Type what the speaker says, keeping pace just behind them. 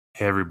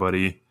Hey,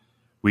 everybody.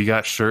 We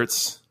got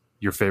shirts.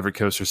 Your favorite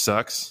coaster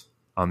sucks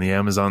on the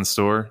Amazon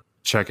store.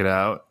 Check it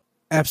out.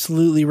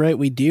 Absolutely right,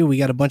 we do. We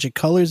got a bunch of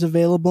colors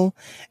available,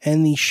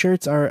 and these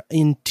shirts are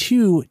in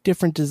 2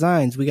 different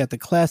designs. We got the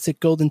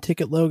classic Golden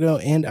Ticket logo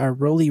and our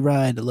Rolly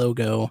Ride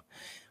logo.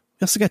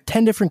 We also got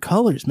 10 different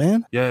colors,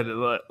 man. Yeah,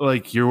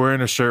 like you're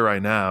wearing a shirt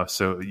right now,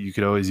 so you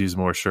could always use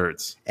more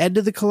shirts. Add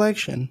to the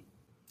collection.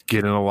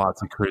 Get into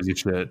lots of crazy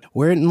shit.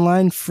 Wear it in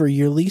line for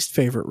your least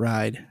favorite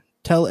ride.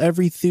 Tell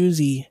every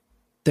Thuzy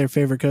their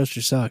favorite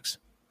coaster sucks.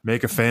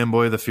 Make a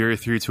fanboy of the Fury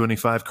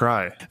 325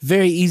 cry.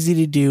 Very easy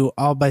to do,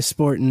 all by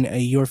sporting a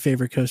Your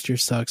Favorite Coaster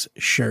Sucks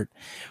shirt.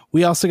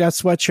 We also got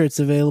sweatshirts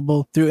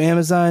available through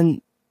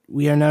Amazon.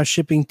 We are now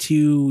shipping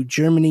to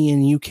Germany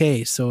and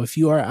UK. So if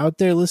you are out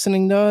there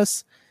listening to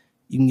us,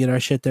 you can get our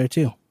shit there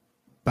too.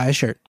 Buy a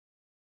shirt.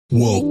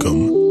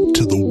 Welcome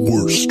to the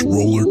worst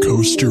roller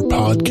coaster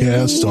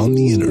podcast on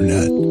the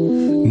internet.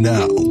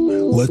 Now,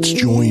 let's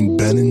join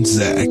Ben and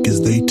Zach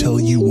as they tell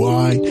you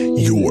why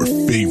your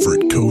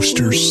favorite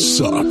coaster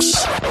sucks.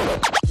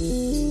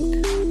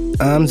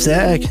 I'm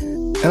Zach,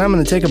 and I'm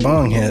going to take a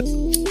bong hit.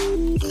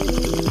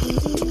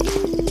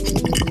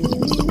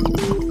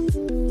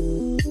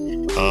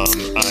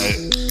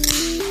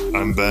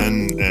 I'm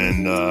Ben,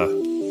 and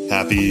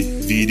happy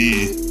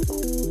VD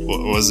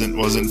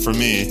wasn't for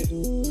me.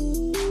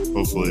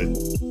 Hopefully.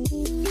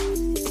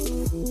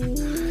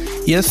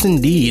 Yes,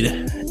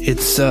 indeed.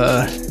 It's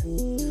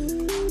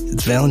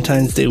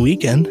Valentine's Day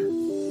weekend.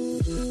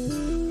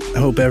 I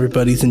hope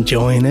everybody's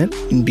enjoying it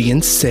and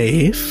being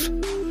safe.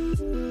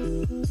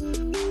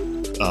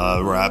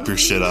 Wrap your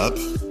shit up.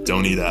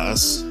 Don't eat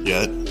ass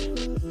yet.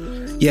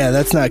 Yeah,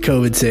 that's not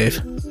COVID safe.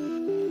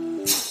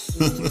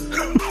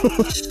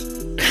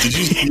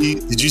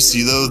 Did you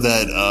see though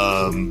that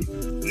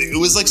it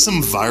was like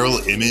some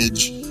viral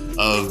image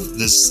of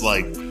this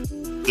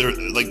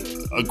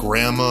a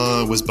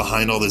grandma was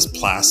behind all this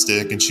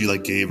plastic and she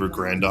like gave her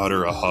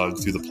granddaughter a hug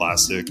through the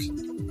plastic.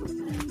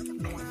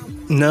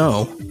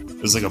 No.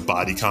 It was like a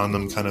body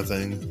condom kind of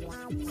thing.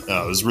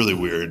 It was really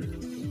weird.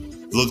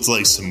 It looked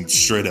like some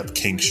straight up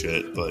kink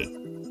shit, but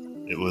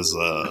it was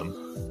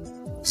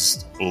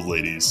just old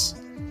ladies.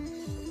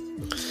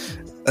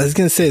 I was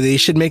going to say they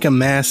should make a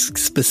mask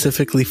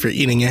specifically for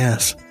eating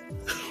ass.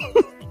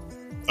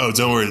 Oh,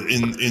 don't worry.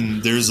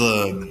 There's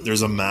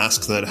a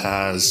mask that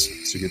has,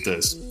 so get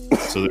this.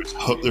 So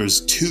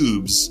there's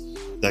tubes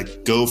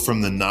that go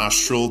from the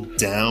nostril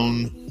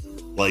down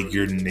like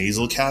your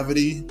nasal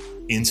cavity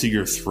into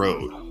your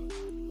throat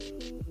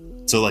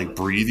to like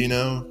breathe, you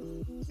know?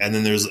 And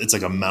then it's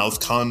like a mouth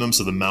condom,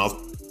 so the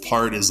mouth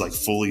part is like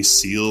fully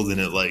sealed and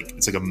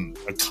it's like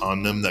a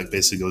condom that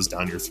basically goes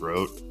down your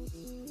throat.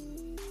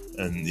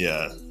 And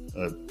yeah,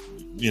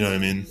 you know what I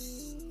mean?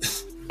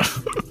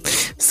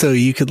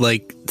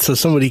 So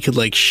somebody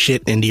could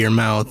shit into your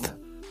mouth.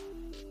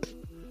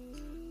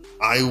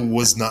 I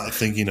was not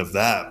thinking of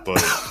that,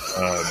 but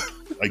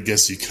I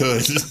guess you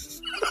could.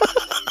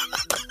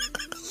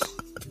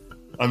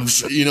 I'm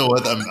sure, you know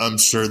what? I'm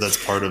sure that's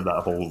part of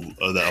that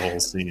whole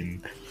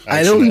scene. Actually,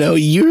 I don't know.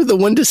 You're the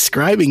one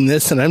describing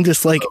this, and I'm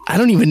just like, I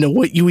don't even know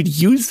what you would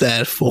use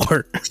that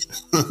for.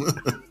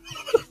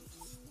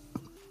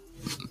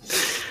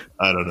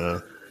 I don't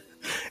know.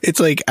 It's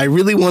like, I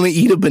really want to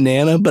eat a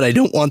banana, but I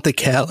don't want the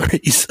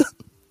calories.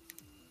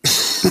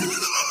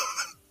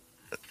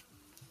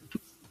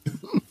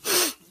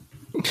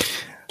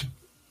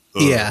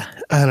 Yeah,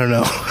 I don't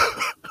know.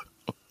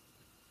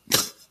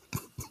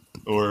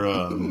 Or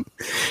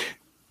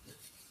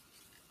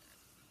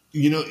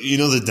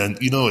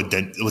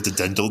what the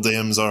dental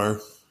dams are?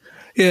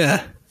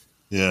 Yeah.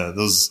 Yeah,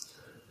 those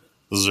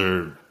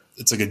are,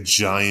 it's like a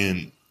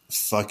giant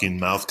fucking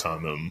mouth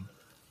condom.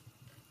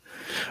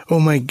 Oh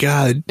my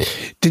God.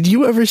 Did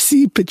you ever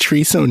see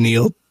Patrice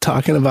O'Neal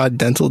talking about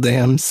dental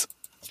dams?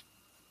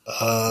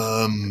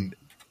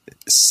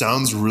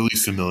 Sounds really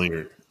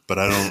familiar, but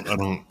I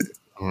don't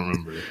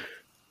remember.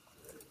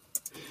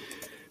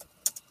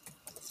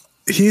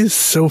 He is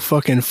so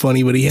fucking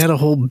funny, but he had a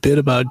whole bit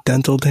about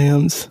dental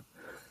dams.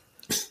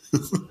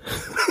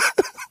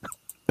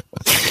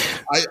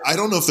 I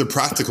don't know if they're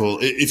practical.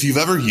 If you've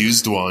ever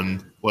used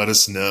one, let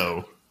us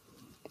know.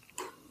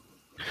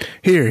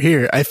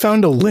 Here. I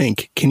found a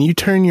link. Can you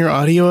turn your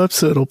audio up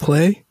so it'll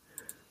play?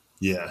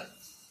 Yeah.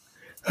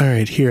 All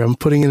right, here. I'm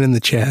putting it in the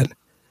chat.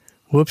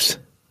 Whoops.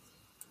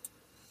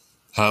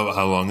 How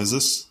long is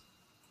this?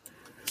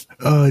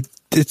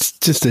 It's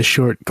just a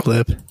short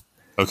clip.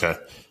 Okay.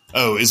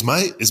 Oh, is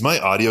my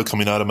audio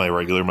coming out of my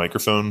regular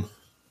microphone?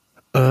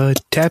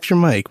 Tap your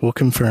mic. We'll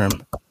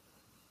confirm.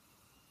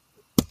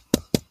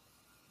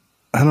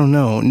 I don't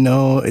know.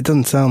 No, it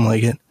doesn't sound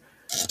like it.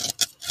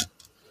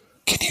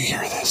 Can you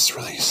hear this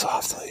really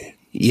softly?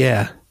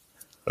 Yeah.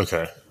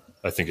 Okay.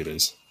 I think it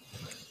is.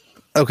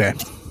 Okay.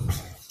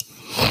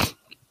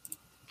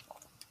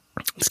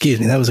 Excuse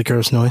me. That was a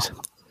gross noise.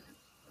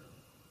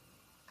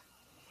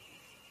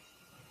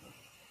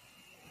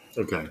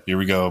 Okay. Here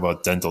we go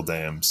about dental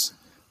dams.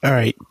 All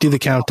right. Do the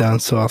countdown,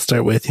 so I'll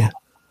start with you.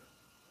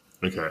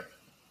 Okay.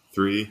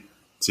 3,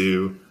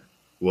 2,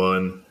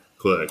 1,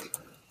 click.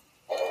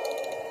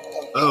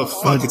 Oh,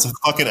 fuck. It's a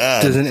fucking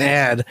ad. There's an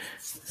ad.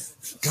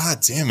 God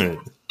damn it.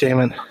 Damn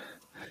it.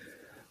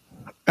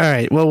 All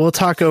right. Well, we'll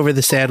talk over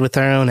this ad with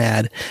our own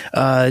ad.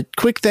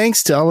 Quick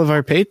thanks to all of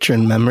our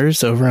patron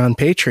members over on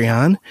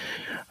Patreon.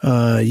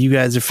 You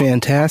guys are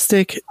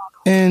fantastic,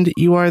 and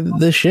you are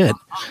the shit.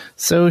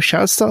 So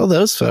shouts to all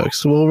those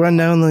folks. We'll run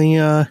down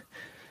the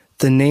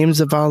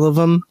names of all of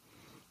them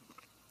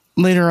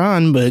later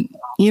on, but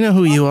you know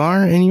who you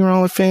are, and you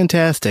all are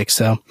fantastic.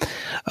 So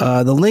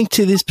the link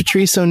to this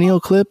Patrice O'Neal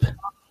clip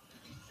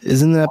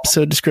is in the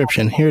episode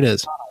description. Here it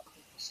is.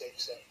 Safe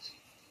sex.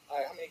 All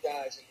right, how many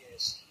guys in here,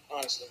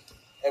 honestly,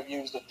 have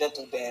used a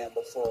dental dam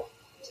before?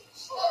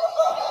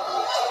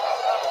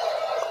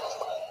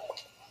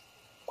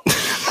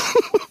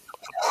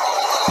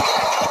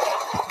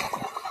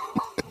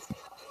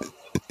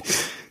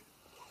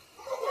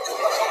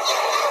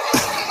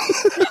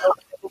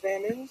 Dental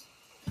dam is?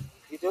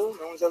 You do?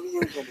 No one's ever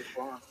used one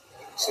before.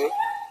 See?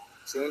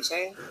 See what I'm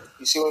saying?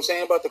 You see what I'm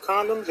saying about the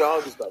condoms?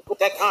 Y'all just like, put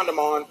that condom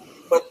on.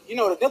 But, you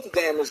know, the dental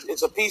dam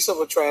it's a piece of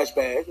a trash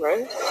bag,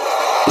 right?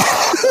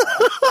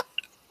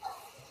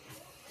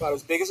 About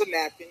as big as a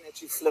napkin that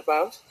you flip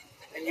out.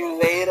 And you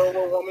lay it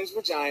over a woman's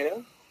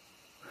vagina.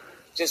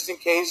 Just in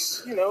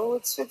case, you know,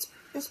 it's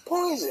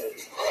poison.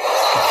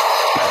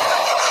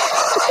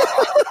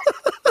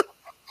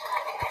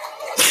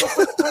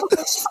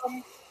 It's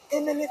from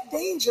imminent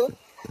danger,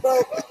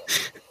 but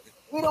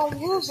we don't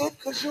use it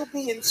because you'll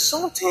be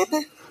insulted.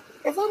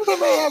 If I'm going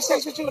to have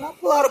sex with you and I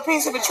pull out a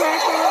piece of the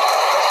trash bag,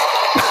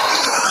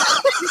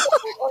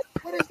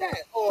 what is that?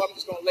 Oh, I'm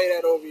just going to lay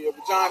that over your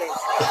vagina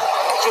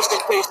just in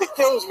case it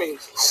kills me. I'm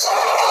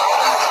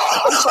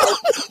sorry.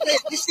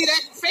 You see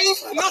that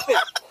face? Nothing.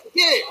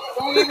 Get it.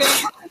 Don't even.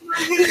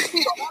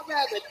 I'd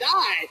rather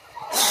die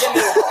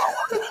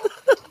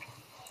than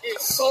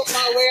insult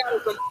my way out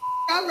of the.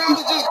 I'd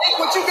rather just get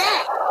what you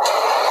got.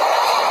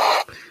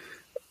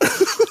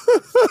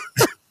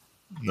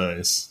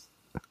 Nice.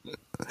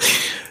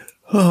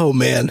 Oh,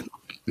 man.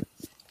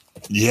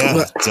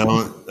 Yeah,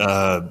 don't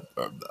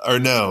or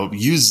no,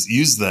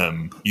 use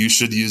them. You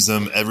should use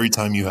them every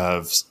time you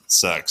have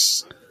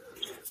sex.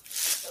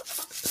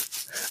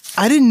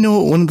 I didn't know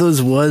what one of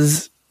those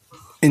was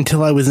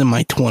until I was in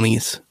my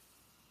 20s.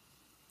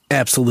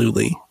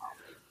 Absolutely.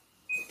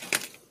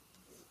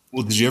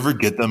 Well, did you ever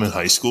get them in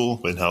high school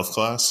in health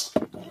class?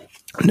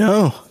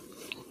 No.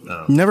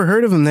 Never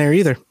heard of them there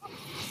either.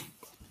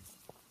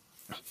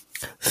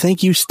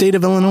 Thank you, state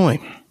of Illinois.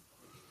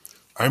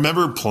 I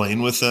remember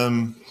playing with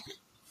them.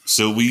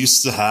 So we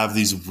used to have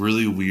these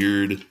really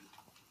weird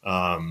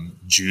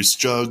juice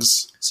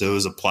jugs. So it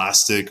was a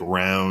plastic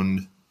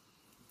round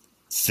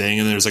thing,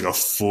 and there's like a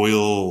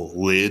foil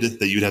lid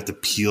that you'd have to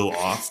peel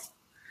off.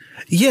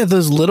 Yeah,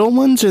 those little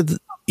ones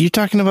you're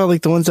talking about,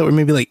 like the ones that were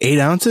maybe like 8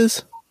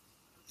 ounces?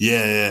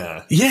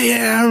 Yeah.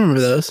 Yeah, I remember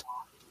those.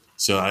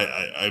 So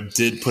I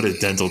did put a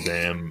dental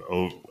dam.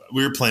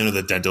 We were playing with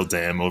a dental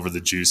dam over the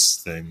juice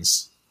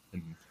things.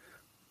 And,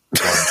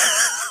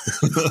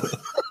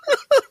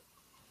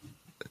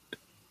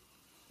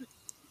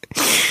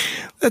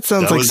 that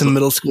sounds like some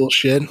middle school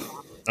shit.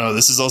 Oh,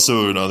 this is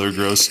also another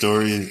gross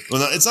story.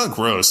 Well, no, it's not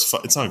gross.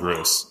 It's not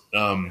gross.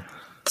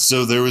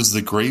 So there was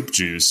the grape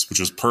juice, which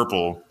was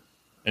purple.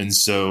 And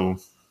so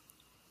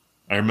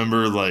I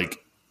remember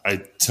like I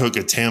took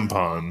a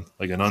tampon,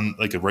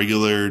 like a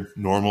regular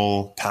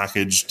normal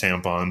packaged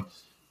tampon,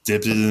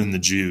 dipped it in the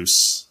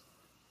juice,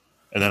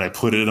 and then I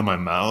put it in my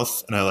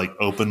mouth, and I like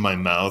opened my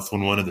mouth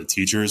when one of the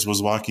teachers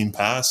was walking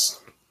past,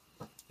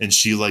 and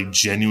she like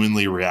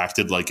genuinely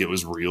reacted like it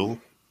was real.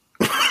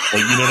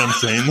 Like, you know what I'm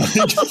saying? Like,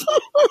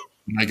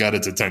 and I got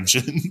its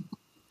attention.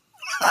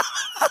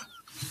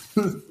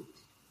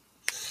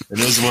 And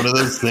it was one of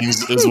those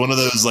things. It was one of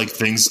those like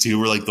things too,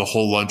 where like the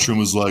whole lunchroom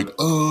was like,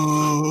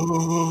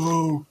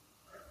 "Oh,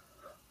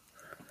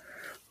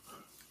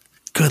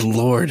 good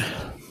Lord."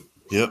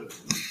 Yep.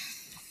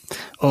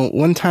 Well,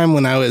 one time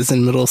when I was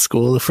in middle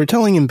school, if we're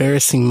telling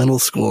embarrassing middle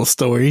school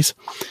stories,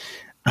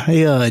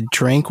 I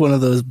drank one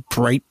of those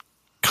bright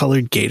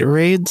colored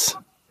Gatorades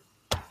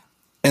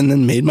and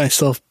then made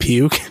myself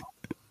puke.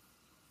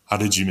 How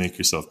did you make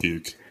yourself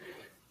puke?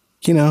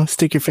 You know,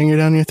 stick your finger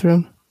down your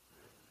throat.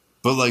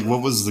 But like,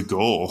 what was the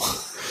goal?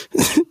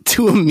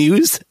 To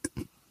amuse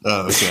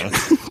okay.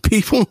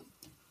 people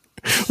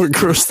or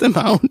gross them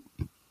out.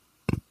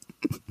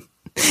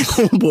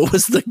 What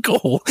was the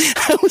goal?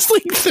 I was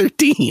like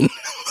 13.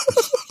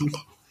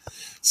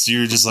 So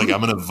you're just like,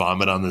 I'm going to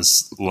vomit on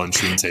this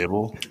lunchroom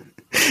table?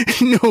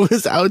 No, it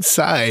was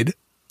outside.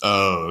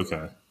 Oh,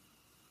 okay.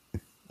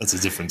 That's a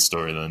different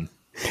story then.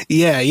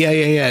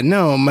 Yeah.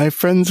 No, my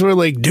friends were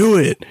like, do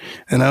it.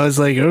 And I was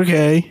like,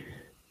 okay.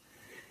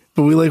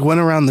 But we like went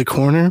around the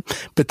corner,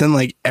 but then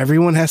like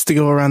everyone has to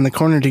go around the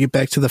corner to get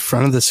back to the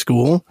front of the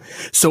school.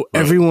 So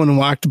right. Everyone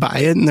walked by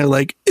it and they're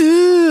like,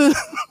 ew.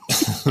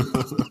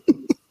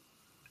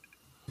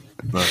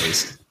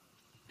 Nice.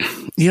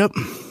 Yep.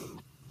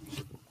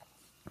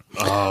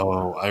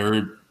 Oh,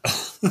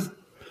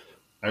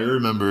 I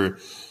remember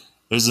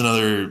There's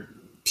another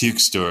puke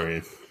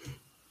story.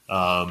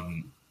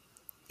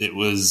 It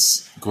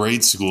was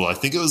grade school. I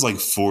think it was like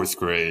 4th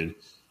grade.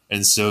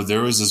 And so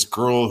there was this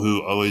girl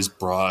who always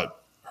brought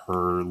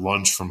her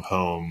lunch from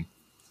home,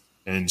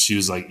 and she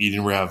was like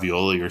eating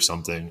ravioli or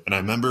something. And I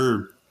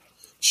remember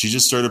she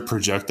just started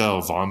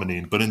projectile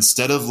vomiting, but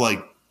instead of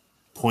like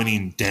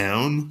pointing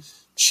down,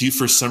 she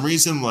for some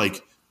reason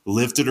like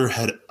lifted her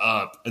head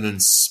up and then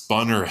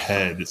spun her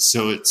head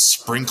so it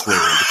sprinklered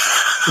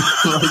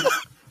like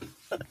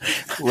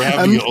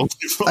ravioli.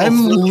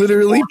 I'm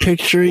literally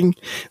picturing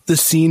the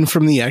scene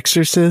from The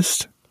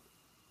Exorcist.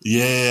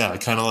 Yeah,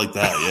 kind of like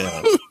that.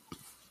 Yeah.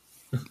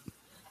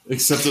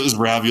 Except it was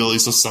ravioli,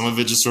 so some of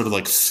it just sort of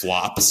like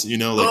flops, you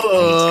know, like.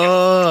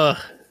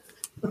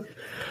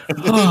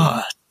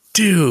 Oh,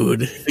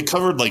 dude! It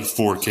covered like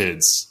 4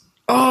 kids.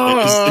 Oh, it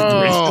was the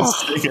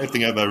greatest thing I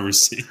think I've ever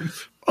seen.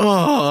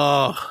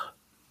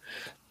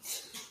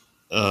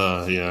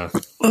 Yeah.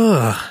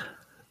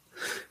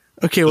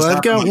 Okay, well,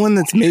 I've got one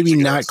that's maybe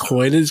not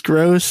quite as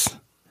gross.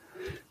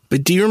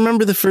 But do you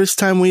remember the first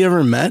time we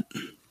ever met?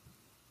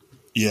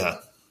 Yeah.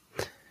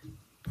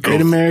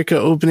 Great America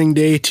opening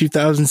day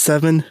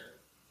 2007.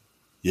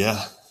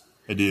 Yeah,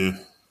 I do.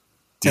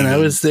 And I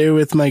was there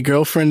with my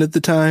girlfriend at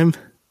the time.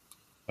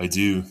 I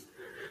do.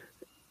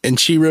 And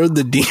she rode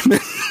the demon.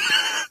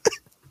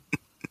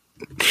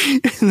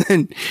 And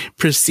then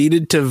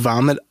proceeded to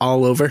vomit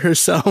all over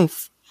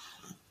herself.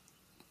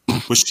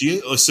 Was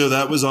she? So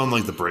that was on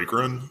like the brake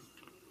run?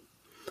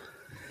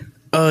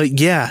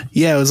 Yeah.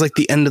 It was like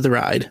the end of the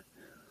ride.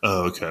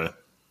 Oh, okay.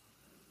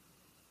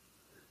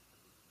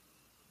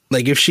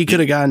 Like if she could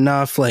have gotten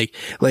off, like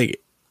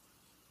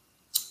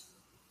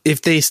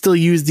if they still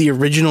used the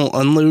original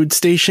unload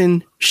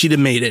station, she'd have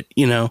made it,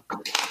 you know?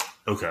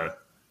 Okay.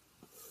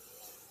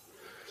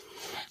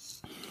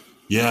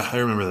 Yeah, I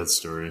remember that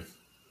story.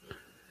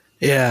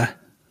 Yeah.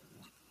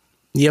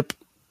 Yep.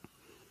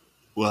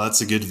 Well, that's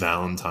a good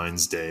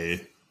Valentine's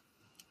Day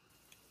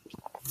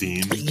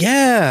theme.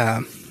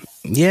 Yeah.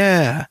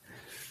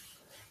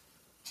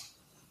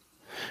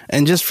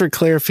 And just for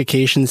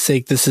clarification's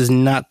sake, this is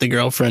not the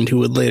girlfriend who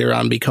would later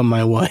on become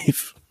my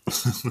wife.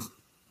 This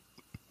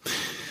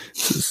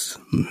is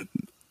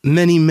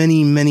many,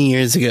 many, many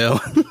years ago.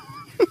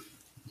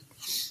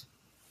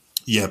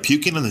 Yeah,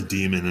 puking on the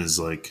demon is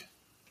like,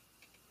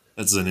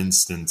 that's an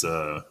instant,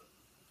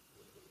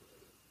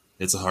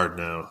 it's a hard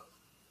no.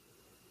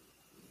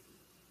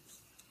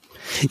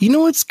 You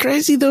know what's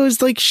crazy though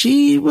is like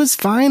she was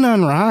fine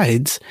on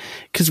rides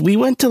because we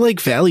went to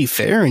like Valley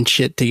Fair and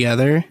shit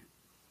together.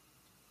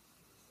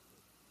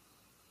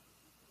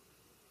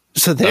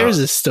 So there's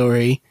a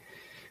story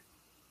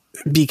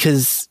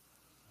because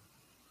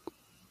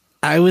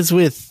I was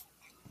with,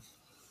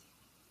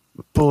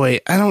 boy,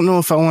 I don't know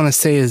if I want to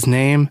say his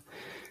name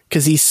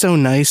because he's so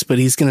nice, but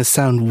he's going to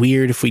sound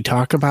weird if we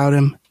talk about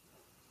him.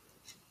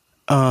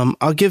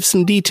 I'll give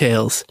some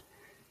details.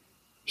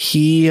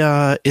 He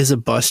is a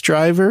bus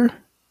driver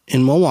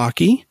in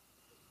Milwaukee.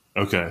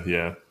 Okay,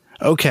 yeah.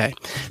 Okay,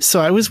 so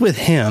I was with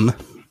him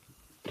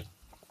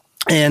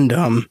and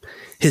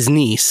his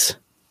niece,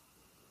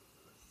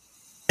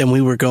 and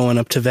we were going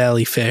up to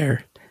Valley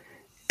Fair.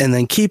 And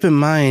then keep in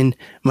mind,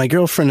 my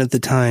girlfriend at the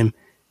time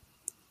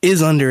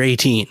is under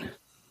 18.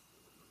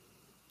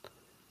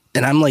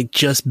 And I'm like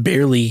just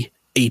barely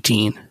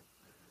 18.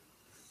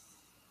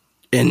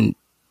 And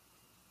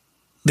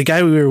the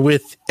guy we were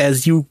with,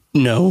 as you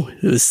know,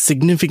 was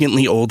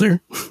significantly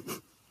older.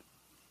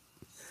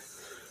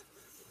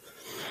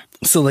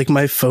 So like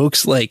my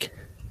folks like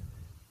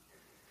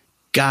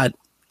got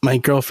my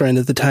girlfriend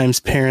at the time's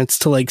parents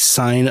to like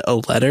sign a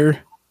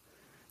letter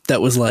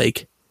that was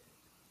like,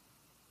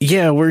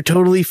 yeah, we're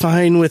totally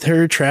fine with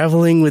her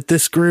traveling with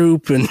this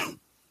group. And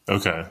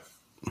okay.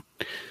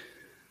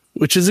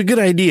 Which is a good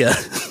idea.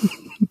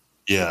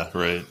 Yeah,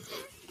 right.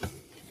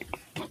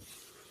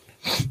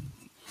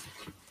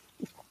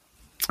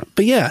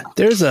 But yeah,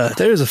 there's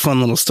a fun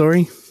little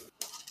story.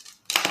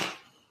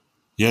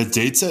 Yeah,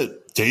 dates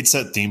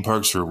at theme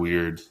parks are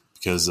weird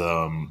because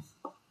there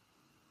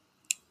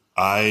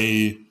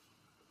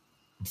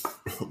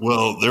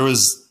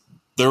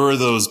were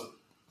those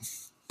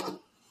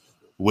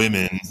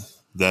women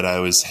that I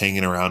was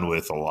hanging around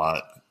with a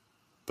lot,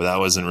 but that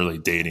wasn't really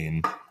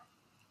dating.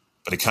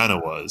 But it kind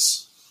of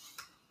was,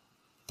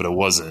 but it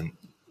wasn't.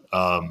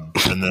 And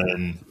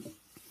then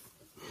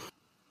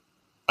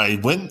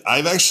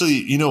I've actually,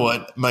 you know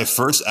what? My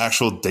first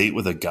actual date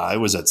with a guy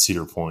was at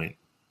Cedar Point,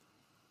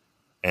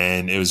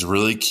 and it was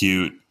really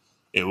cute.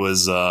 It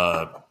was,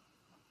 I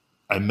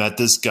met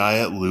this guy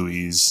at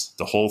Louis,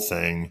 the whole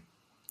thing,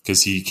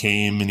 because he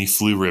came and he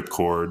flew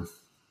ripcord.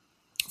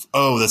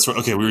 Oh, that's right.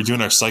 Okay, we were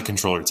doing our sight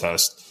controller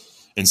test,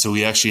 and so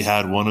we actually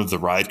had one of the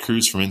ride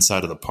crews from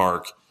inside of the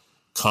park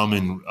come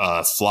and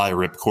fly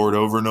ripcord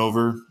over and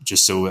over,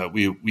 just so that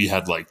we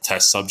had like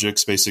test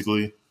subjects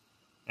basically,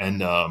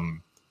 and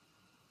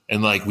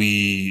like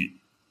we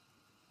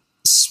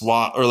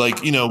swap or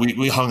like, you know,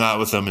 we hung out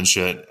with them and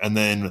shit, and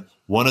then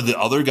one of the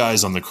other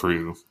guys on the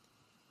crew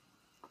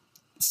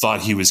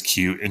thought he was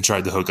cute and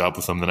tried to hook up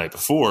with him the night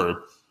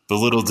before. But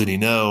little did he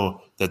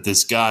know that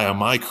this guy on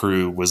my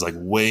crew was like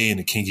way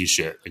into kinky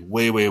shit, like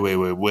way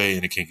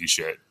into kinky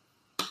shit.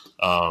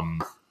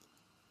 And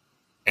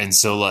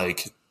so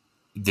like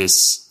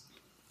this,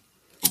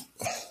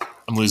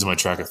 I'm losing my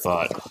track of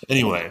thought.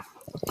 Anyway,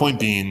 point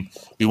being,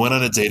 we went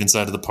on a date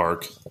inside of the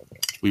park.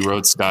 We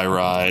rode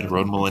Skyride,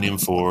 rode Millennium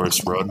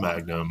Force, rode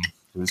Magnum.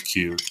 It was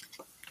cute.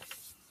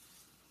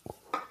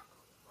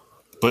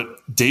 But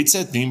dates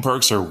at theme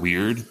parks are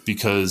weird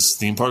because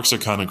theme parks are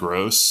kind of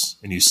gross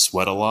and you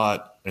sweat a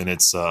lot, and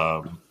it's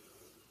not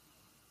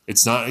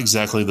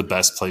exactly the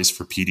best place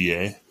for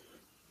PDA.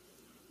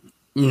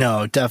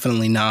 No,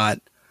 definitely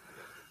not.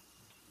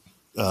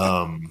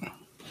 I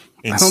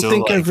don't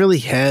think I've really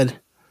had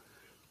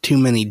too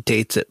many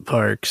dates at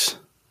parks.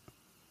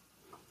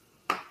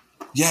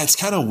 Yeah, it's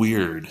kind of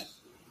weird.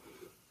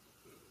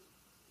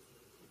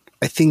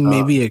 I think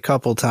maybe a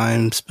couple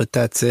times, but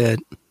that's it.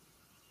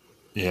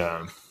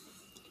 Yeah.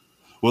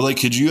 Well, like,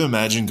 could you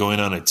imagine going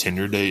on a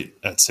Tinder date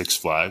at Six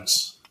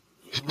Flags?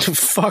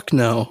 Fuck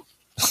no.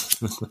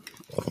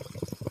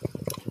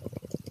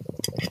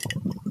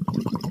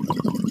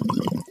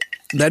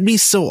 That'd be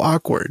so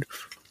awkward.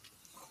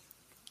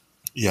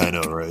 Yeah, I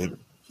know, right?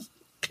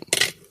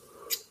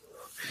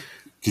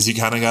 Because you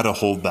kind of got to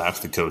hold back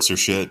the coaster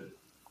shit.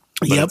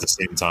 But at the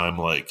same time,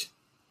 like,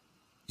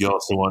 you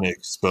also want to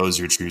expose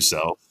your true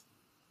self.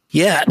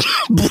 Yeah.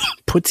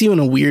 Puts you in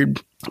a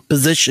weird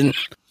position.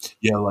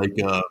 Yeah, like,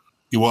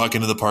 you walk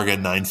into the park at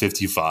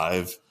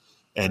 9:55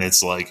 and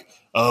it's like,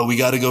 oh, we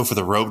got to go for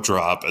the rope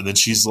drop. And then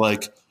she's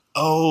like,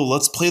 oh,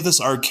 let's play this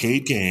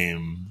arcade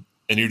game.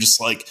 And you're just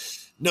like,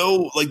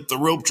 no, like the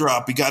rope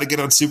drop. We got to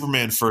get on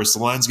Superman first.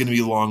 The line's going to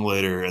be long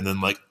later. And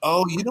then like,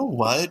 oh, you know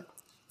what?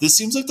 This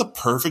seems like the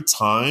perfect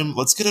time.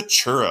 Let's get a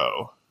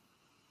churro.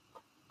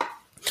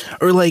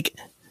 Or like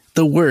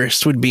the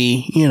worst would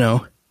be, you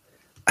know,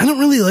 I don't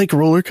really like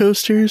roller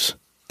coasters.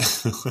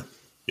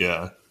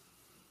 Yeah.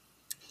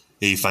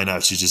 Yeah, you find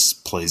out she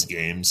just plays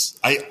games.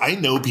 I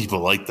know people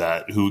like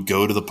that who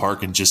go to the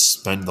park and just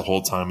spend the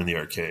whole time in the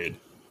arcade.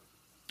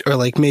 Or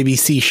like maybe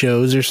see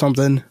shows or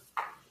something.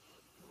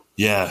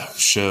 Yeah,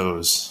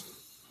 shows.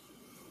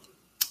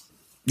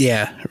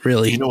 Yeah,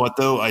 really. You know what,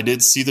 though? I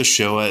did see the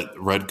show at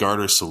Red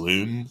Garter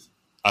Saloon.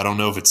 I don't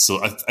know if it's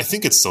still... I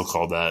think it's still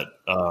called that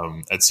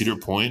at Cedar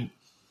Point.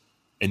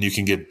 And you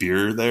can get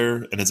beer there.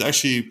 And it's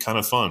actually kind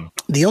of fun.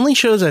 The only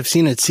shows I've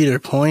seen at Cedar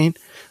Point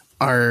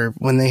are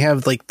when they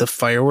have like the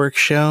fireworks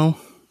show.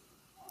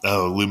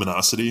 Oh,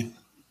 Luminosity?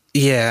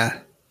 Yeah.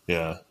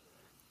 Yeah.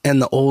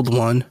 And the old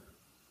one.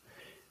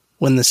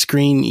 When the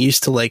screen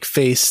used to like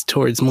face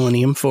towards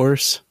Millennium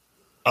Force.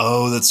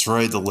 Oh, that's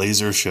right. The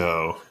laser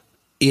show.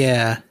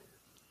 Yeah.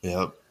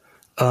 Yep.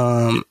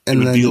 And it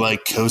would then, be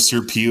like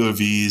coaster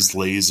POVs,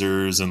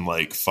 lasers, and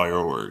like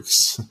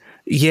fireworks.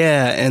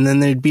 Yeah, and then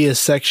there'd be a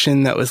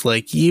section that was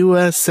like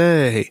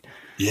USA.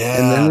 Yeah.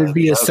 And then there'd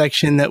be a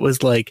section that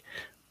was like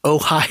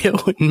Ohio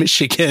and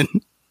Michigan.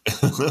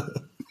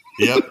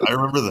 Yep, I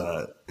remember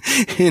that.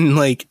 And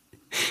like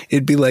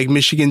it'd be like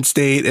Michigan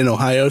State and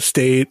Ohio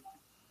State.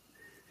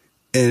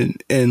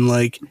 And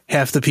like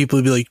half the people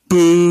would be like,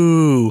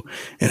 boo.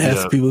 And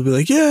half the people would be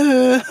like,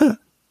 yeah.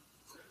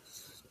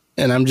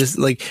 And I'm just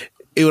like,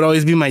 it would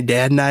always be my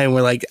dad and I, and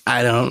we're like,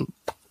 I don't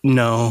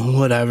know,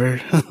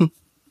 whatever.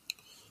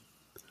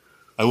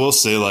 I will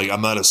say, like, I'm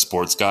not a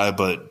sports guy,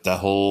 but that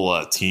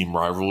whole team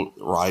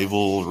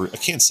rivalry, I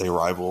can't say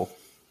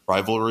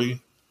rivalry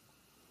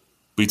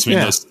between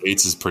those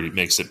states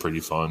makes it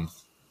pretty fun.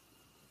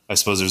 I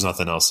suppose there's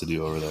nothing else to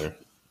do over there.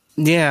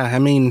 Yeah, I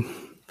mean,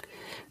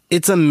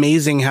 it's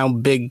amazing how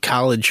big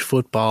college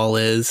football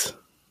is.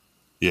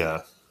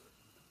 Yeah.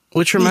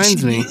 Which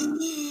reminds me,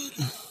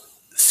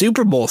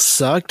 Super Bowl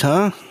sucked,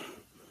 huh?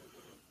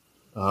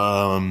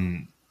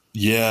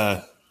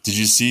 Yeah. Did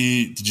you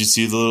see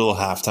the little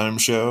halftime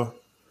show?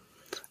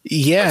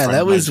 Yeah,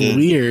 that was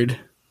weird.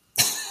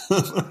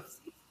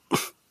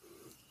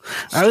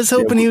 I was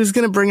hoping he was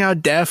going to bring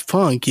out Daft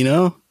Punk, you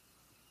know?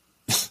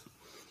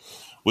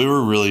 We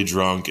were really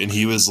drunk, and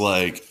he was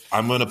like,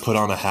 I'm going to put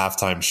on a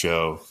halftime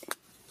show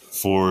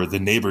for the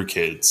neighbor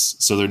kids.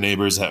 So their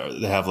neighbors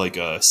have like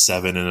a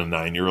 7 and a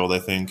 9-year-old, I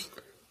think.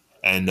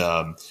 And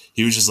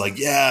he was just like,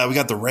 yeah, we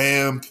got the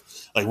ramp.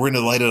 Like, we're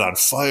going to light it on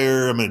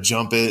fire. I'm going to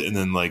jump it. And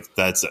then, like,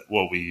 that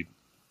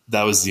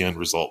was the end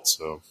result.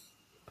 So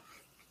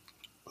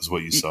was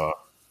what you saw.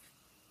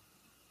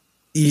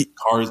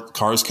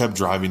 Cars kept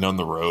driving down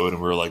the road,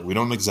 and we were like, we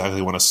don't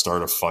exactly want to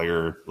start a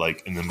fire,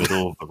 like, in the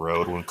middle of the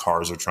road when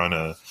cars are trying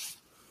to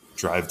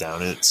drive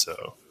down it.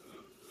 So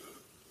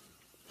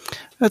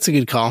that's a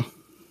good call.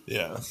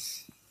 Yeah.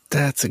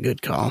 That's a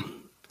good call.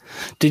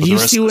 Did you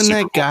see when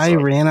that guy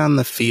ran on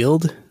the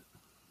field?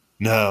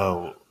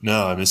 No,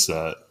 I missed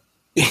that.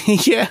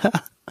 Yeah.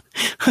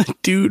 A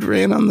dude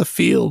ran on the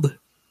field.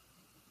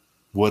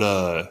 What,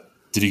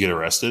 did he get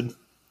arrested?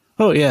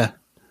 Oh, yeah.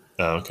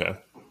 Oh, okay.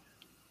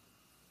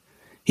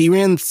 He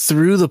ran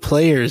through the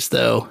players,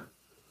 though.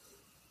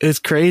 It was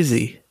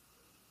crazy.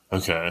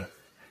 Okay.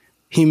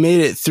 He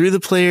made it through the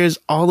players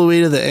all the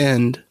way to the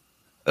end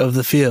of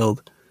the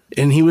field,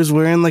 and he was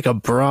wearing like a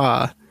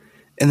bra,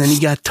 and then he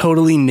got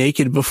totally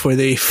naked before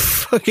they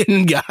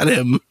fucking got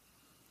him.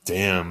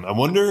 Damn. I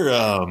wonder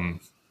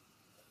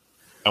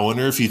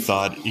if he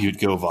thought he would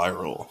go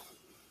viral.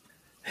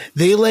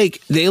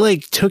 They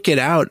took it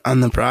out on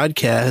the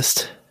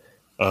broadcast.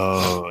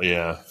 Oh,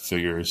 yeah,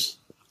 figures.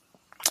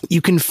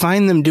 You can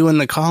find them doing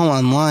the call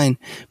online,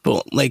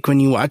 but like when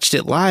you watched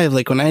it live,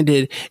 like when I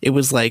did, it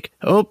was like,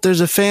 oh,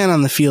 there's a fan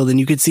on the field, and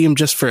you could see him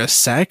just for a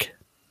sec.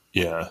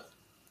 Yeah.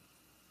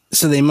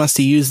 So they must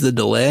have used the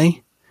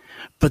delay.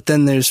 But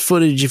then there's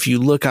footage, if you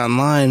look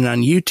online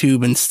on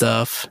YouTube and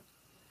stuff,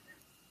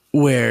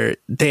 where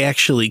they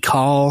actually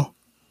call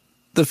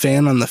the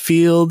fan on the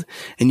field,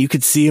 and you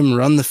could see him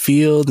run the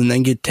field and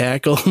then get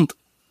tackled.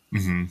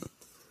 Mm-hmm.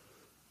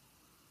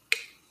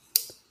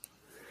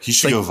 He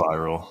should go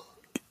viral.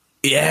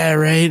 Yeah,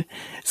 right?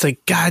 It's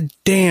like, God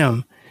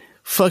damn.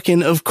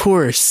 Fucking, of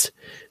course.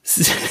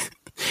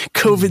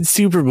 COVID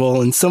Super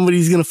Bowl, and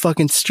somebody's going to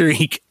fucking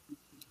streak.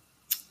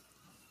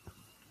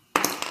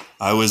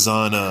 I was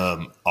on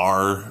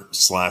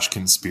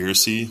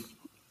r/conspiracy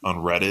on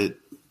Reddit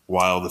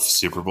while the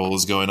Super Bowl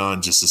was going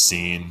on, just to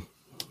see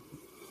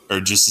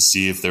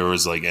if there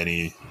was like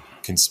any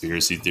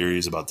conspiracy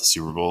theories about the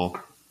Super Bowl.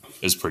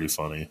 It was pretty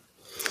funny.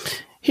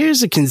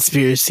 Here's a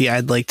conspiracy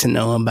I'd like to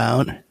know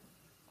about.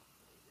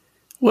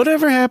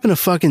 Whatever happened to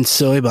fucking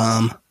Soy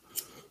Bomb?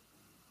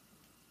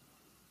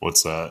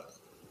 What's that?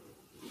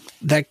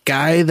 That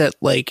guy that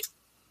like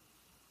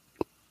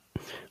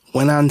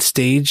went on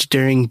stage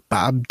during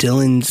Bob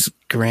Dylan's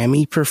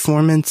Grammy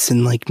performance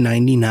in like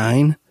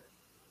 99.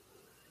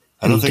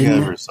 I don't think I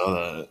ever saw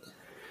that.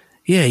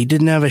 Yeah, he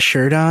didn't have a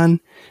shirt on,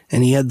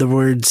 and he had the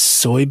word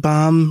Soy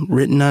Bomb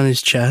written on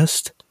his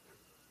chest.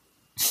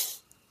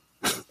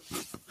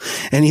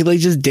 And he like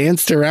just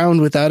danced around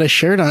without a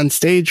shirt on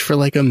stage for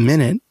like a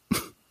minute.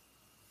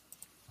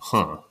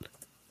 Huh.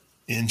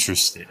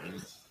 Interesting.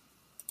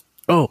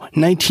 Oh,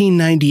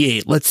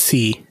 1998. Let's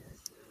see.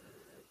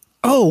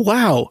 Oh,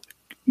 wow.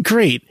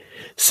 Great.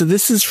 So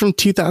this is from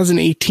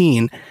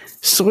 2018.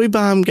 Soy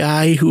Bomb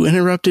guy who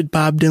interrupted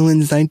Bob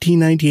Dylan's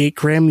 1998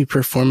 Grammy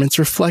performance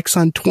reflects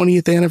on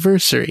 20th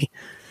anniversary.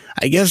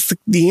 I guess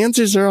the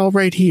answers are all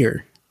right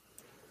here.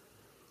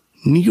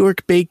 New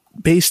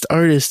York-based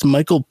artist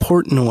Michael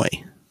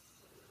Portnoy.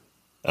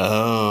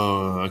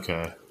 Oh,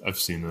 okay. I've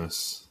seen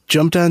this.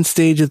 Jumped on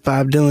stage with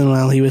Bob Dylan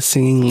while he was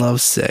singing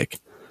Lovesick.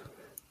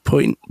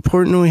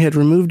 Portnoy had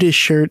removed his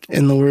shirt,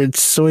 and the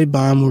words Soy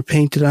Bomb were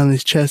painted on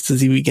his chest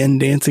as he began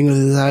dancing with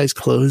his eyes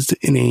closed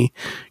in a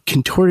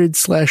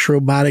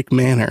contorted/robotic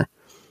manner.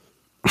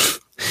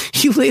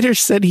 He later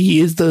said he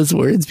used those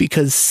words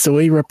because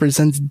soy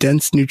represents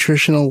dense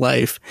nutritional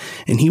life,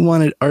 and he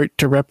wanted art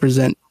to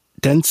represent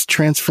dense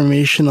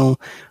transformational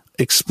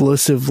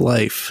explosive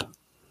life.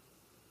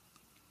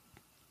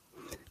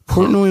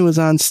 Portnoy was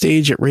on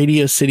stage at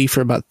Radio City for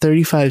about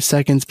 35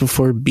 seconds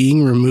before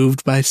being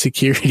removed by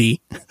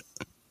security.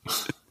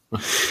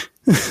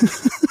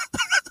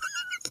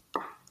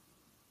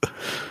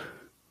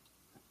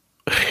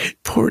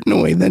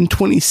 Portnoy, then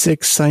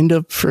 26, signed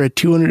up for a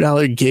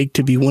 $200 gig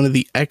to be one of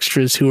the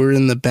extras who were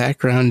in the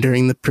background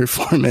during the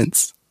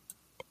performance.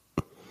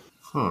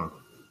 Huh.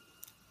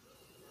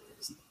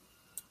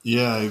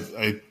 Yeah,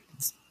 I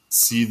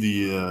see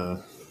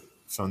the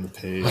found the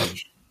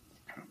page.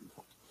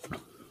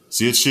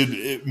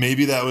 See,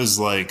 maybe that was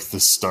like the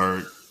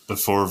start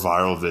before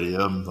viral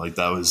video, like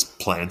that was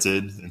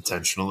planted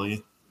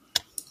intentionally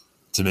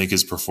to make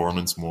his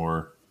performance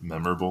more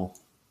memorable.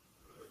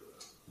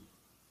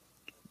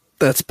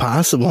 That's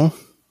possible.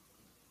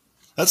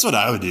 That's what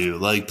I would do.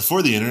 Like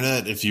before the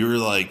internet, if you were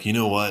like, you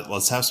know what,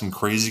 let's have some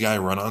crazy guy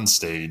run on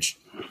stage,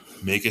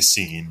 make a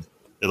scene,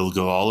 it'll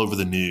go all over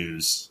the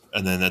news,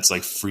 and then that's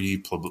like free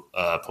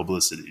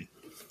publicity.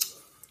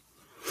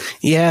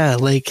 Yeah,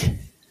 like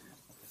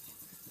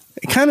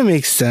it kind of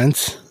makes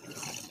sense.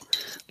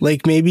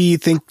 Like maybe you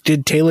think,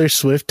 did Taylor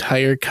Swift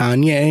hire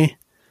Kanye?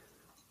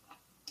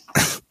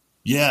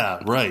 Yeah,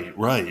 right.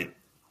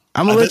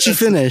 I'm gonna let you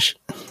finish.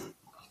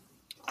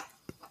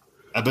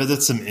 I bet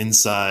that's some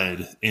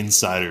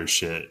insider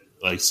shit.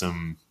 Like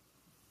some,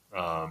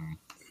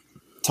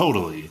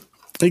 totally.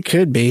 It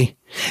could be.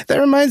 That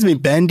reminds me,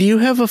 Ben, do you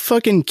have a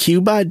fucking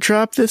Qbot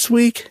drop this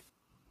week?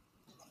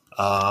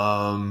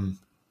 I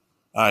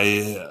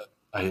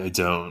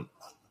don't.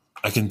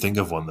 I can think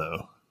of one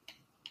though.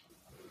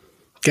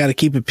 Got to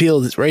keep it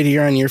peeled. It's right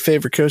here on Your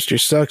Favorite Coaster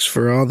Sucks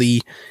for all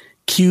the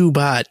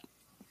Qbot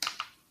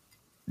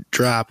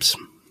drops.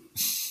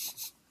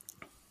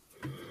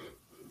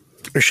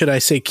 Or should I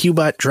say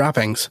Qbot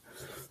droppings?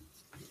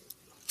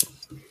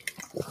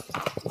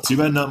 Too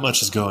bad not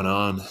much is going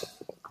on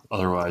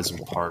otherwise in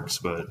parks,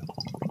 but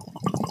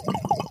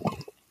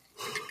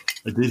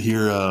I did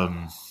hear,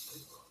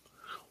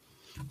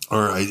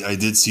 I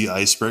did see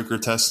icebreaker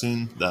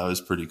testing. That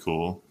was pretty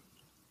cool.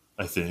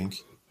 I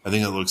think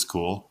it looks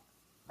cool.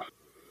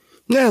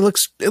 Yeah, it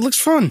looks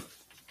fun.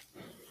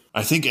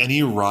 I think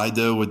any ride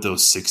though with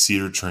those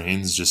 6-seater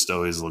trains just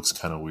always looks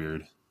kind of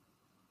weird.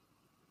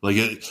 Like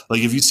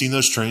have you seen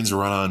those trains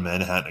run on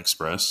Manhattan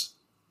Express?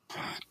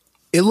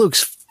 It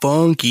looks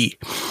funky.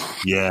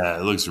 Yeah,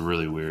 it looks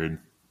really weird.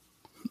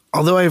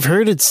 Although I've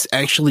heard it's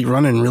actually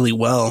running really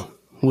well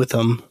with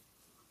them.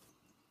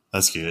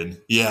 That's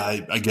good. Yeah,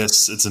 I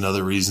guess it's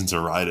another reason to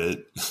ride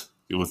it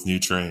with new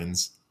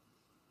trains.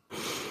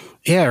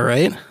 Yeah,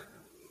 right?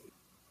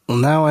 Well,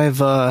 now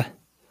I've,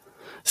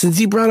 since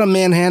you brought up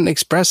Manhattan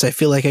Express, I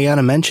feel like I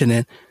gotta mention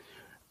it.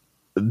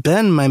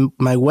 Ben,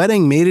 my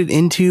wedding made it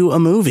into a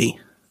movie.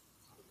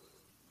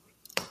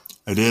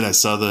 I did. I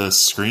saw the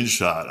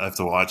screenshot. I have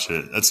to watch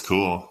it. That's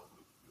cool.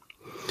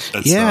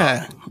 That's,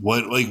 yeah.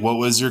 What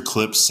was your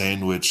clip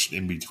sandwiched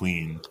in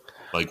between?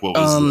 Like, what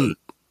was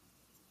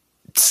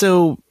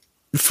So,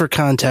 for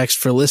context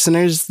for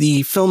listeners,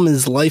 the film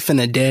is Life in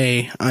a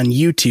Day on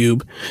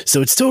YouTube,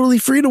 so it's totally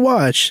free to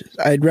watch.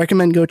 I'd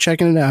recommend go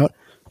checking it out.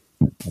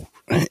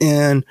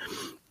 And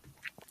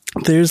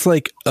there's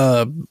like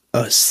a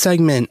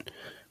segment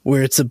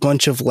where it's a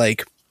bunch of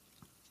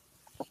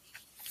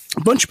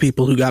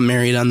people who got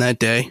married on that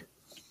day.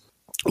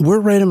 We're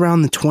right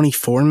around the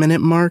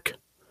 24-minute mark,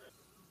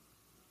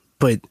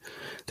 but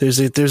there's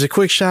a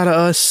quick shot of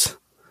us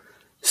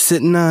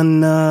sitting on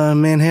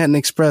Manhattan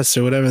Express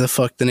or whatever the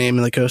fuck the name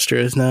of the coaster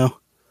is now.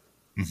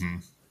 Mm-hmm.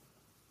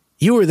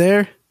 You were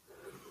there.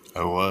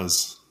 I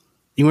was.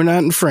 You were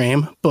not in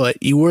frame,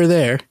 but you were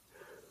there.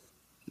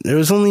 There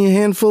was only a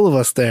handful of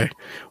us there.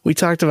 We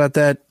talked about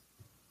that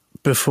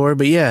before,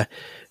 but yeah,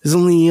 there's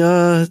only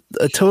a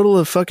total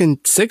of fucking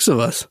 6 of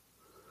us,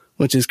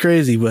 which is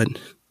crazy, but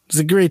it's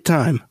a great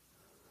time.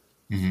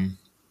 Mm-hmm.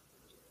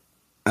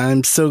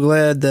 I'm so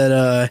glad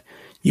that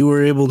you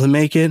were able to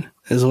make it,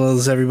 as well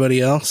as everybody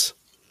else.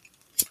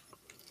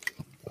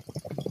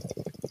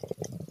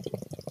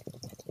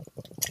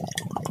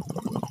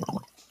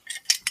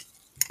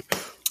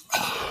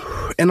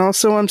 And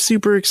also, I'm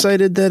super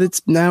excited that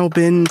it's now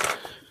been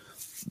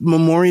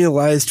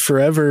memorialized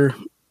forever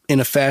in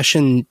a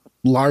fashion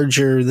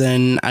larger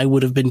than I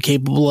would have been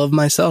capable of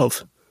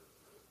myself.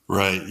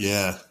 Right,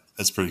 yeah.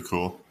 That's pretty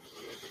cool.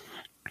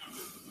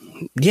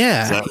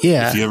 Yeah,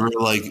 yeah. If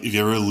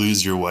you ever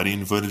lose your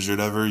wedding footage or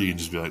whatever, you can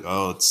just be like,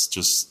 oh, let's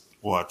just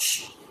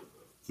watch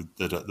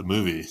the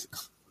movie.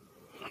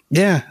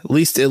 Yeah, at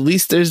least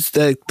there's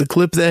the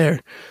clip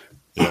there.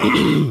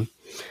 Yeah.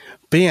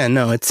 But yeah,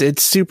 no,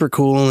 it's super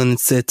cool, and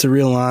it's a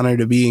real honor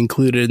to be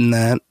included in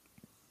that.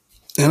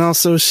 And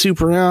also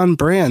super on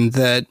brand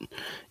that,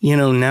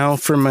 now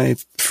for my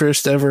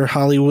first ever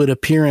Hollywood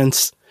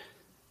appearance,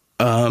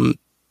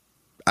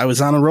 I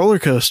was on a roller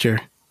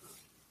coaster.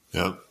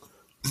 Yep.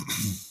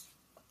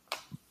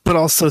 But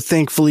also,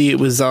 thankfully, it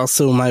was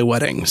also my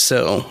wedding.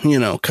 So,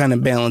 kind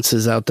of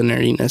balances out the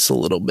nerdiness a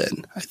little bit,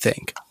 I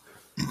think.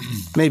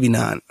 Maybe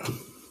not.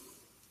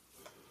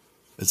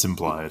 It's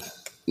implied.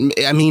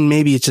 I mean,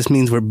 maybe it just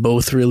means we're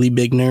both really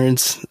big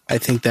nerds. I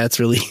think that's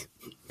really...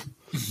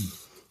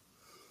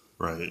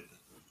 Right.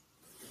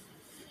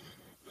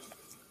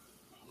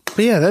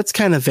 But yeah, that's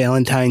kind of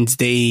Valentine's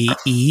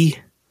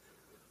Day-y.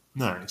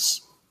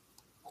 Nice.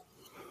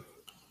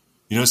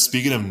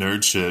 Speaking of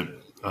nerd shit,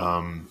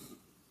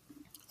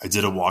 I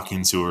did a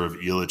walking tour of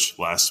Elitch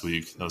last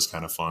week. That was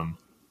kind of fun.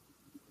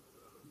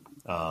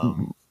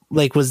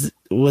 Was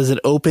it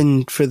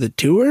open for the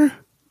tour?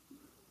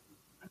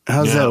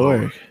 How's that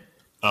work?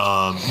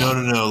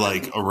 No.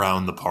 Like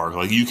around the park.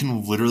 Like you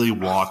can literally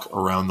walk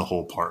around the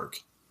whole park.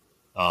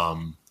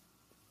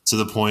 To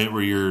the point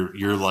where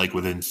you're like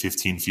within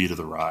 15 feet of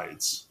the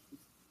rides.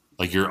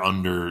 Like you're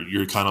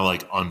kind of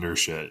like under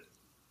shit.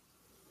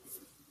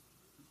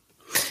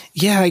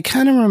 Yeah, I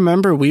kind of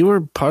remember we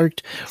were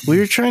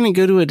trying to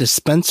go to a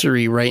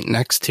dispensary right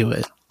next to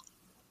it.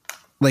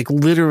 Like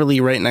literally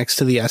right next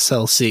to the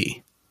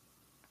SLC.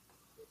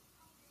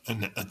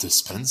 A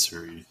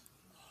dispensary?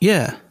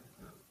 Yeah.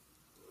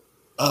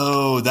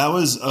 That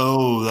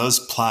was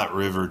Platte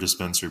River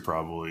Dispensary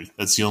probably.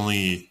 That's the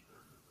only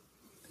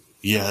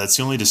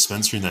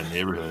dispensary in that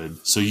neighborhood.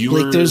 So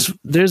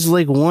there's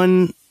like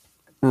one,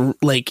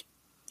 like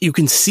you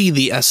can see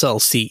the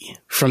SLC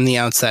from the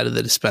outside of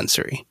the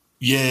dispensary.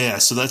 Yeah.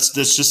 So that's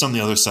just on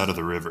the other side of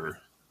the river.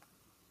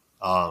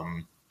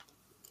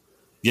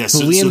 Yeah.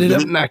 So we ended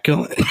up not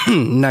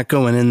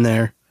going in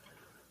there.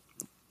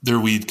 Their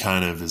weed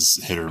kind of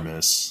is hit or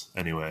miss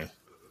anyway.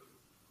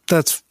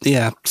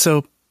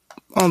 So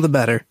all the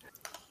better.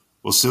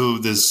 Well, so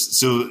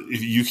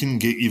if you can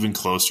get even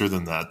closer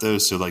than that though,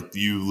 so like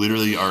you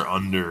literally are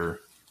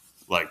under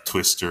like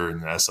Twister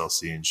and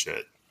SLC and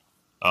shit.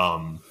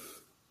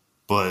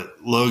 But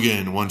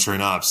Logan, One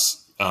Train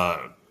Ops,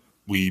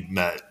 we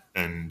met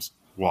and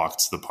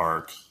walked the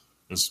park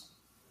this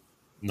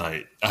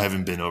night. I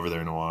haven't been over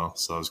there in a while,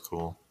 so that was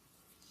cool.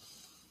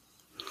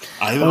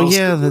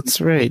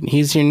 That's right.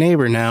 He's your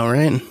neighbor now,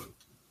 right?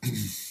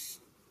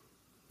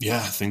 Yeah,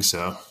 I think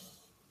so.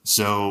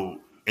 So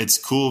it's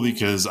cool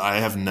because I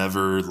have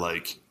never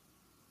like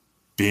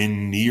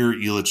been near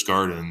Elitch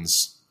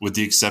Gardens with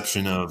the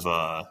exception of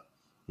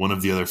one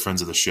of the other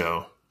friends of the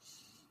show.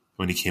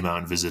 when he came out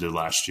and visited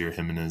last year,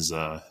 him and his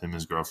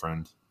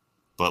girlfriend.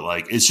 But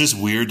like, it's just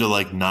weird to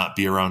like not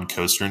be around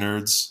coaster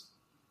nerds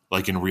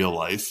like in real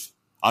life.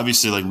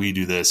 Obviously, like we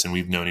do this and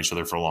we've known each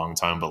other for a long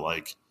time, but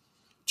like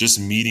just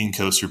meeting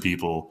coaster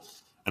people.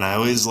 And I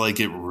always like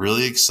get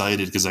really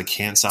excited because I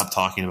can't stop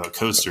talking about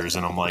coasters.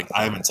 And I'm like,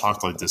 I haven't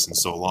talked like this in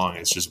so long.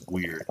 It's just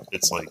weird.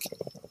 It's like,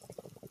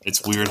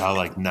 it's weird how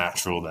like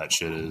natural that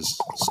shit is.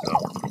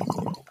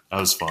 So that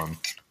was fun.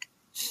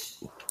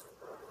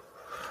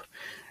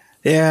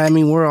 Yeah, I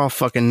mean, we're all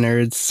fucking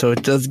nerds, so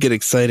it does get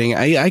exciting.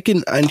 I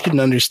can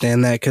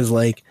understand that because,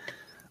 like,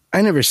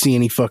 I never see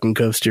any fucking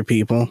coaster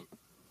people.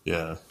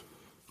 Yeah.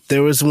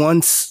 There was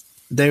one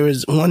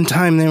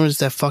time there was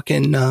that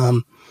fucking,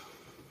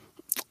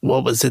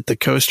 what was it? The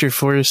Coaster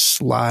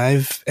Force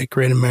Live at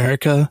Great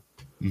America.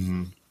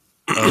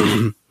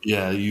 Mm-hmm.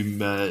 Yeah, you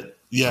met.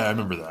 Yeah, I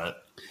remember that.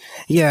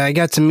 Yeah, I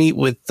got to meet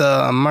with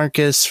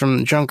Marcus from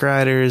the Drunk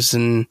Riders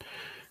and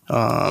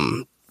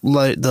the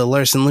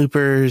Larson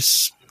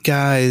Loopers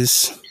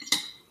guys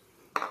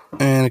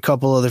and a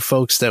couple other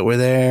folks that were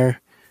there.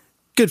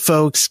 Good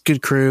folks,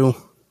 good crew.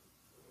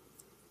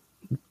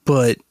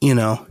 But, you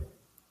know,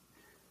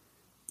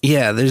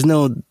 yeah, there's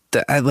no,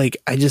 I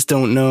just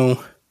don't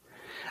know.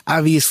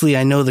 Obviously,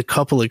 I know the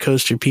couple of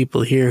coaster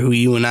people here who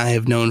you and I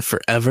have known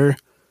forever.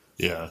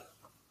 Yeah.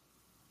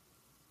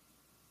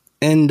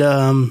 And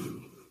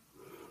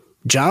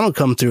John will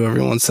come through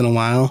every once in a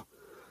while.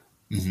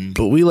 Mm-hmm.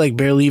 But we like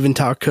barely even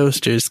talk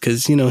coasters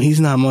because, you know,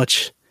 he's not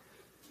much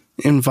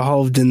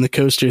involved in the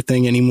coaster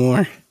thing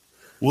anymore.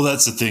 Well,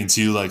 that's the thing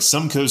too. Like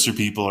some coaster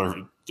people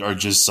are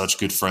just such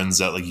good friends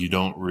that like you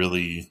don't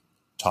really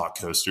talk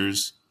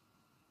coasters.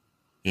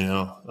 You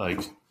know,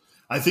 like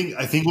I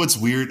think what's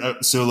weird.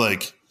 So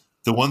like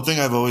the one thing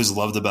I've always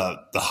loved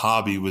about the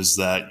hobby was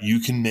that you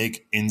can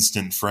make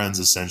instant friends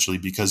essentially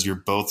because you're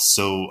both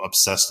so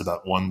obsessed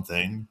about one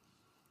thing.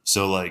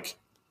 So like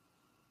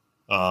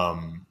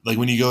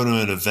when you go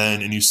to an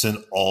event and you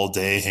spend all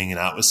day hanging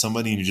out with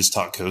somebody and you just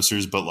talk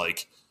coasters, but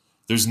like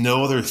there's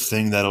no other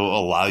thing that'll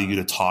allow you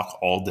to talk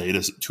all day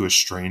to a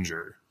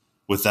stranger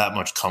with that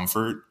much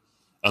comfort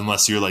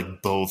unless you're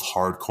like both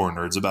hardcore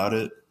nerds about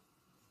it.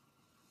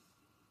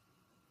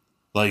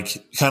 Like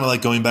kind of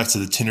like going back to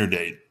the Tinder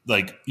date.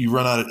 Like you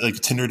run out of like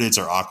Tinder dates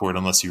are awkward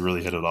unless you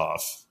really hit it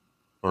off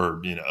or,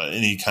 you know,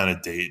 any kind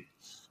of date.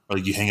 Or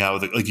like you hang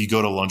out with like you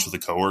go to lunch with a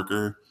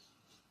coworker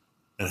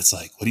and it's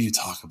like, what do you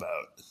talk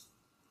about?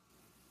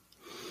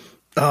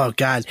 Oh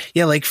God.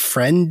 Yeah. Like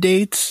friend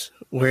dates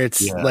where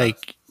it's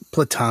like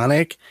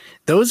platonic.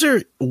 Those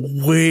are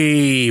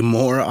way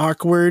more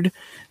awkward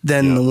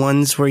than the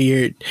ones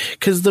where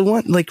cause the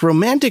one like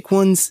romantic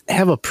ones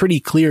have a pretty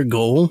clear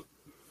goal.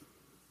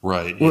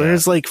 Right.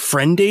 Whereas like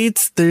friend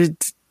dates,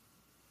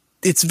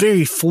 it's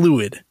very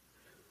fluid.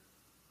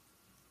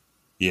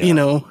 Yeah. You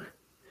know,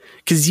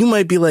 because you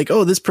might be like,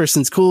 oh, this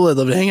person's cool. I'd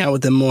love to hang out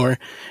with them more.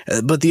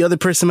 But the other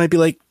person might be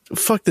like,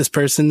 fuck this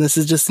person. This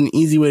is just an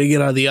easy way to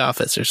get out of the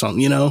office or something,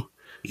 you know?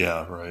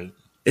 Yeah, right.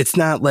 It's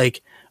not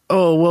like,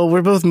 oh, well,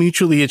 we're both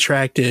mutually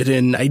attracted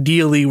and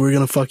ideally we're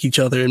going to fuck each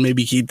other and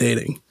maybe keep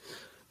dating.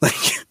 Like,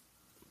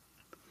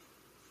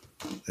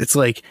 it's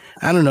like,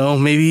 I don't know,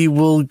 maybe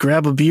we'll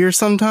grab a beer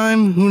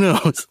sometime. Who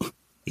knows?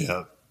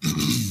 Yeah.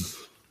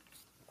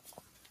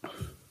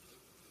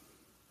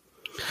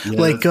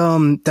 Like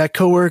that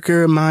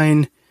coworker of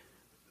mine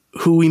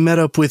who we met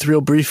up with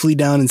real briefly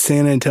down in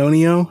San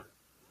Antonio.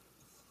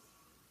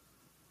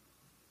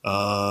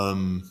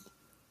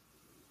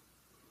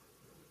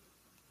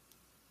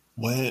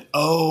 When?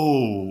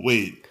 Oh,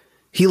 wait.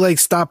 He like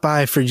stopped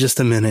by for just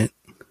a minute.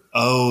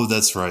 Oh,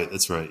 that's right.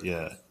 That's right.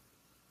 Yeah.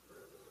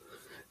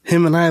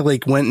 Him and I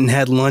like went and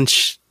had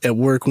lunch at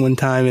work one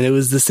time and it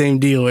was the same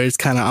deal where it's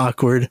kind of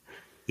awkward.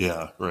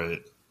 Yeah,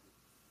 right.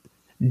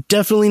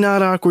 Definitely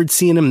not awkward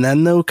seeing him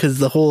then though, because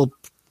the whole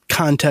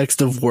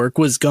context of work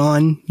was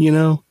gone, you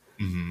know?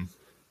 Mm-hmm.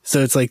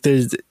 So it's like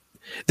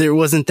there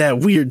wasn't that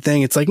weird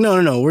thing. It's like,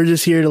 no, we're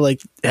just here to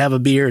like have a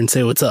beer and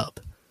say what's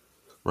up.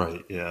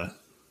 Right, yeah.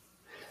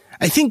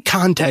 I think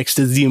context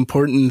is the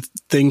important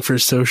thing for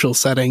social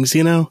settings,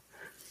 you know?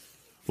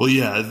 Well,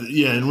 yeah,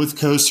 and with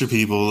coaster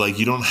people, like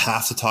you don't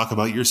have to talk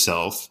about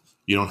yourself.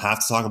 You don't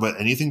have to talk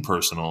about anything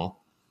personal.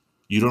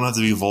 You don't have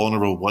to be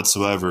vulnerable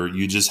whatsoever.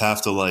 You just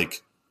have to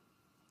like,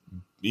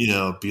 you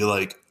know, be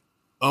like,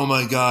 oh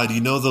my God,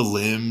 you know the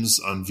limbs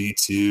on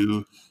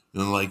V2?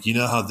 And like, you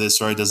know how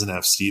this ride doesn't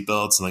have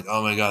seatbelts? And like,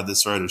 oh my God,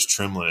 this ride is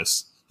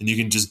trimless. And you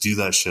can just do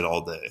that shit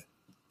all day.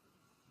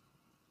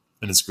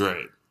 And it's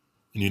great.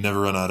 And you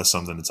never run out of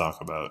something to talk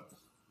about.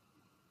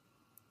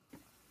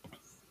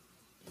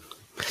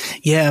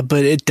 Yeah,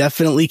 but it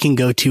definitely can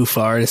go too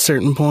far at a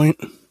certain point.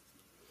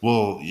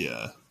 Well,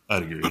 yeah,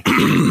 I'd agree.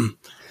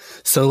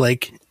 So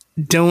like,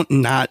 don't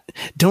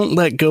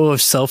let go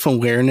of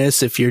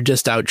self-awareness if you're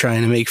just out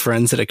trying to make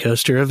friends at a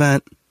coaster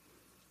event.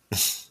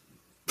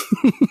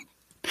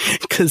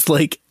 Because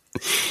like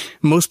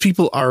most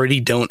people already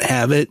don't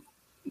have it,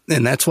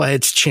 and that's why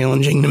it's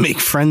challenging to make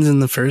friends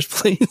in the first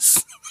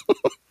place.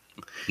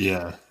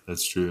 Yeah,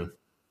 that's true.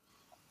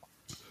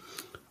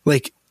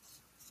 Like,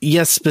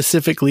 yes,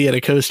 specifically at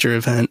a coaster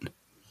event.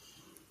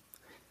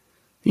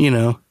 You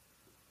know,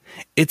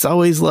 it's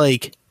always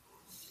like,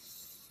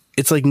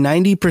 it's like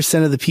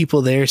 90% of the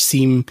people there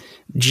seem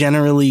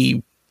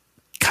generally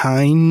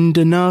kind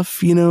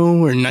enough, you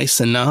know, or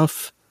nice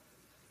enough.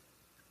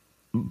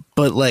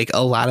 But like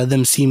a lot of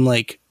them seem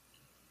like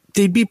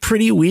they'd be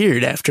pretty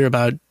weird after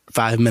about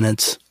 5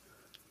 minutes.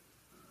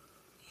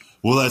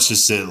 Well, that's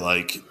just it.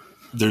 Like,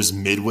 there's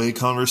midway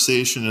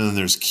conversation and then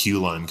there's queue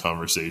line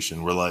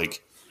conversation where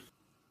like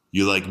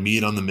you like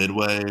meet on the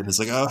midway and it's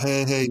like, oh,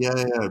 hey,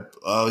 yeah.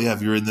 Oh yeah,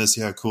 if you're in this,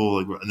 yeah,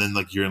 cool. Like, and then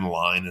like you're in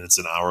line and it's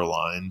an hour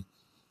line.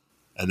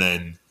 And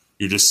then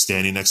you're just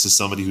standing next to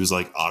somebody who's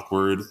like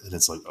awkward and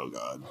it's like, oh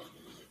God.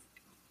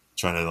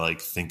 Trying to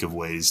like think of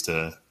ways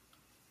to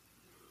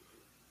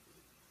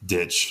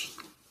ditch.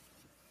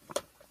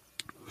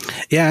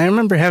 Yeah, I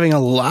remember having a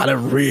lot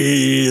of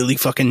really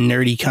fucking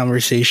nerdy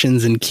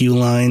conversations in queue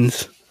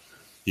lines.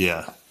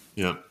 Yeah.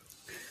 Yep.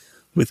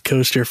 With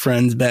coaster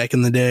friends back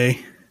in the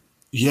day.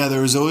 Yeah,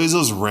 there was always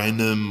those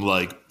random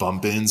like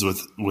bump-ins with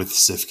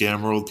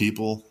SIFGAM World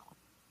people.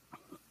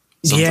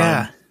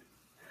 Sometime.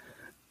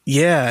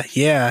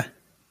 Yeah.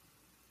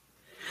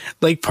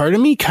 Like, part of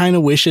me kind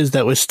of wishes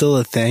that was still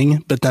a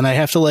thing, but then I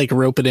have to like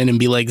rope it in and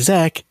be like,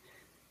 Zach,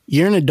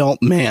 you're an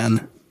adult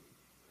man.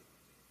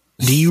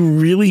 Do you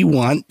really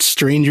want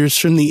strangers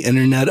from the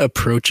internet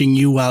approaching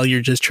you while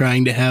you're just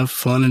trying to have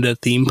fun at a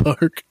theme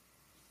park?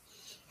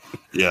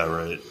 Yeah,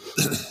 right.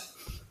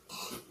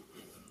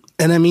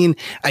 And I mean,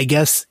 I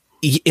guess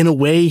in a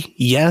way,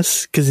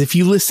 yes, because if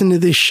you listen to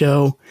this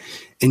show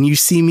and you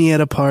see me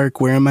at a park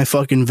wearing my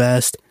fucking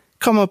vest,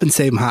 come up and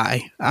say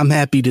hi. I'm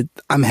happy to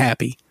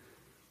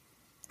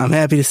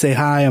say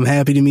hi. I'm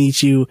happy to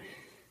meet you.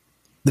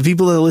 The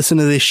people that listen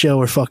to this show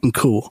are fucking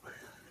cool.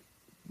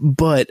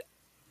 But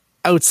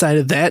outside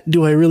of that,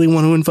 do I really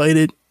want to invite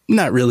it?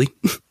 Not really.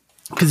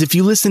 Because if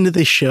you listen to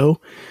this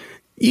show,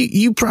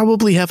 you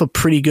probably have a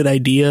pretty good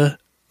idea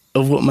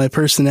of what my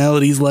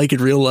personality is like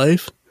in real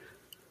life.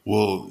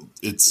 Well,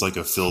 it's like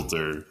a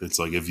filter. It's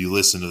like if you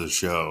listen to the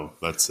show,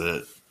 that's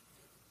it.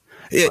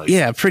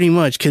 Yeah, pretty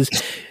much. Because,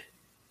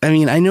 I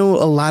mean, I know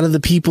a lot of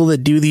the people that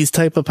do these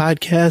type of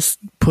podcasts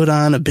put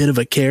on a bit of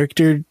a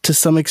character to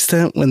some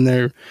extent when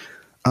they're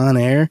on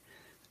air.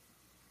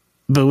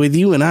 But with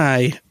you and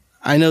I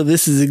know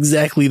this is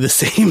exactly the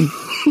same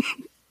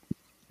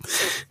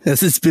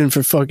as it's been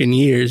for fucking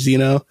years, you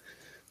know?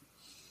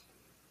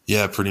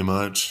 Yeah, pretty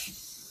much.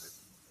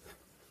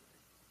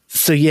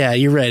 So yeah,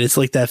 you're right. It's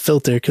like that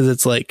filter because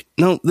it's like,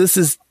 no, this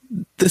is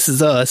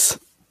us.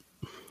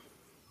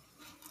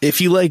 If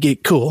you like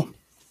it, cool.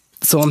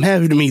 So I'm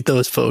happy to meet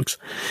those folks.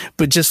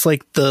 But just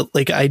like the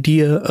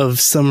idea of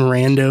some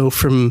rando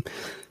from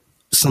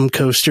some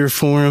coaster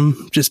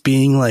forum just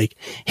being like,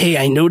 hey,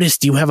 I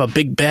noticed you have a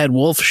Big Bad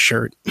Wolf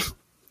shirt.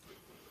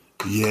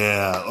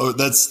 Yeah. Oh,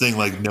 that's the thing,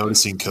 like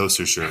noticing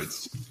coaster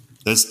shirts.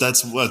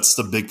 That's what's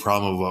the big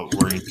problem about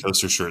wearing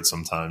coaster shirts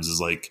sometimes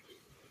is like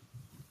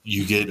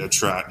you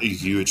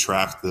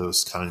attract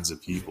those kinds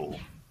of people.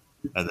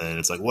 And then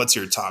it's like, what's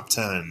your top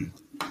 10?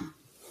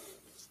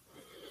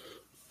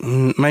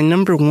 My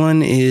number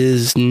one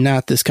is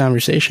not this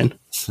conversation.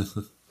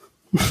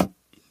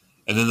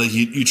 And then like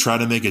you try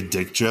to make a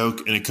dick joke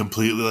and it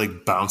completely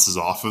like bounces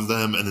off of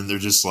them. And then they're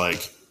just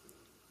like,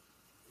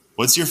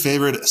 what's your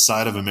favorite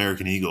side of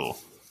American Eagle?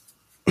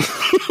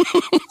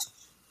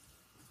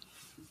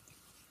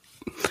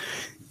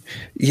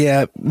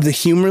 Yeah, the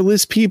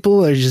humorless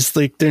people are just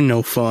like, they're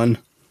no fun.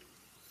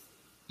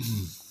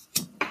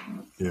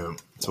 Yeah,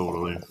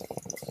 totally.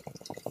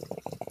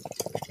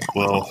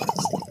 Well,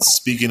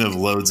 speaking of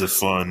loads of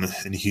fun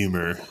and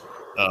humor,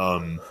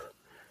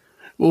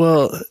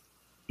 well,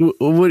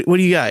 what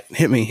do you got?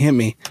 Hit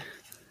me.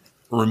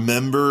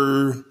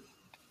 Remember,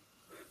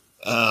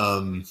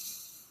 so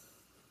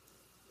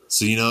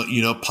you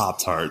know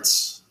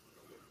Pop-Tarts.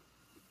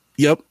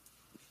 Yep.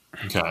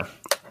 Okay.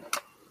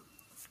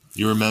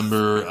 You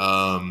remember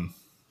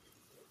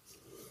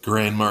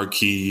Grand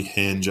Marquis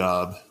hand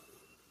job?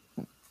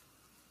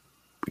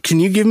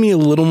 Can you give me a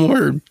little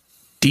more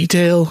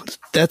detail?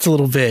 That's a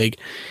little vague.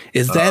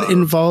 Is that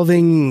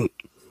involving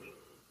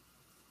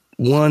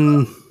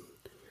one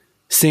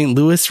St.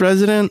 Louis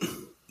resident?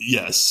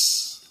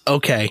 Yes.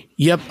 Okay.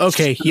 Yep.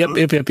 Okay. Yep.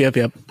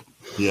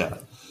 Yeah.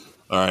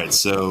 All right.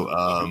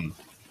 So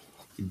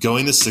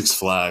going to Six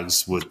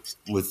Flags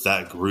with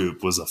that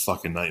group was a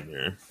fucking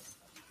nightmare.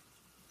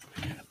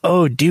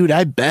 Oh, dude,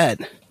 I bet.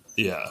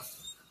 Yeah.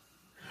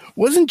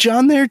 Wasn't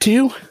John there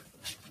too?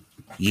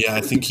 Yeah,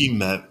 I think he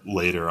met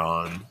later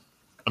on.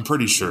 I'm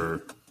pretty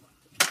sure.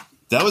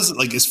 That was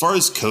like as far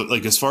as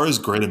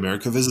Great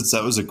America visits,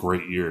 that was a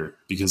great year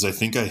because I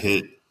think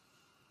that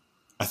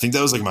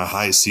was like my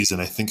highest season.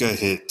 I think I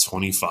hit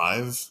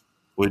 25,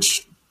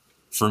 which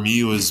for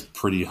me was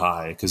pretty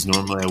high because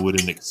normally I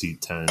wouldn't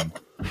exceed 10.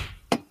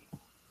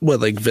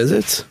 What, like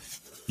visits?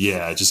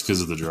 Yeah, just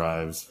because of the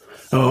drive.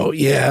 Oh,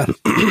 yeah.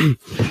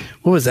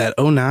 What was that,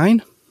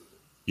 09?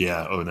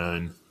 Yeah,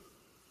 09.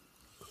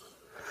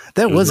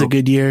 That was a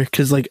good year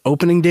because like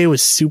opening day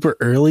was super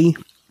early.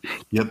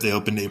 Yep, they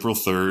opened April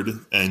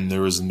 3rd, and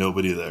there was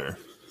nobody there.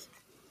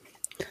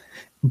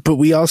 But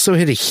we also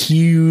hit a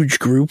huge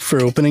group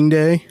for opening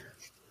day.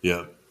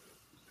 Yeah.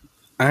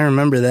 I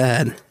remember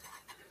that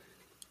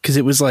because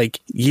it was like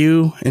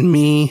you and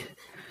me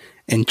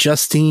and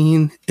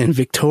Justine and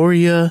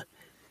Victoria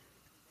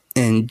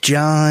and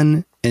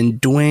John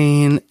and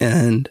Dwayne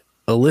and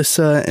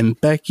Alyssa and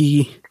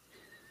Becky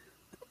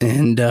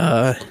and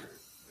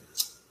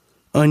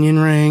Onion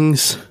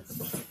Rings.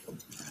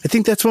 I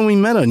think that's when we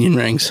met Onion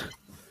Rings.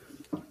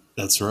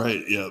 That's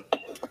right. Yep.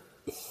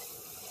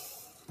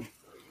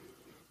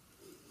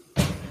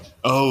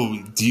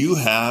 Oh, do you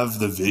have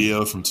the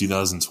video from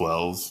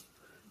 2012?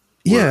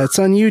 Yeah, it's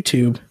on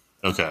YouTube.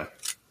 Okay.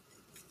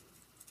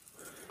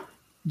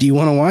 Do you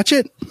want to watch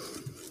it?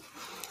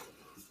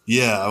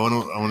 Yeah, I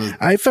want to.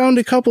 I found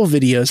a couple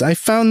videos. I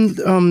found,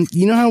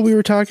 you know how we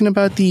were talking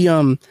about the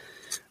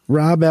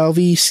Rob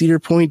Alvey Cedar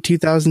Point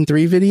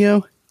 2003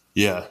 video?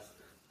 Yeah.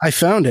 I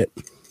found it.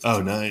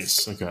 Oh,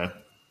 nice. Okay.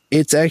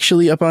 It's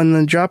actually up on the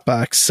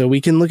Dropbox, so we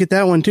can look at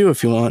that one too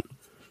if you want.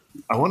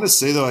 I want to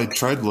say, though, I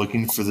tried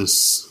looking for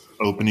this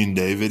opening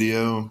day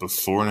video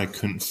before and I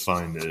couldn't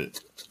find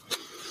it.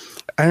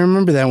 I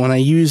remember that when I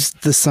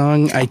used the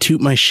song I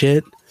Toot My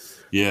Shit.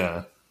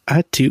 Yeah.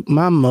 I toot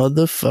my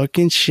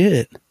motherfucking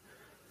shit.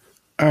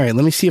 All right,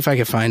 let me see if I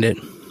can find it.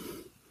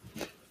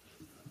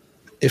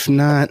 If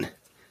not,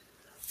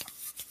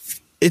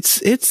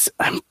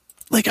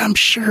 I'm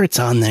sure it's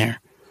on there.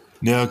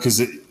 No,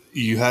 because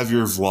you have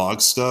your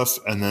vlog stuff,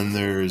 and then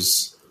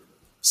there's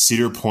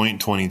Cedar Point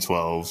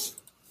 2012,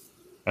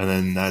 and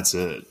then that's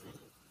it.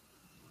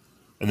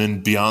 And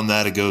then beyond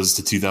that, it goes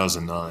to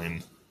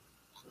 2009.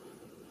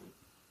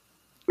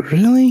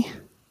 Really?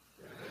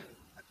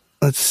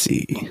 Let's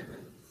see.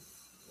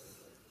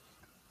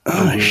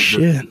 Oh,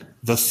 shit.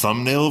 The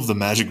thumbnail of the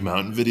Magic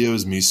Mountain video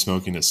is me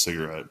smoking a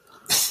cigarette.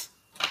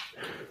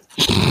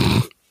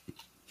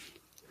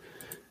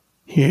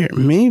 Here,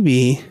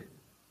 maybe.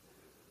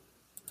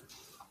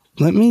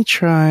 Let me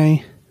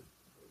try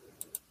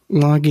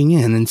logging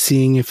in and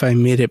seeing if I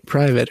made it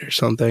private or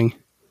something.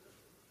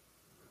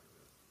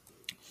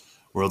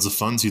 Worlds of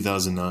Fun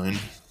 2009.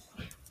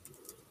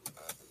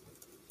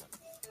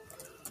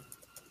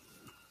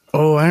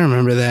 Oh, I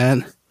remember that.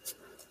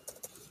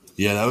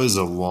 Yeah, that was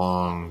a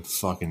long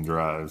fucking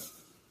drive.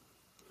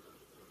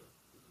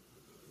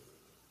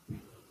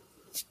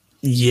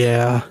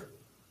 Yeah.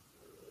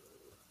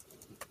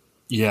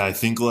 Yeah, I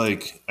think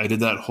like I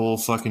did that whole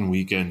fucking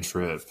weekend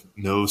trip,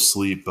 no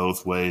sleep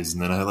both ways,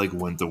 and then I like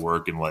went to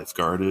work and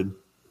lifeguarded.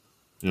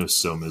 It was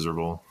so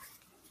miserable.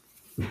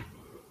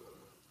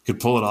 Could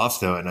pull it off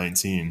though at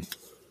 19.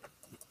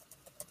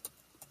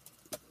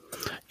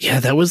 Yeah,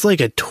 that was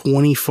like a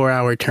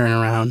 24-hour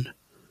turnaround.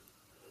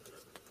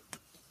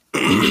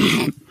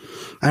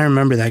 I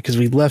remember that because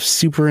we left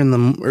super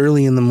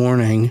early in the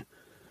morning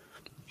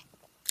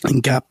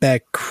and got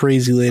back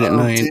crazy late at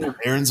night. Damn,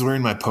 Aaron's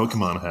wearing my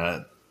Pokemon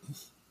hat.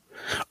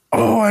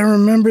 Oh, I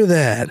remember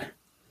that.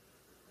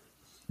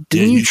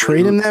 Didn't you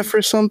trade him that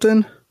for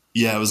something?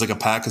 Yeah, it was like a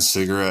pack of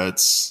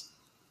cigarettes,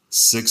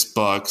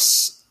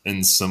 $6,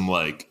 and some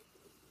like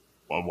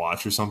a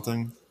watch or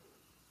something.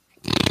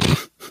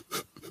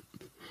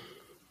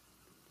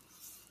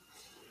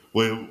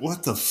 Wait,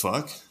 what the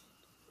fuck?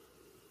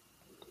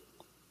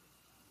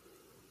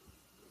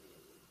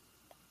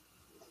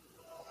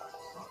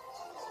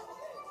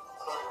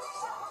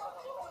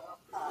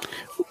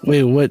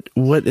 Wait,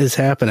 what is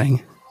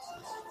happening?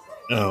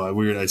 Oh,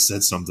 weird. I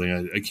said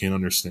something. I can't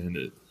understand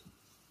it.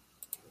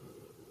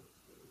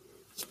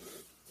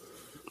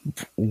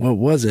 What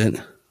was it?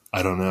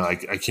 I don't know. I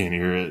can't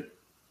hear it.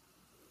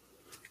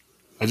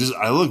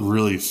 I look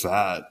really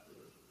fat.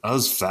 I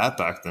was fat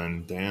back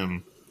then.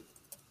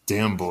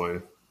 Damn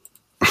boy.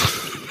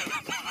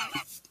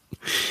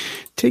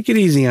 Take it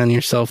easy on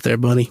yourself there,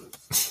 buddy.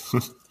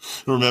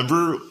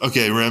 Remember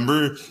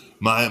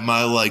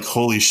my like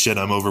holy shit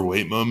I'm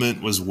overweight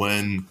moment was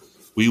when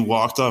we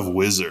walked off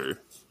Whizzer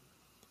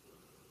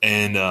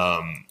and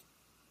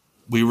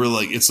we were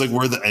like, it's like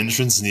where the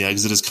entrance and the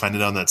exit is kind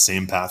of down that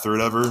same path or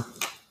whatever,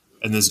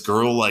 and this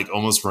girl like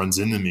almost runs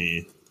into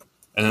me,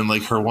 and then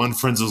like her one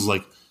friend was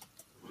like,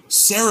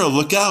 Sarah,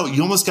 look out,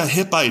 you almost got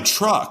hit by a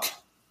truck.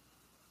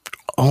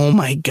 Oh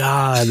my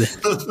god.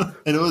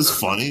 And it was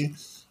funny.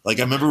 Like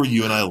I remember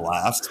you and I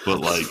laughed, but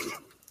like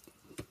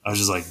I was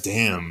just like,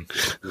 damn,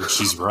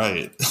 she's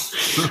right.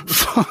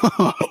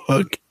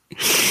 Fuck.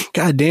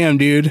 God damn,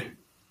 dude.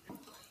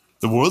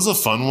 The World's a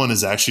Fun one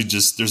is actually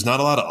just, there's not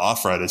a lot of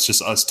off-ride. It's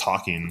just us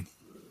talking.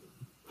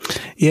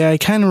 Yeah, I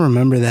kind of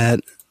remember that.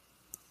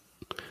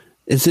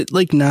 Is it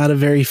like not a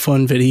very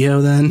fun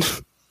video then?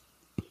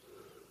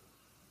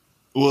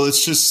 Well,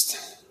 it's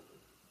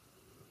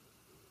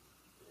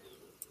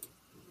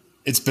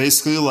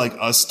basically like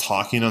us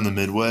talking on the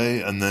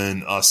midway and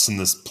then us in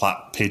this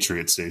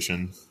Patriot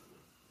station.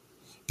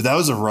 But that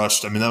was a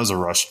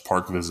rushed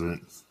park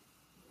visit.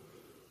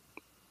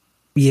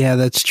 Yeah,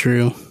 that's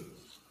true.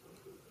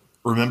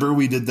 Remember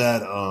we did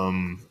that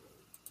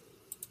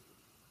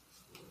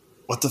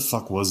what the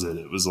fuck was it?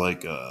 It was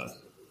like oh,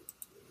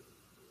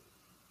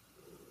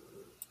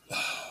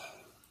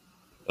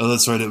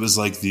 that's right. It was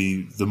like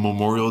the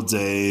Memorial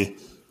Day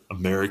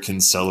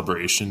American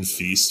celebration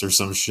feast or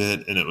some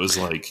shit, and it was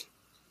like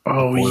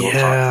Oh a boiled hot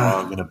yeah.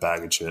 dog and a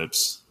bag of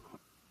chips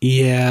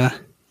Yeah.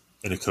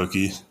 and a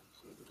cookie.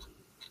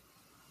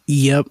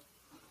 Yep.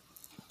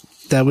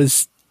 That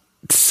was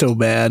so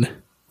bad.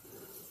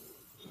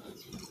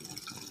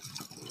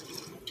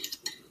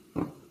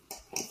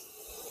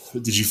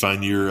 Did you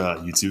find your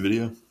YouTube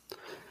video?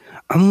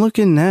 I'm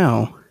looking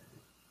now.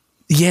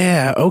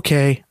 Yeah,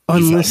 okay.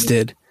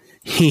 Unlisted.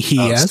 Oh,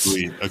 Yes.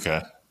 sweet.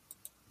 Okay.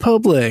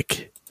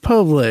 Public.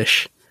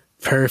 Publish.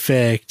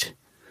 Perfect.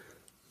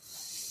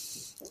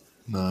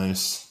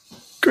 Nice.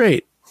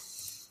 Great.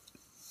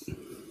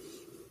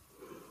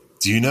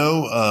 Do you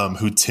know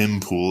who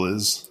Tim Pool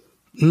is?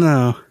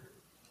 No.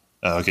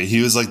 Okay,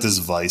 he was like this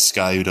Vice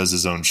guy who does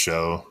his own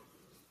show,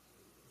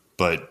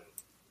 but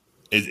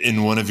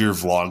in one of your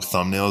vlog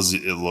thumbnails,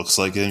 it looks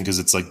like him because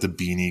it's like the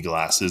beanie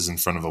glasses in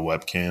front of a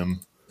webcam.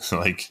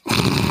 Like,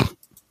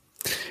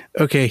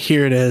 Okay,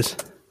 here it is.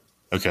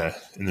 okay,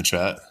 in the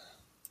chat.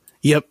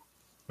 Yep.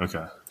 Okay.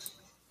 All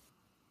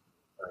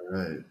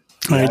right.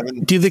 All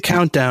right, do the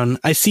countdown.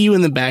 I see you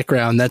in the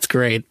background. That's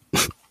great.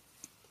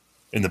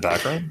 In the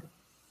background?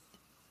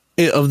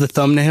 Of the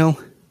thumbnail.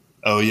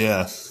 Oh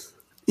yeah.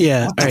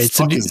 Yeah. What the All right.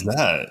 So fuck is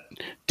that?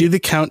 do the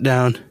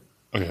countdown.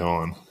 Okay,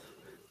 hold on.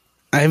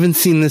 I haven't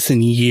seen this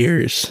in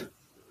years.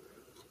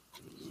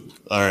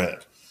 All right.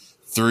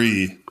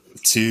 3,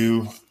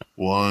 2,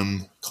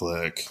 1,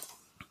 click.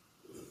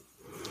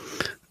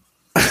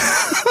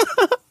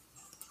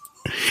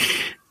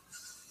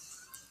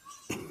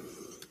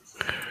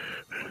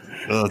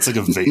 Oh, it's like a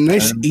vape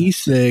Nice pen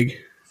e-cig.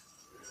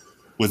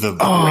 with a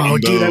Oh, rainbow.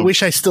 dude, I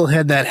wish I still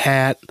had that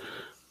hat.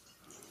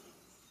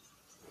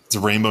 It's a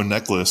rainbow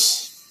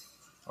necklace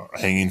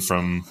hanging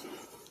from.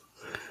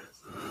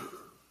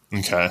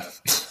 Okay.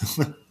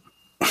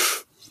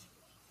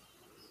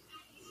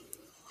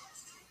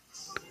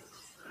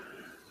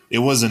 It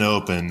wasn't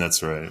open.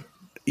 That's right.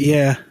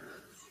 Yeah.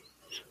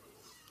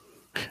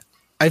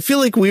 I feel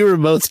like we were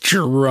both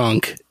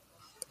drunk.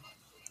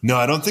 No,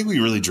 I don't think we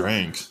really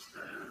drank.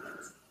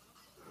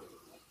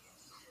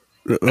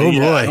 Oh Yeah,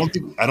 boy.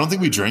 I don't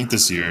think we drank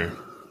this year.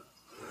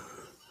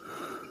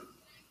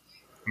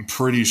 I'm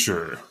pretty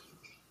sure.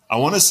 I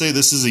want to say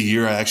this is a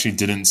year I actually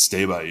didn't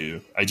stay by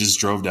you. I just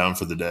drove down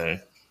for the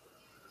day.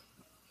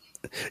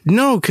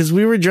 No, because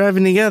we were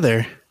driving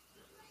together.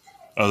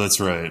 Oh, that's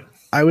right.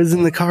 I was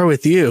in the car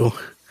with you.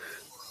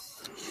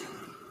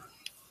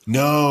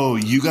 No,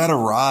 you got a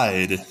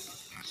ride.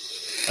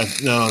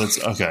 No,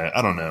 that's okay.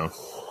 I don't know.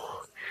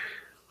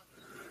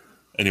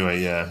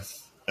 Anyway, yeah.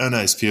 Oh,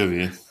 nice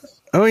POV.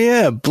 Oh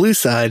yeah, blue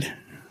side.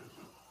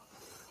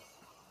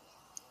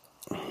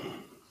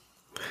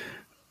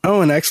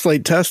 Oh, and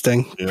X-Flight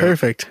testing. Yeah.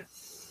 Perfect.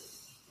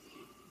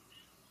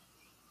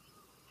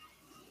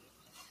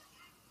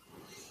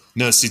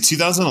 No, see,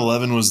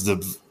 2011 was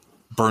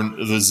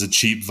the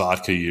cheap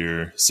vodka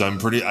year. So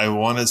I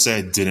want to say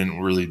I didn't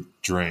really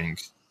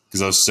drink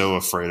because I was so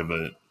afraid of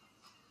it.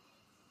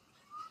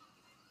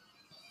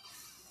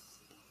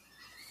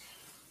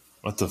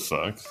 What the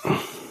fuck?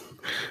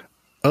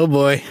 Oh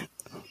boy.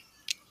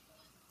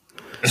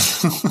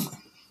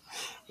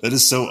 That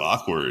is so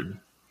awkward.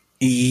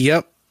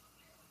 Yep.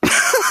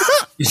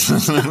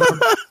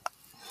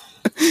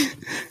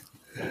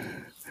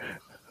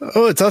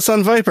 Oh, it's us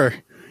on Viper.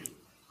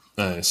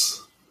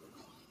 Nice.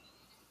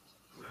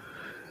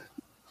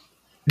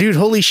 Dude,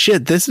 holy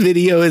shit. This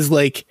video is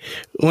like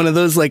one of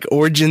those like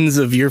origins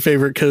of your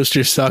favorite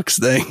coaster sucks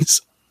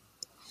things.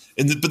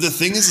 But the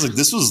thing is, like,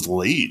 this was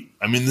late.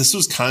 I mean, this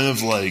was kind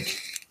of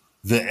like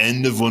the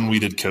end of when we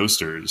did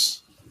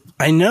coasters.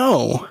 I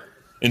know.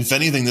 And if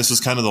anything, this was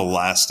kind of the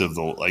last of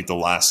the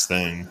last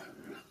thing.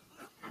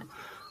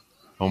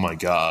 Oh my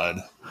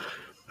God.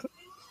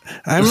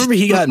 I remember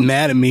he got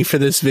mad at me for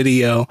this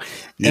video. And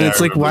Yeah,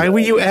 it's I like, remember why that. were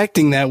you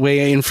acting that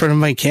way in front of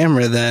my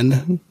camera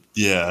then?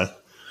 Yeah.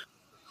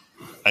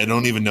 I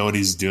don't even know what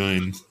he's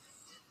doing.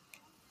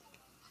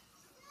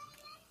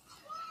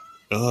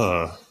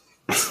 Ugh.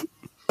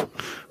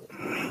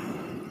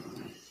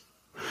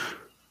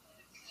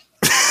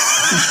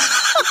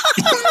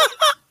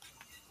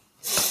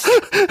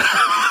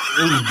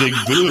 Big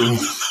boo.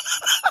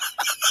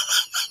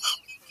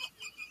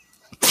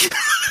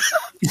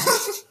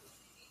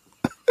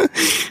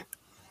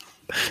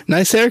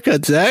 Nice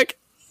haircut, Zach.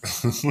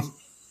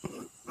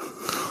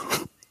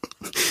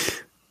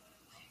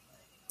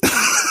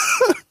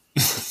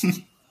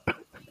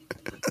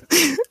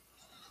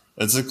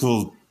 That's a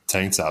cool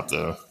tank top,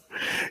 though.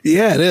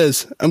 Yeah, it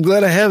is. I'm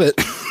glad I have it.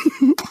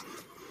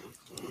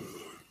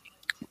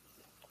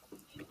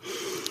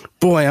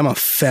 Boy, I'm a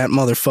fat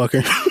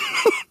motherfucker.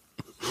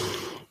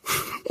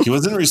 He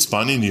wasn't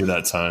responding to you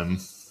that time.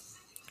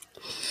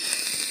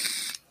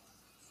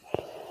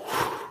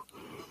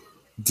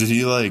 Did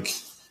he like?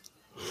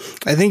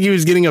 I think he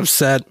was getting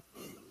upset.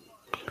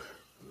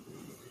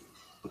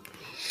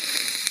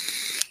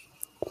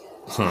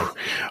 Huh.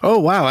 Oh,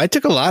 wow. I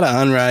took a lot of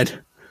on-ride.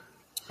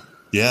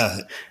 Yeah.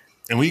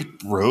 And we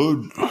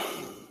rode. Well,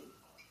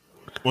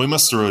 we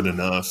must have rode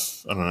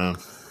enough. I don't know.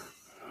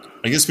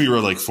 I guess we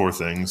rode like 4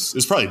 things. It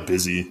was probably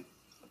busy.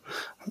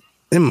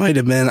 It might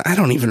have been. I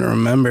don't even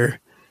remember.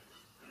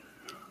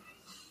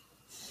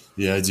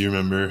 Yeah, I do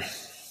remember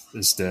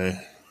this day.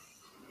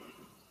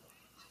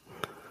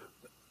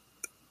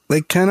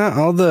 Like, kind of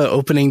all the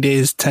opening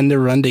days tend to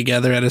run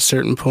together at a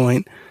certain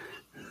point.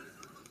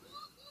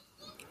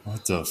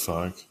 What the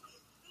fuck?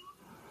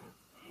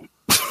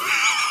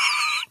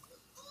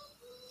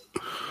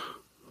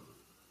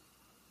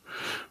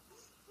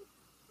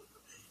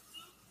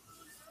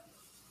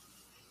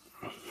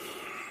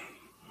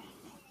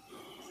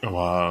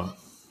 Wow.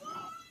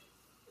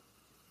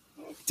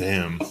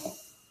 Damn.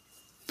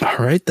 All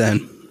right,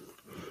 then.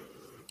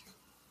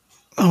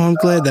 Oh, I'm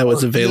glad that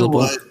was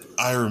available. You know what?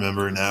 I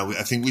remember now.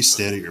 I think we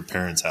stayed at your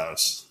parents'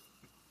 house.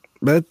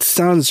 That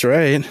sounds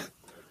right.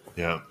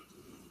 Yeah.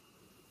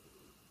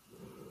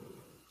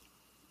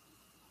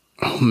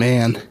 Oh,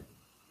 man.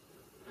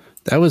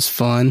 That was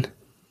fun.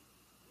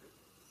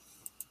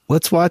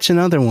 Let's watch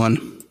another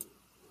one.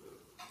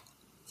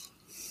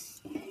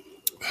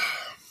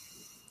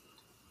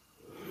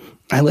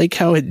 I like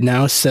how it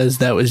now says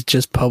that was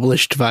just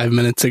published 5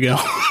 minutes ago.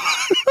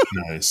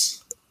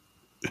 Nice.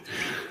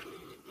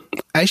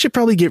 I should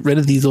probably get rid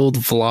of these old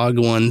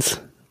vlog ones.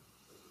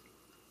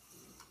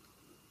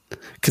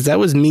 Because that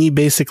was me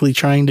basically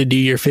trying to do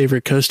your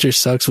favorite coaster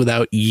sucks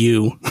without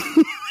you.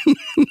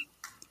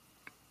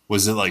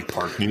 Was it like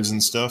park news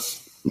and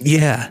stuff?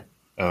 Yeah.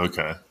 Oh,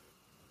 okay.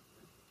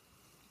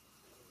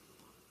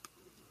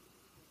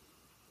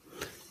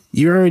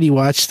 You already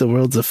watched the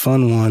World's a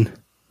Fun one.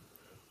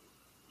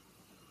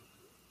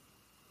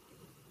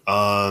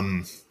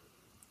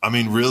 I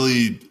mean,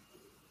 really,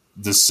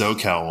 the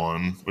SoCal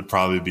one would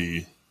probably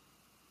be.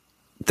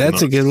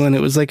 That's a good one. It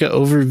was like an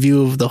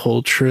overview of the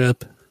whole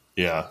trip.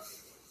 Yeah.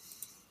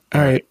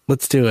 All right,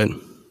 let's do it.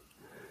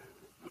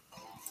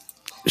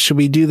 Should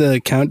we do the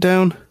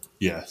countdown?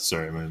 Yeah,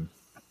 sorry, man.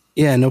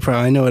 Yeah, no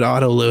problem. I know it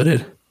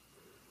auto-loaded.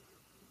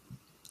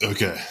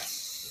 Okay.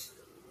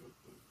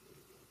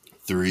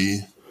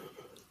 3,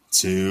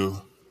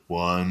 2,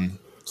 1,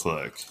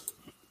 click.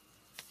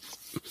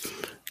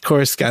 Of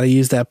course, got to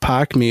use that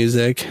Pac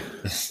music.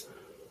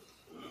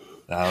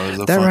 That was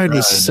a That fun ride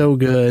was so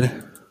good.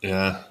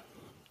 Yeah.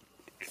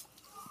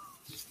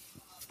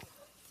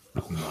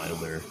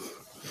 Milder.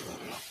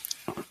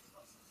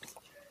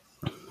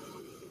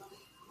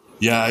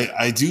 Yeah,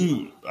 I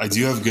do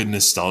have good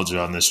nostalgia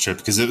on this trip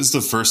because it was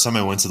the first time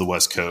I went to the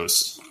West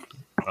Coast.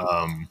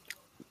 I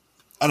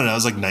don't know, I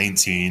was like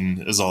 19.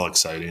 It was all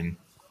exciting.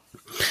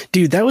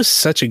 Dude, that was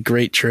such a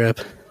great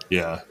trip.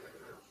 Yeah.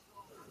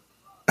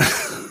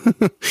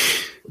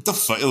 What the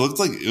fuck? It looked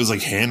like it was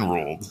like hand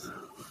rolled.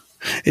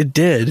 It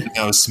did.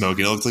 I was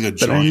smoking. It looked like a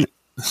joint.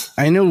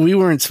 I know we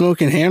weren't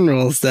smoking hand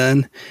rolls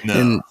then. No.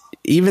 And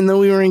even though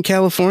we were in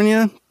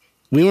California,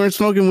 we weren't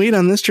smoking weed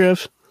on this trip.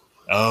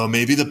 Oh,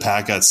 maybe the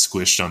pack got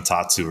squished on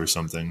Tatsu or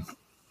something.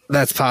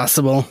 That's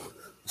possible.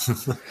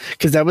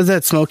 Because that was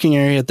that smoking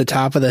area at the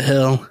top of the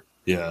hill.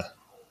 Yeah.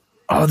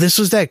 Oh, this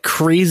was that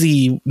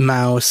crazy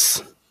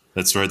mouse.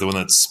 That's right. The one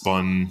that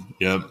spun.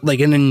 Yep. Like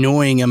an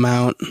annoying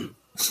amount.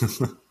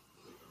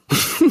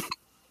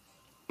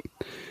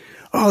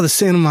 Oh, the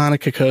Santa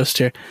Monica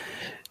coaster.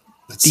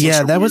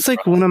 Yeah, that was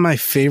like one of my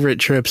favorite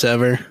trips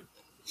ever.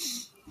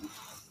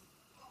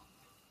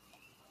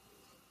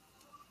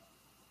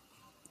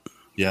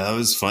 Yeah, that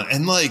was fun.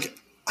 And like,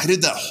 I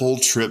did that whole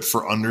trip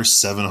for under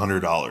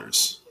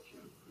 $700.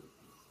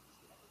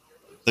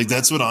 Like,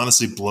 that's what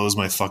honestly blows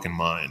my fucking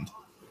mind.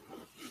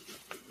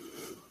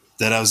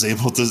 That I was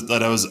able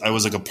to, I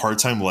was like a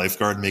part-time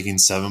lifeguard making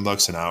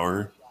 $7 an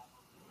hour.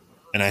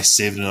 And I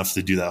saved enough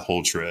to do that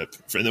whole trip.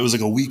 And it was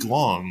like a week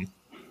long.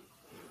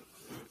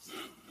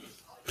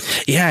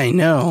 Yeah, I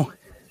know.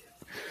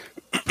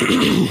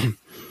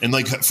 And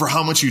like, for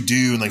how much you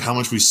do and like how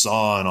much we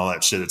saw and all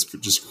that shit, it's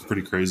just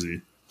pretty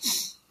crazy.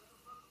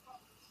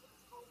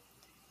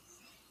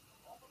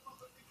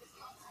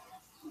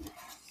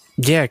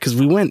 Yeah, because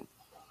we went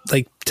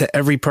like to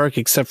every park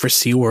except for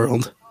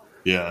SeaWorld.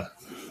 Yeah.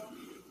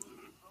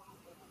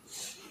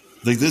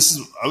 Like this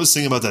is, I was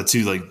thinking about that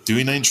too. Like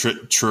doing road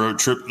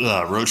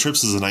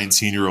trips as a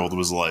 19-year-old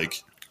was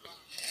like,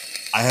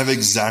 I have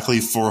exactly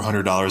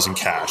 $400 in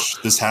cash.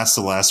 This has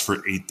to last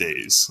for 8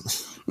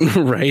 days.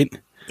 Right.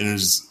 And it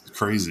was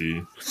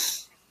crazy.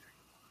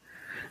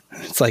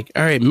 It's like,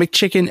 all right,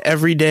 McChicken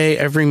every day,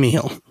 every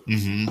meal.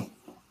 Mm-hmm.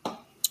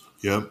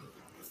 Yep.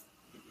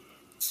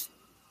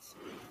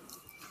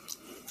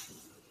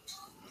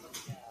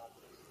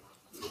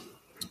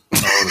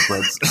 Oh, the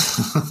breads.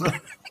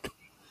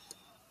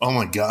 Oh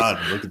my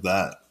God, look at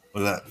that.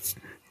 Look at that.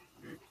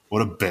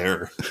 What a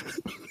bear.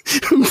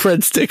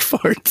 Breadstick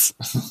farts.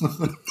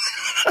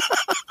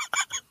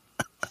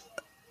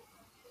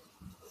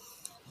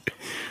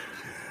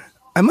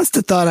 I must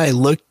have thought I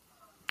looked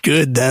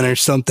good then or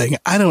something.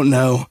 I don't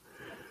know.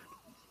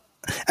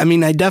 I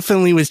mean, I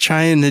definitely was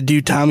trying to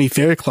do Tommy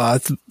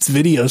Faircloth's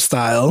video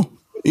style,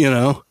 you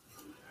know.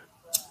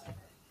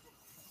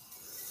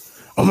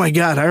 Oh my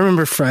God, I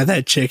remember Fry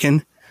That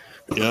Chicken.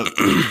 Yep.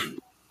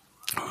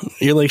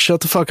 You're like,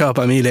 shut the fuck up,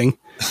 I'm eating.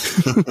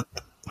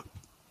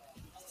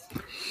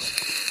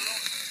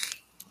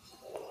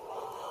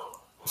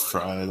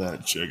 Fry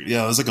That Chicken.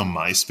 Yeah, it was like a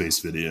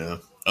MySpace video.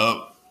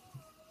 Oh.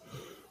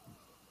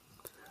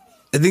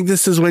 I think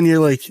this is when you're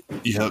like,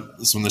 Yep,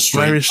 this is when the my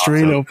strain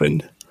restraint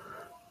opened.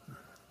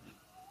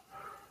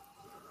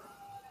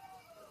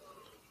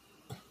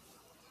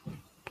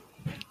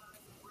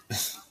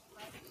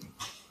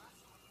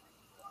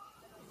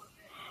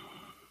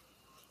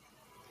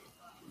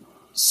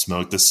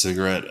 Smoked a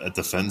cigarette at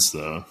the fence,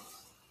 though.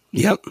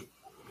 Yep.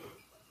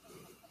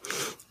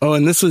 Oh,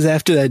 and this was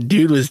after that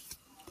dude was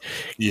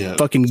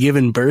fucking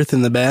giving birth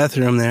in the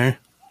bathroom there.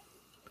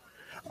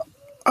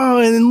 Oh,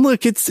 and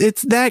look, it's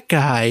that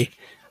guy.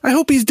 I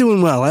hope he's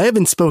doing well. I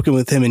haven't spoken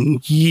with him in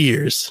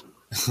years.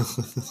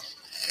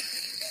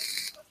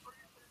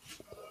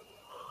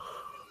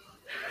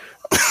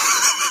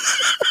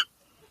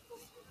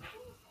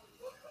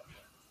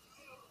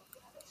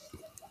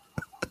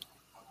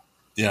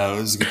 Yeah,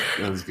 it was good.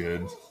 That was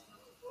good.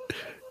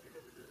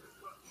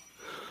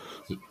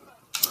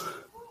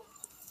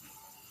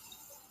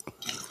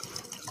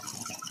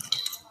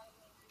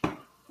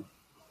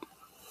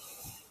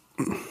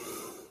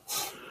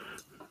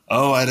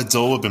 Oh, I had a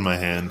Dole Whip in my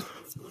hand.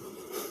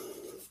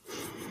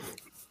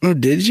 Oh,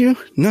 did you?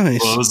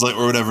 Nice. Well, it was like,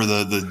 or whatever,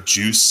 the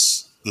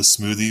juice, the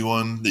smoothie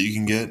one that you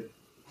can get.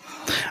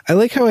 I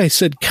like how I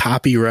said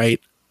copyright.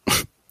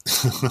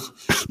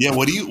 Yeah,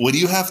 what do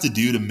you have to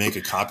do to make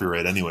a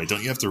copyright anyway?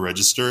 Don't you have to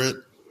register it?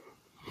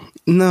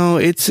 No,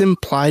 it's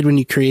implied when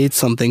you create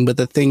something, but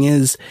the thing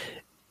is,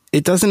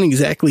 it doesn't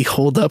exactly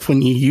hold up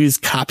when you use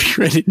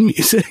copyrighted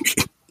music.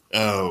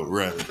 Oh,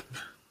 right.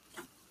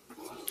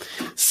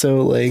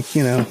 So, like,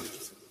 you know.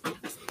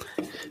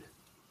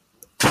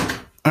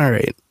 All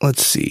right,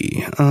 let's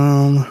see.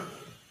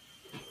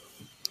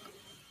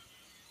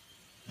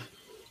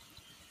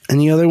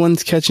 Any other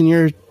ones catching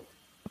your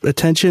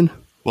attention?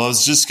 Well, I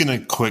was just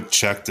gonna quick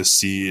check to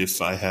see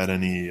if I had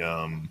any,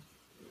 I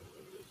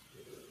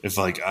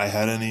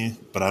had any,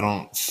 but I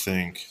don't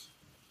think.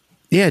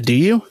 Yeah, do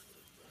you?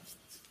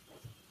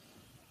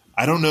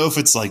 I don't know if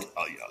it's like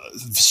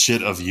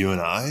shit of you and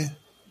I.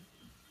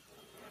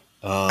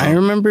 I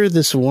remember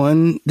this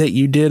one that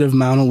you did of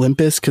Mount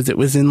Olympus because it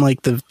was in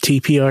like the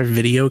TPR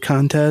video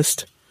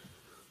contest.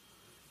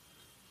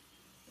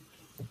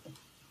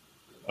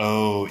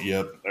 Oh,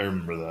 yep, I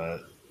remember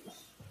that.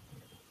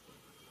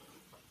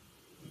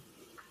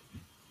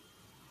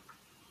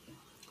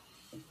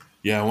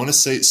 Yeah, I want to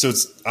say, so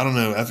it's, I don't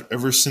know,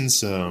 ever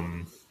since,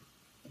 let's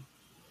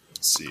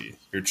see,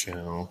 your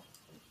channel.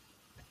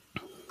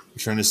 I'm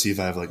trying to see if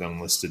I have like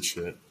unlisted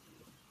shit.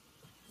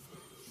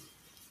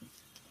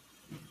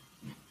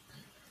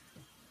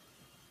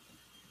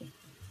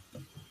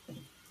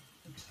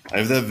 I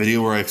have that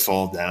video where I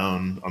fall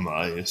down on the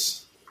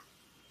ice.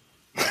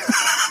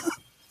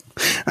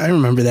 I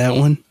remember that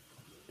one.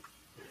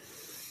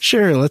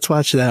 Sure, let's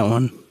watch that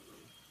one.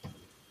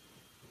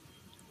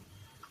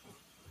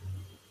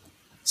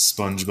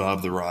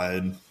 SpongeBob the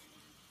Ride,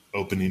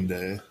 opening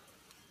day.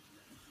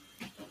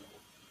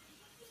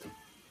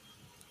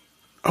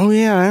 Oh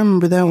yeah, I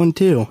remember that one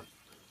too.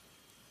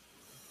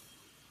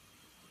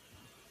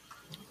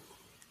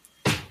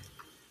 Do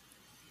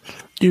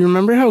you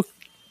remember how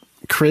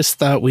Chris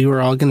thought we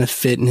were all going to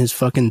fit in his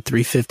fucking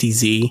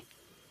 350Z?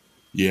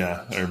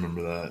 Yeah, I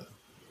remember that.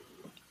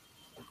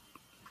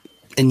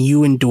 And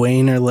you and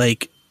Dwayne are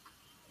like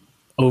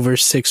over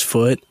 6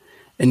 foot,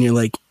 and you're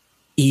like,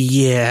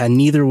 yeah,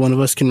 neither one of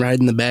us can ride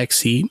in the back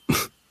seat.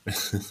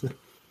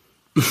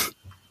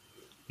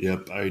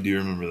 Yep, I do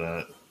remember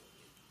that.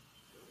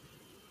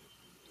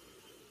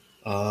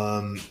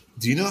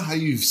 Do you know how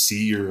you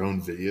see your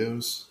own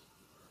videos?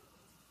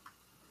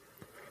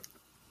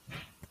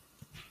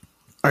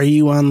 Are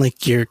you on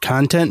like your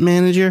content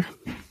manager?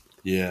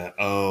 Yeah.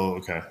 Oh,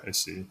 okay. I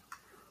see.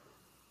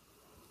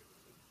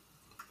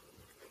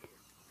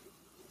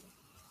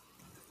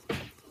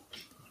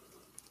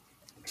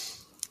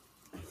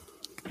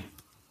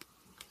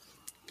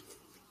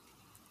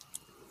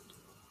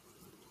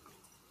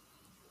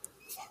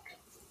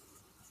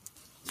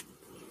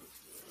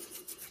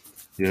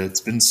 Yeah,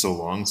 it's been so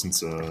long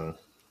since I've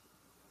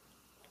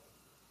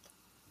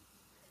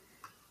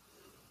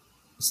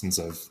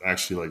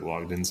actually like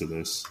logged into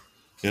this.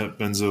 Yep,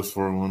 Benzo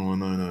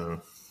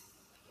 41190.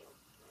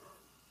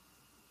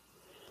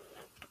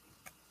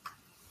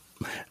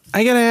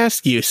 I gotta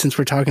ask you, since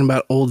we're talking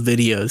about old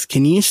videos,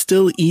 can you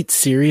still eat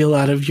cereal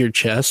out of your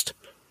chest?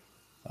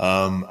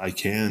 I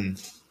can.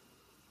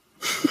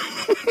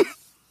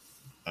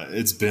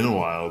 It's been a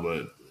while,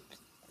 but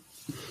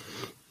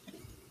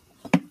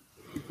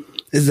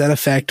is that a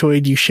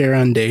factoid you share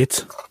on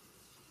dates?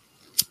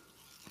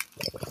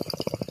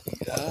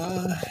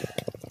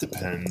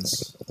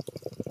 Depends.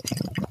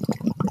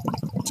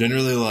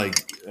 Generally,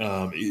 like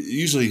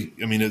Usually,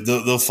 I mean,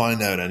 they'll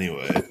find out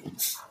anyway.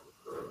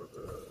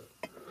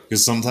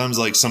 Because sometimes,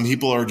 like, some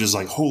people are just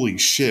like, holy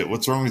shit,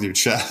 what's wrong with your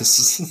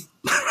chest?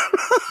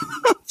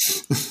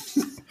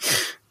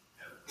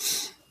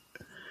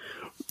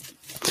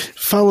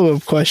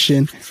 Follow-up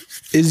question.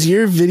 Is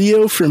your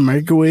video for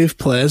microwave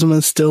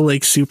plasma still,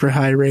 like, super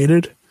high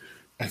rated?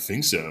 I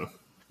think so.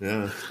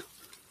 Yeah.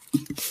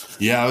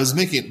 Yeah, I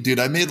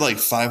made like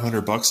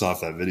 $500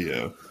 off that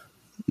video.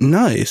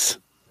 Nice.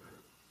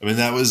 I mean,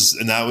 that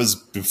was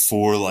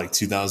before like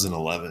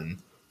 2011.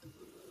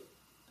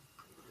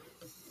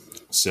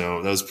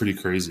 So that was pretty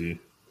crazy.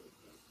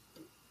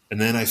 And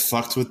then I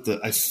fucked with the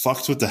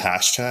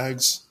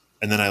hashtags,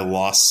 and then I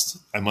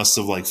must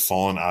have like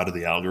fallen out of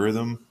the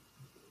algorithm.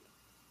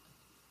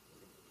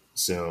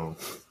 So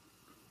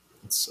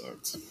it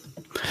sucked.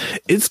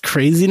 It's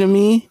crazy to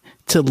me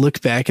to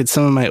look back at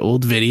some of my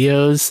old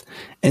videos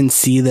and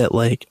see that,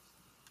 like,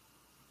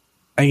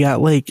 I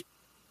got like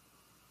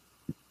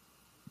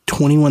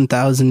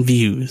 21,000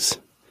 views.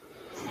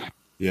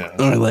 Yeah.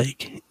 Or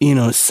like, you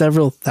know,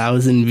 several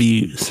thousand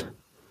views.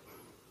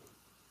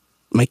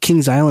 My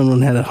Kings Island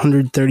one had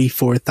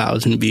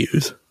 134,000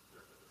 views.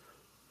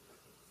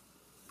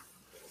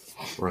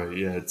 Right.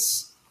 Yeah.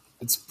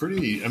 It's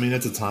pretty, I mean,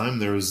 at the time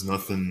there was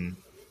nothing,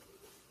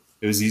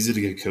 it was easy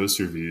to get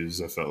coaster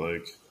views. I felt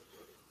like.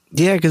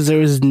 Yeah. 'Cause there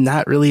was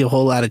not really a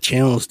whole lot of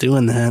channels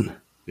doing that.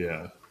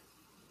 Yeah.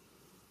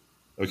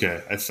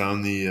 Okay. I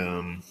found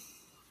the,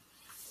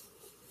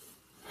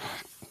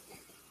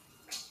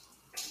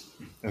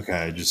 okay.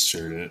 I just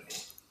shared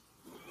it.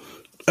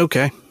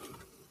 Okay.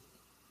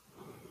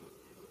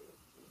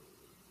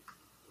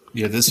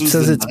 Yeah. This It was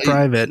says the it's night.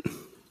 private.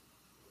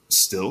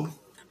 Still?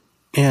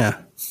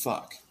 Yeah.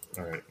 Fuck.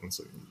 All right. 1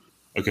 second.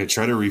 Okay.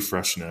 Try to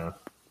refresh now.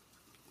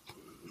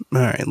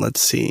 All right.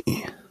 Let's see.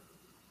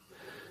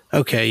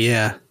 Okay.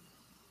 Yeah.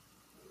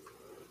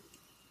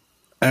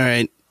 All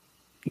right.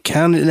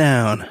 Count it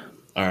down.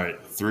 All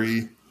right.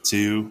 3,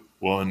 2,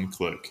 1,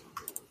 click.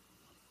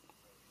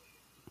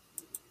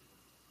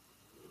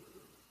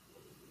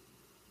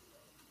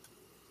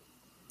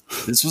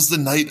 This was the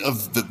night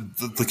of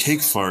the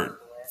cake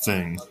fart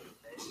thing.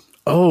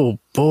 Oh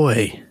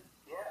boy.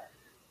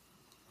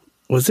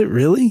 Was it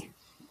really?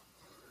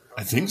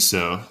 I think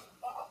so.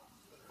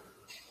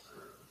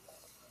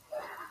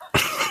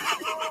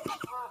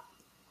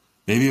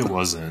 Maybe it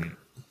wasn't.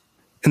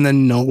 And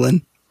then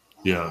Nolan.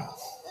 Yeah.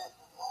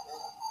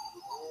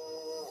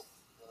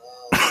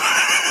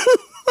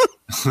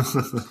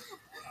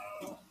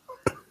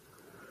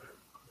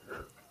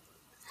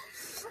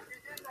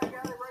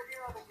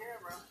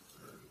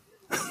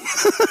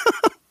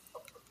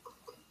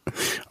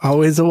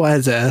 Always a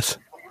wise ass.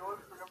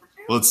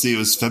 Well, let's see. It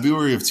was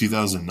February of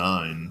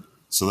 2009.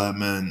 So that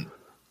meant...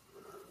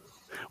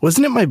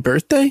 Wasn't it my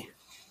birthday?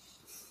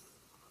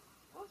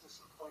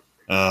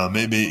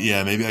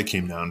 Maybe I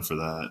came down for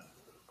that.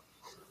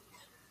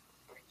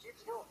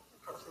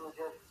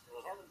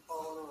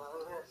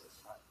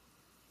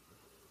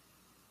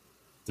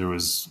 There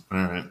was... All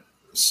right.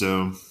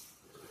 So...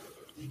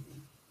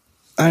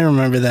 I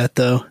remember that,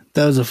 though.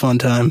 That was a fun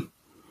time.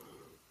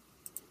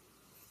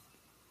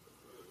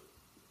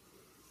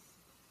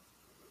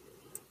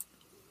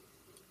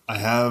 I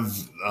have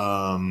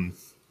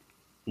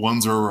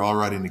ones where we're all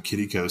riding a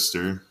kiddie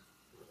coaster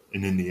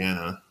in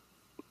Indiana.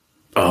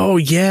 Oh,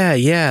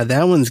 yeah.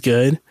 That one's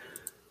good.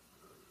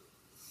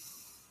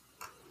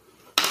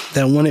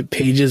 That one at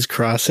Page's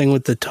Crossing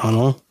with the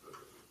tunnel.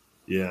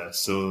 Yeah,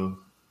 so...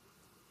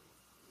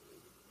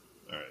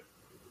 All right.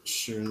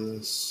 Share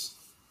this.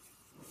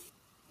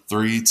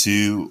 3,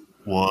 2,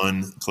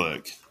 1,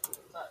 click.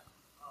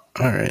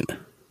 All right.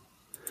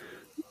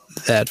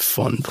 That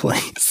fun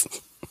place.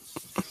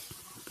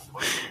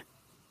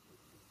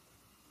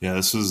 Yeah,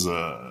 this was...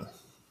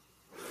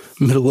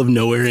 Middle of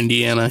nowhere,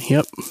 Indiana.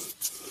 Yep.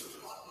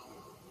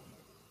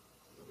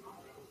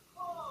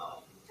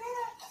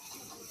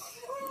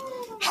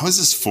 How is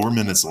this 4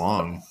 minutes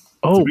long?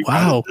 Oh, Did we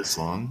ride wow. it this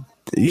long?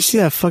 You see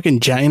that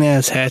fucking giant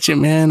ass hatchet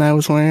man I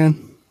was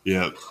wearing?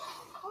 Yep.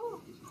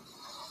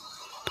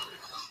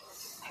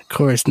 Of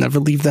course, never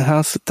leave the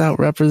house without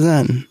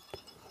representing.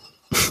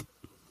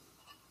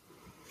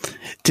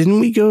 Didn't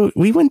we go?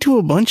 We went to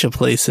a bunch of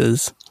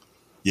places.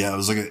 Yeah, it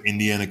was like an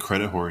Indiana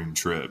credit hoarding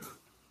trip.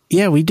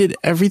 Yeah, we did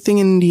everything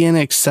in Indiana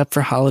except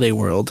for Holiday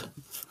World.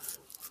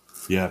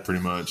 Yeah, pretty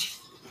much.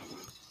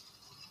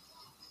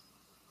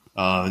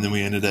 And then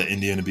we ended at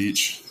Indiana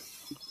Beach.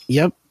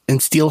 Yep,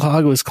 and Steel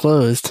Hog was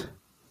closed.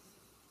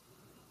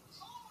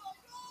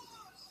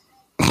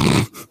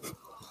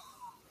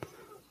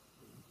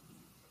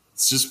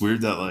 It's just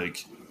weird that,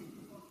 like...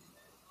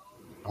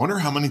 I wonder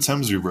how many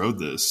times we rode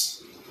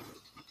this.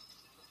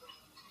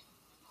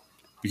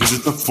 Because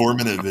it's a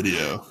 4-minute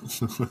video.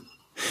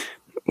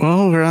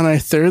 Well, we're on our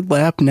third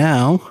lap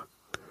now.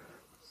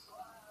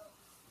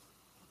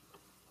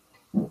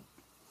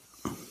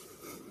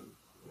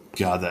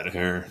 God, that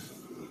hair.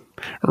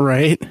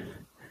 Right?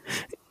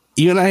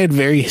 You and I had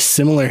very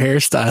similar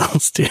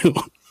hairstyles, too.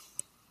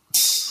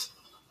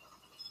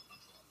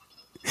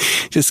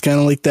 Just kind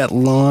of like that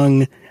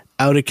long,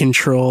 out of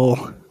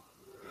control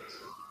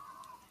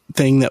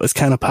thing that was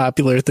kind of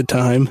popular at the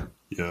time.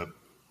 Yep.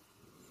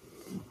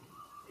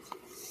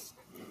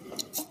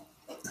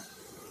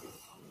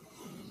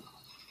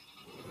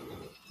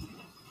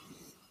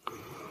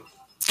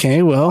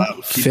 Okay, well, Wow,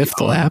 keep fifth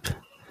going. lap.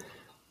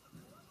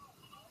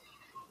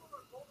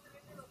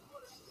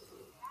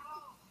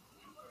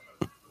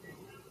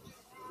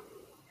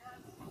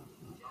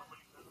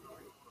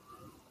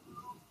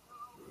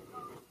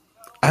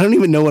 I don't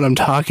even know what I'm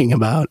talking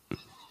about.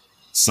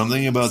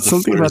 Something about the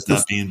Something flares about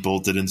this- not being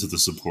bolted into the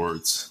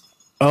supports.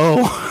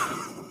 Oh.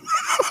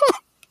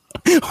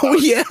 Oh,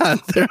 yeah.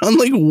 They're on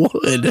like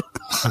wood.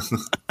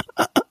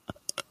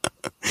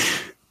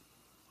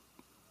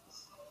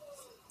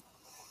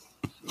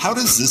 How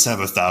does this have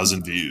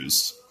 1,000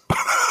 views?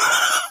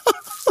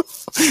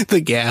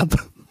 The gap.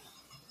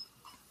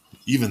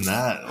 Even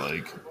that,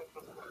 like.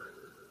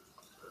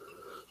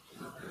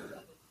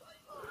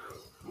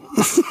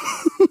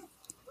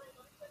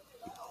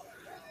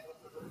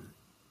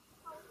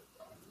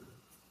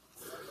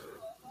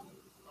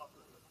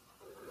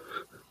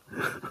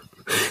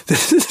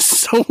 This is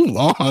so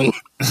long.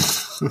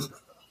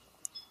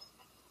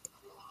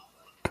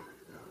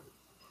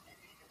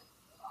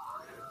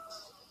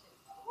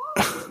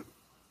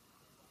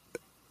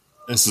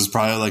 This is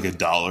probably like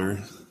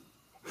 $1.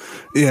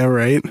 Yeah,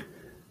 right.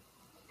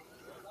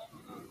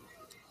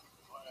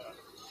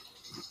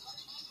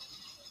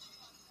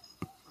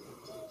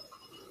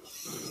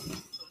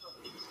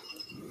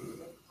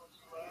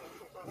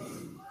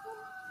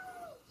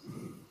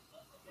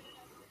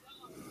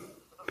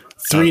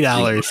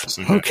 $3.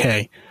 Okay.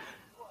 Okay.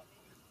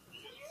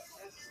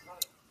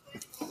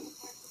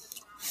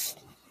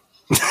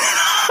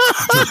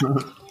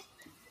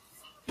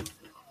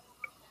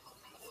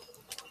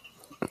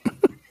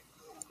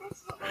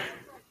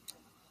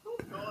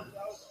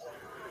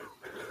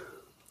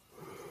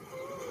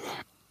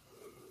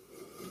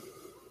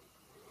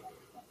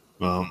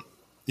 Well,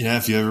 yeah,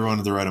 if you ever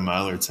wanted to ride a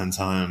miler 10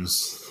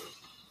 times,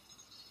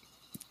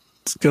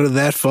 Let's go to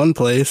that fun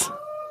place.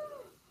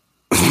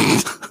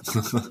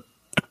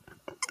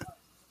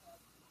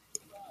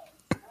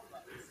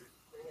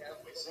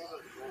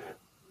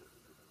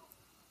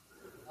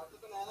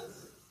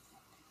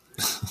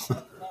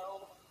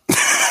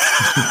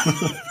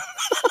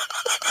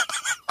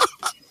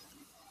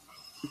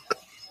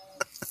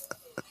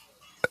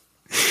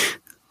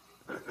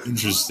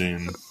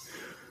 interesting.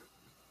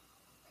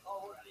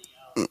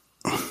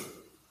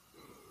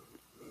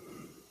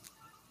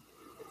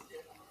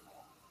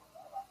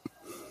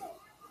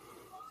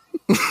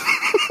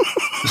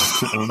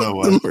 I don't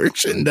know The what.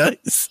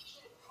 merchandise.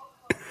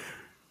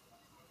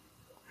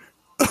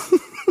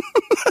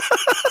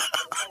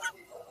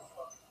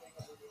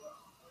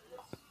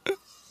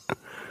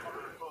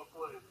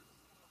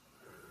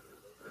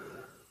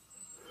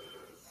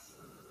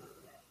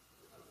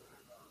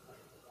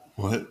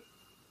 What?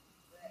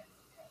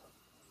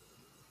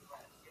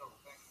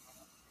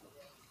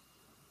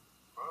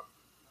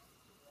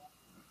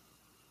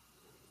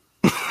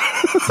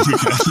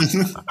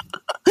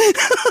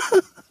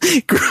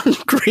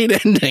 Great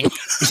ending.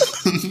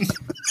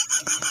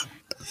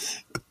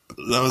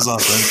 That was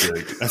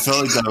authentic. I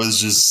felt like that was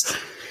just.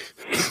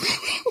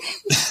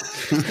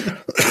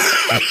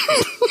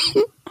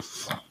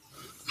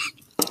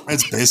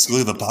 It's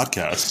basically the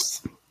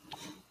podcast.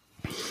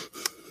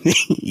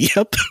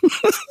 Yep.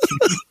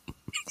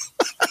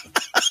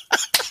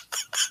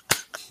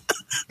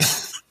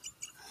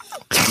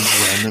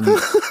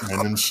 Just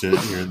random shit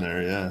here and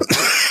there, yeah.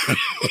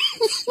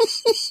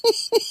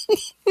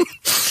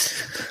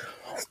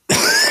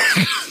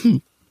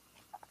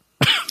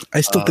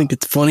 I still think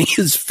it's funny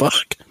as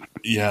fuck.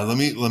 Yeah, let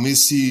me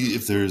see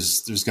if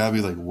there's got to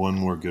be like one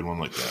more good one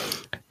like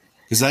that.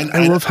 Because I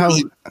love how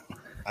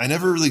I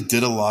never really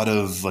did a lot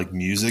of like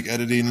music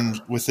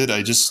editing with it.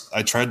 I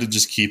tried to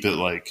just keep it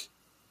like,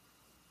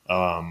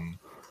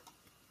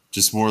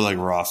 just more like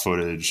raw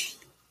footage.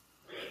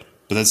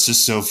 But that's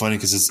just so funny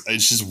because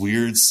it's just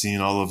weird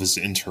seeing all of us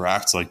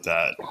interact like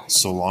that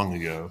so long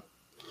ago.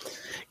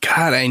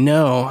 God, I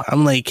know.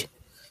 I'm like,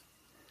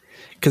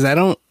 because I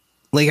don't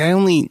like. I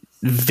only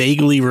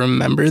vaguely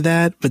remember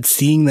that, but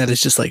seeing that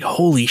is just like,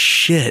 holy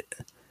shit.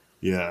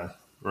 Yeah,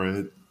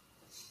 right.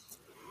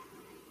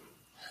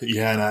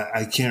 Yeah, and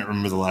I can't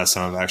remember the last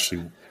time I've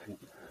actually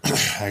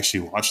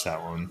watched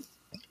that one.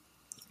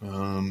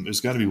 There's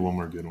got to be one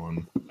more good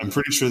one. I'm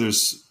pretty sure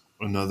there's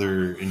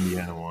another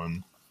Indiana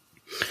one.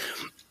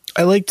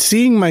 I liked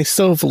seeing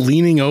myself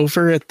leaning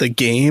over at the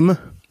game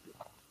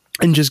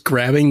and just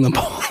grabbing the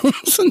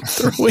balls and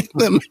throwing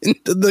them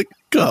into the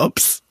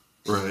cups.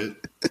 Right.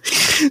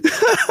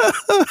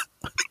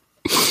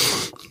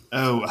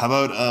 Oh, how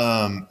about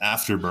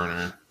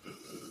Afterburner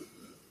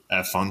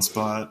at Fun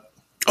Spot?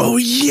 Oh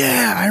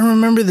yeah, I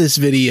remember this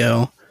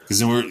video. Because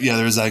then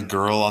there was that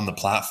girl on the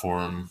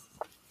platform.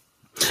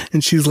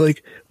 And she's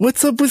like,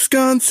 "What's up,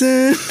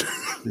 Wisconsin?"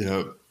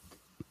 Yep.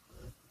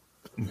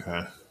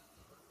 Okay.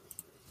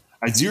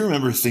 I do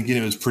remember thinking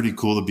it was pretty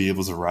cool to be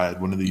able to ride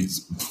one of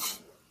these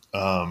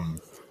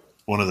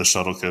one of the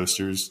shuttle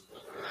coasters.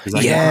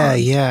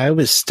 I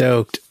was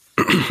stoked.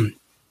 Because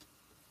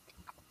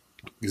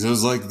it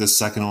was like the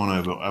second one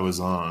I was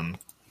on,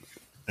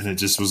 and it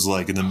just was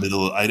like in the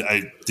middle.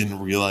 I didn't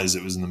realize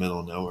it was in the middle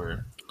of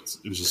nowhere.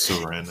 It was just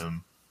so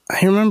random.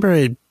 I remember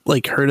I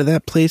like heard of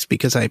that place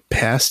because I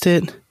passed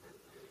it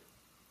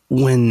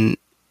when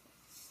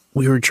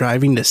we were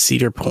driving to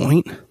Cedar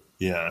Point.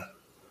 Yeah.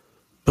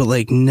 But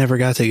like never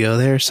got to go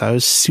there, so I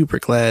was super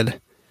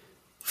glad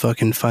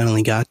fucking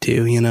finally got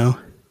to, you know?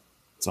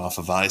 It's off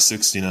of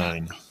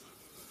I-69.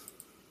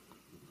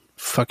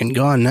 Fucking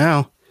gone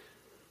now.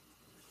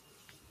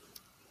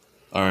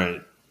 All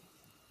right.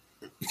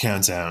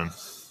 Countdown.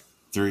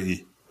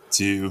 3,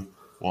 2,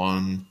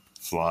 1,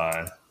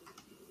 fly.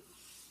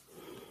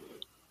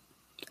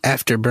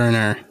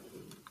 Afterburner.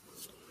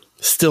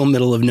 Still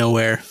middle of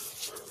nowhere.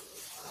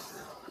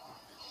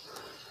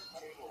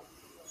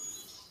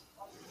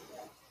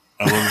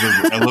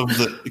 I love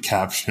the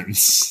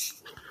captions.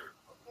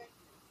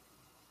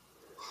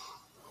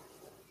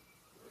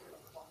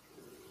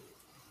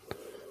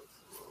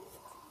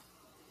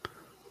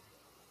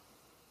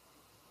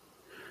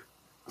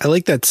 I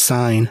like that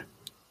sign.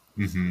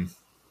 Mm-hmm.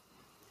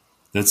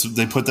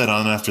 They put that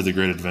on after the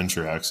Great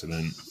Adventure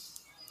accident.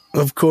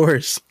 Of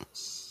course.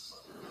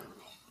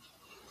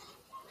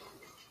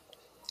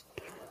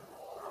 It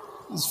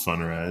was a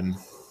fun ride.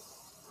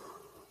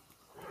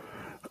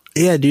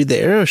 Yeah, dude, the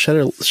Arrow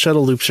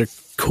shuttle loops are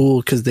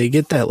cool because they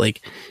get that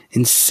like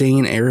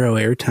insane Arrow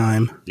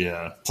airtime.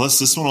 Yeah. Plus,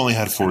 this one only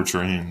had 4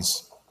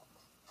 trains.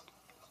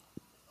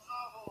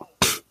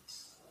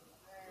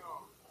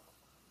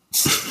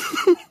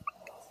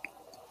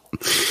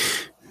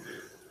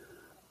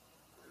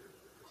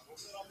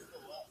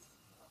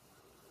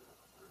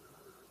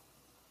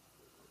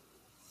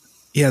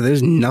 Yeah,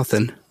 there's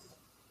nothing.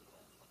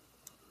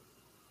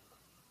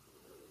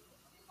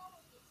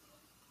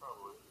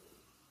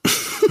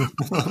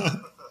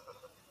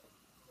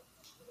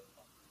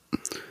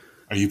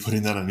 Are you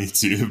putting that on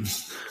YouTube?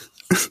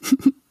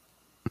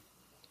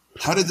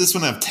 How did this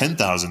one have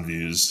 10,000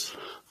 views?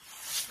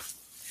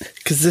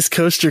 Because this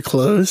coaster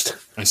closed.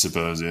 I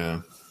suppose,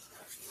 yeah.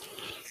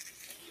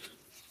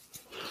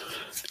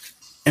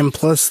 And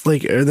plus,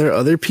 like, are there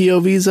other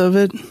POVs of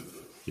it?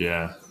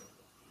 Yeah.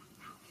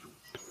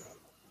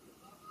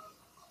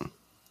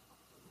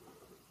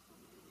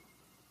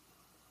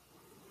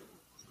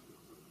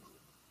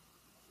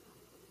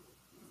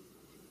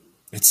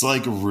 It's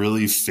like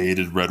really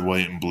faded red,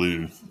 white, and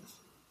blue.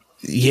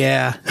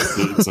 Yeah.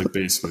 It's like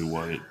basically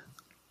white.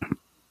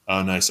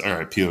 Oh, nice. All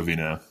right, POV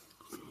now.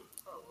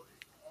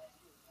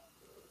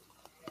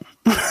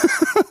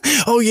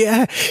 Oh,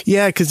 yeah.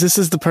 Yeah, because this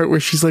is the part where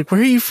she's like, where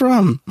are you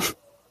from?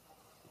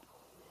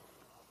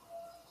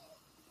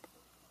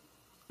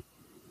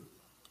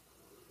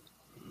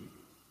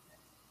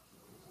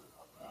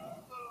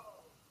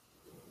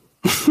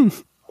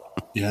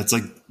 Yeah, it's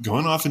like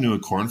going off into a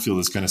cornfield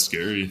is kind of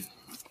scary.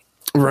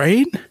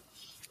 Right?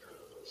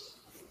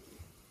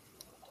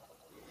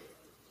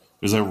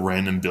 There's a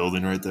random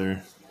building right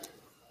there.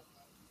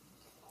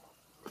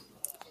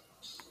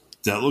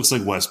 That looks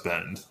like West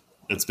Bend.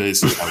 That's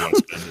basically how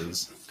West Bend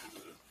is.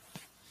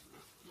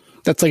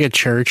 That's like a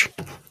church.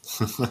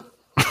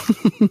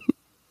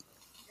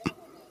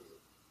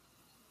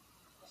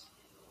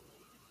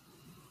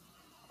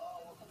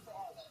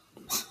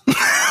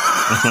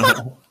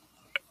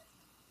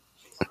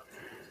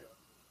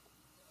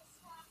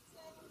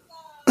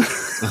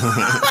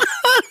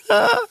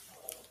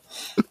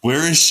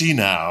 Where is she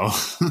now?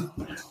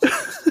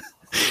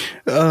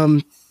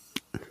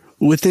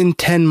 Within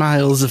 10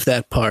 miles of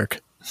that park.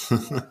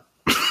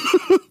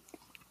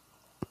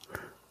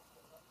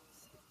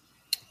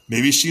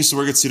 Maybe she used to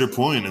work at Cedar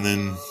Point and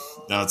then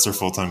now it's her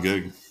full-time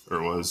gig. Or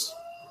it was.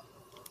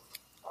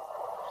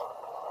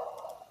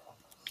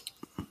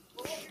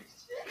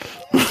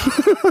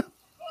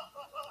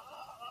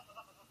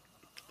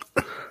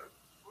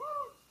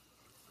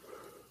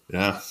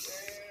 Yeah.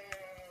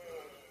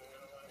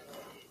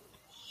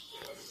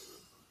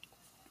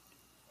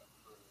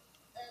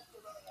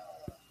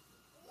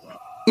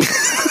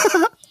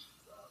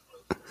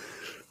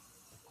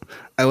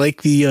 I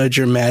like the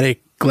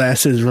dramatic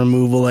glasses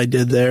removal I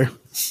did there.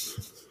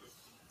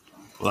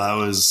 Well, that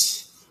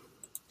was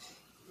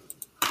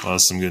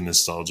some good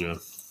nostalgia.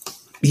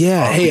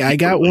 Yeah, hey, I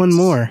got one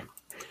more.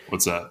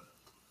 What's that?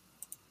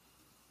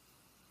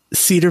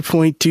 Cedar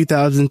Point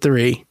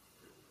 2003.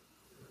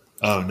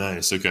 Oh,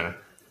 nice. Okay.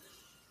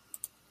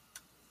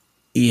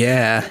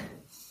 Yeah.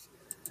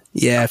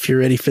 Yeah, if you're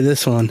ready for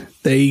this one.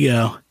 There you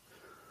go.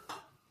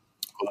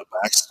 Well, the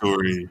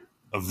backstory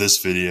of this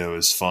video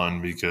is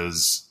fun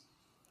because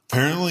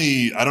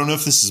apparently, I don't know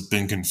if this has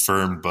been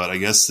confirmed, but I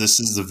guess this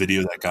is the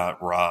video that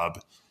got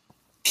Rob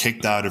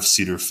kicked out of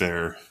Cedar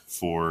Fair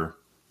for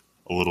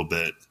a little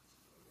bit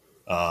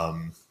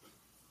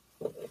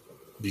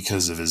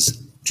because of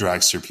his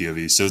dragster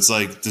POV. So it's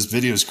like this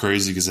video is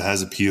crazy because it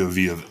has a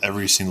POV of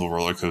every single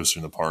roller coaster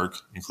in the park,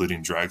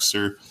 including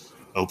dragster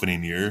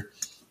opening year,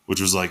 which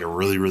was like a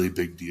really, really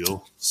big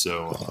deal.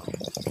 So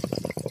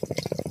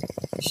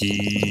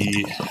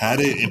he had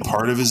it in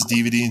part of his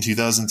DVD in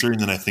 2003, and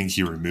then I think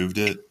he removed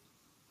it.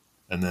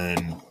 And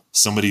then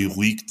somebody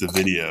leaked the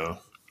video.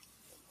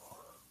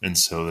 And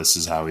so this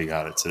is how he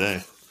got it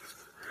today.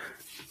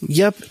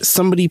 Yep,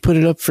 somebody put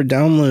it up for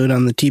download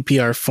on the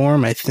TPR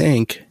forum, I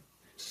think.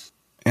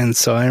 And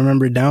so I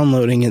remember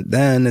downloading it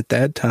then at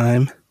that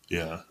time.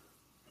 Yeah.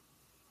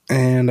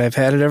 And I've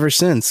had it ever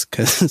since,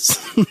 because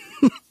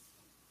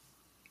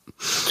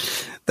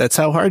that's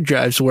how hard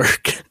drives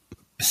work.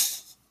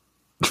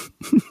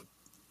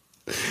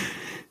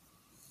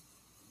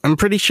 I'm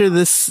pretty sure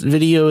this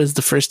video is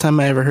the first time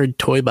I ever heard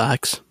Toy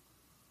Box.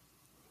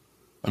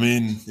 I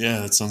mean, yeah,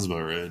 that sounds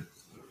about right.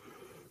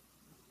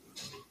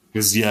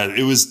 Because, yeah,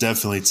 it was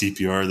definitely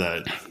TPR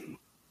that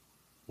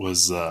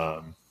was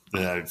that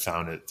I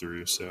found it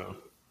through, so.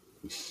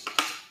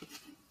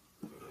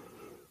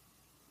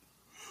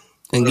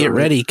 And get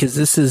ready, because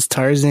this is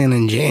Tarzan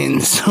and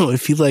Jane. So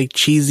if you like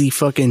cheesy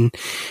fucking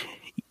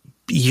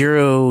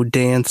Euro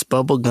dance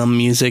bubblegum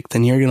music,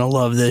 then you're going to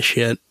love this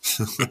shit.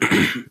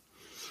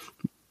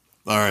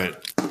 All right.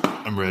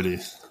 I'm ready.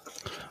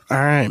 All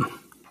right.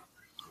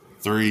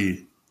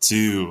 3,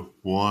 2,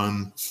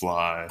 1,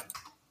 fly.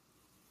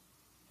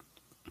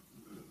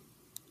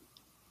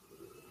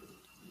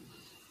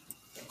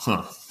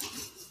 Huh.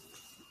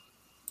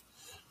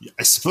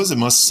 I suppose it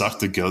must suck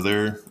to go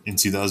there in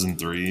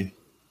 2003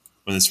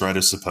 when this ride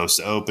is supposed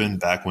to open,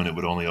 back when it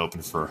would only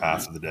open for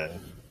half of the day.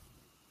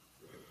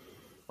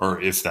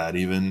 Or if that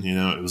even, you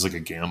know, it was like a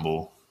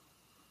gamble.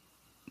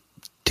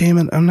 Damn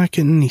it, I'm not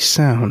getting any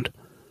sound.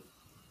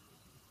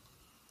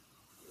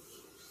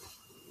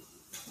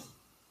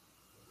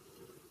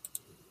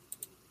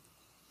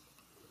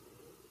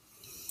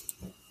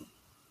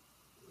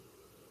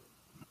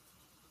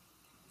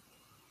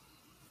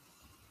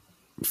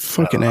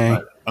 Fucking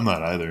A. I'm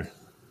not either.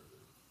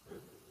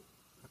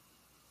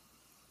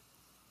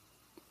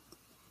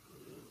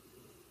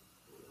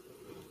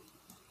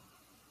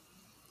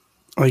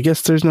 I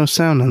guess there's no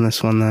sound on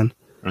this one then.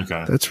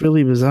 Okay. That's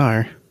really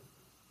bizarre.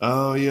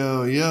 Oh,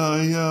 yo, yeah.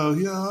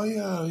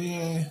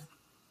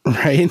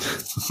 Right?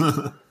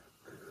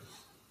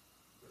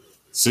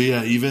 So,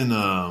 yeah, even,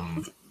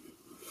 oh,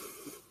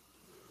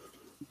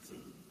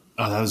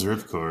 that was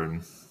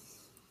Ripcord.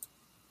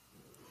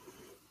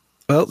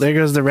 Well, there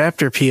goes the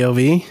Raptor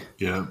POV.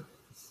 Yeah.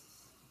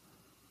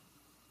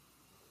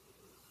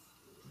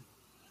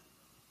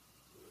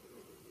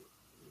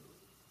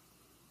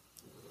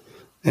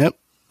 Yep.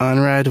 On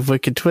Ride of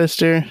Wicked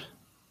Twister.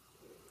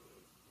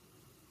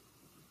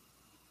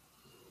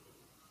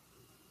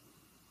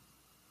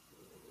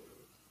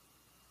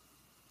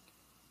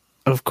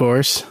 Of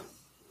course.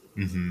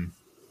 Mm-hmm.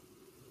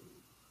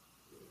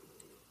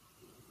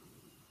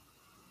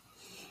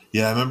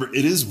 Yeah, I remember.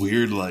 It is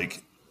weird,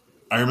 like,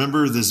 I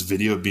remember this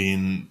video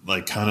being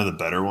like kind of the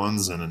better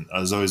ones, and I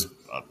was always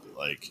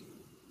like,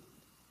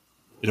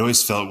 it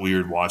always felt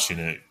weird watching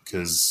it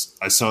because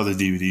I saw the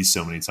DVD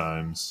so many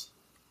times.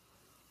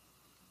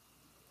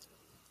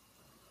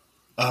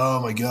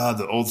 Oh my god,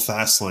 the old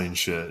Fastlane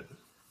shit.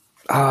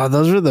 Ah,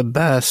 those were the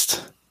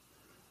best.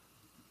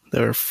 They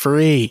were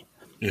free.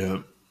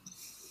 Yeah.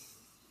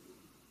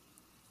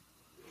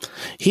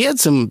 He had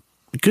some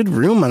good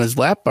room on his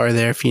lap bar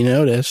there, if you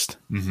noticed.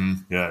 Mm-hmm.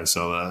 Yeah, I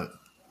saw that.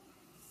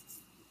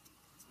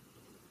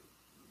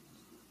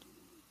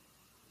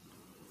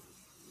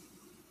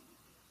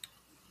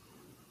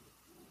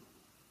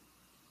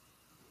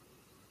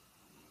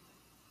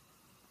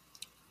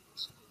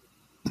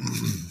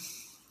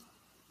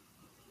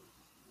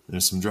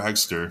 There's some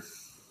dragster.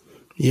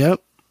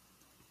 Yep.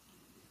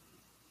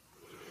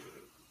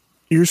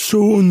 You're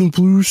so on the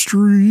blue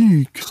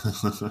streak.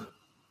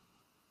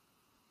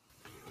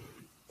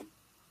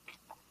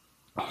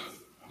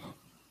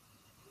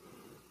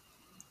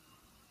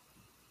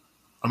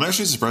 I'm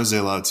actually surprised they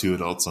allowed 2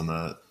 adults on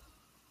that.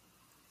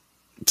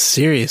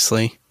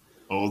 Seriously.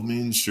 Old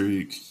Mean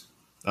Streak.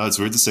 Oh, it's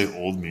weird to say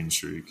Old Mean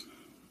Streak.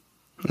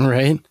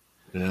 Right?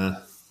 Yeah.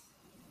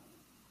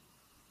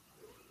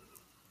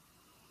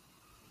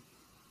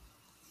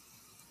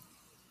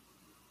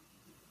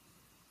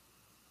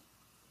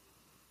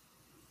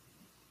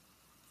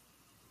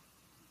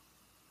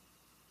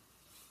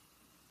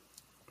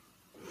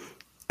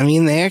 I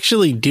mean, they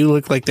actually do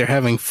look like they're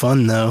having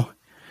fun, though.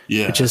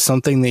 Yeah. Which is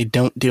something they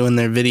don't do in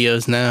their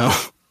videos now.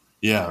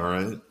 Yeah,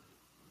 right.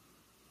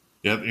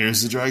 Yep,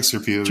 here's the dragster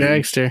POV.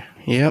 Dragster,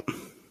 yep.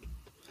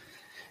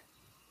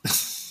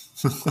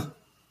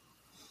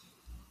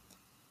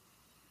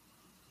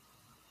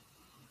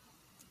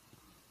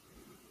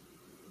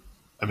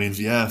 I mean,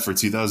 yeah, for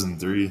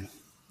 2003,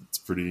 it's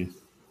pretty.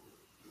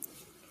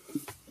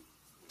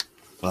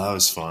 Well, that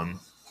was fun.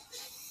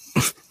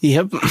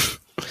 Yep.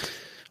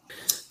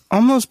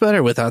 Almost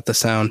better without the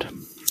sound.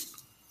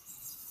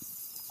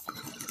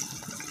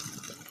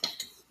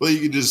 Well, you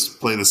can just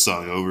play the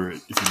song over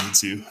it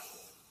if you need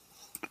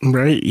to.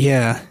 Right,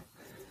 yeah.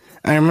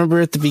 I remember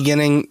at the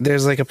beginning,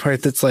 there's like a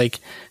part that's like,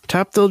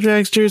 Top Thrill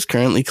Dragster is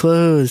currently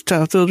closed.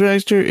 Top Thrill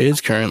Dragster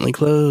is currently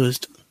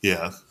closed.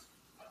 Yeah.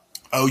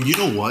 Oh, you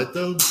know what,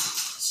 though?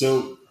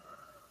 So,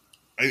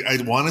 I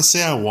want to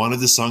say I wanted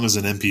this song as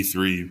an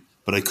MP3,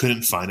 but I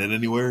couldn't find it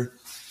anywhere.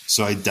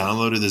 So I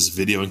downloaded this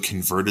video and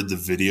converted the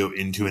video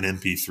into an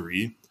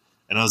MP3.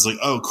 And I was like,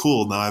 oh,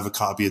 cool. Now I have a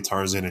copy of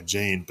Tarzan and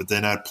Jane. But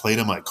then I'd play it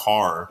in my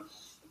car,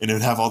 and it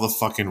would have all the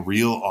fucking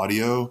real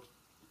audio.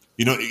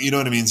 You know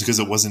what I mean? Because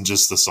it wasn't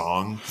just the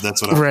song.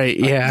 That's what Right,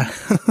 yeah.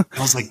 I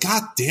was like,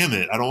 God damn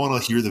it. I don't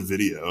want to hear the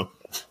video.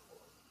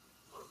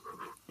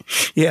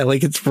 Yeah,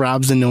 like it's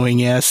Rob's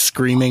annoying ass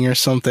screaming or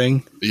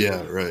something.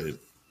 Yeah, right.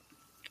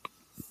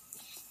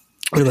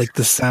 Or like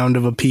the sound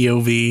of a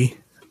POV.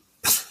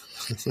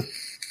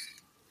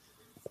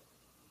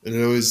 And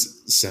it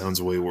always sounds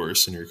way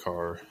worse in your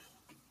car.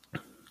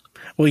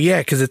 Well, yeah,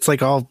 because it's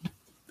like all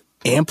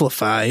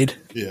amplified.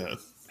 Yeah.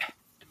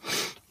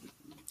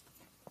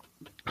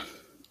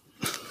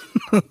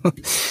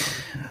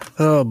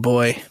 Oh,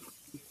 boy.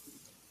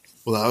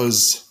 Well, that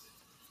was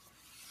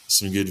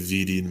some good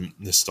VD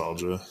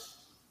nostalgia.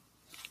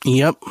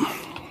 Yep.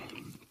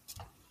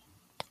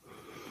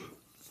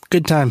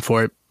 Good time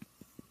for it.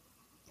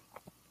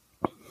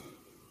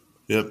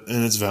 Yep,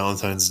 and it's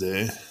Valentine's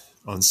Day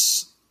on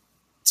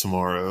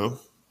tomorrow.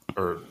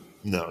 Or,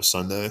 no,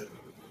 Sunday.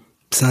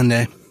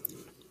 Sunday.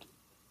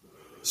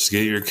 Just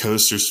get your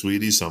coaster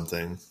sweetie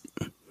something.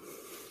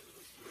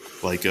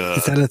 Like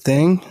Is that a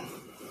thing?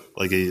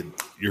 Like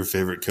your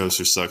favorite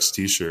Coaster Sucks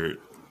t-shirt.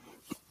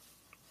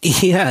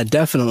 Yeah,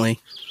 definitely.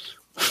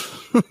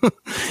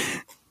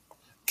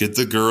 Get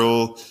the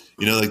girl,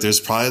 like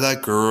there's probably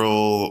that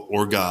girl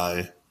or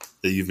guy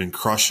that you've been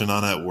crushing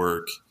on at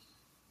work.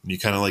 And you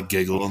kind of like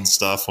giggle and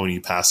stuff when you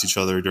pass each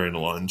other during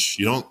lunch.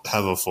 You don't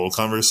have a full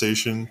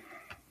conversation,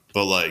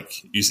 but like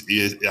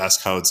you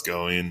ask how it's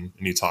going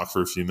and you talk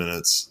for a few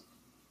minutes.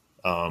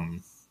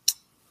 You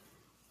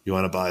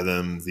want to buy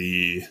them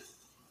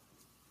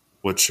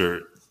what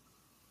shirt?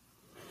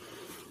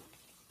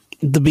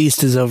 The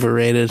Beast is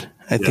overrated,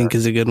 I think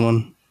is a good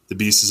one. The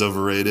Beast is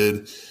overrated.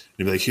 And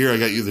you'd be like, here, I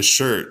got you the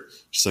shirt.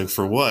 She's like,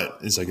 for what?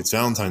 He's like, it's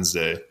Valentine's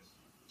Day.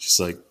 She's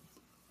like,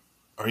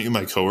 aren't you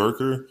my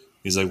coworker?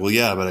 He's like, well,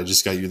 yeah, but I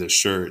just got you this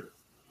shirt.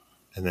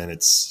 And then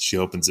she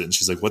opens it and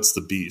she's like, what's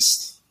the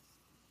Beast?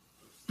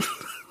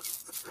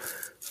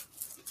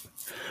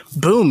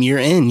 Boom, you're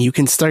in. You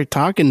can start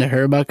talking to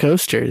her about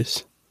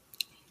coasters.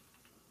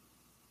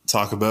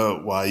 Talk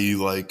about why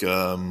you like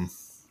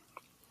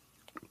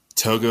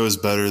Togo is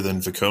better than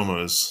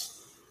Vekomo's,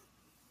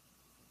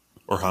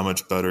 or how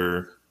much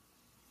better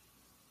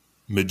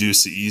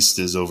Medusa East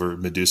is over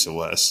Medusa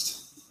West.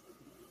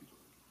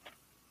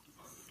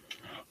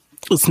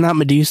 It's not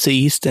Medusa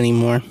East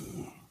anymore.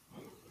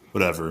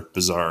 Whatever,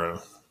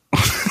 Bizarro.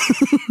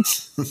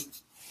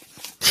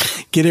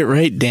 Get it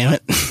right, damn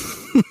it.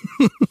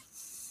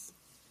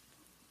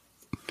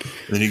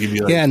 Then you can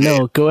be like, yeah,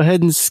 no, go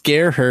ahead and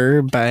scare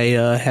her by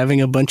having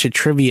a bunch of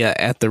trivia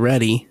at the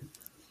ready.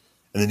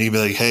 And then you can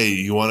be like, hey,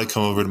 you want to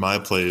come over to my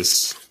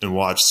place and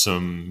watch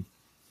some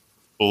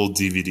old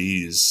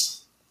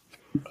DVDs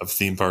of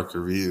Theme Park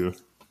Review?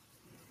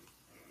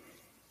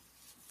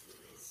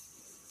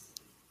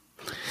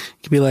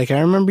 Could be like, I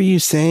remember you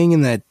saying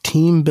in that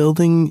team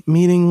building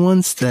meeting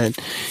once that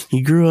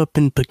you grew up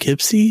in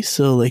Poughkeepsie.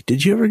 So, like,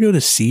 did you ever go to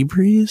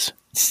Seabreeze?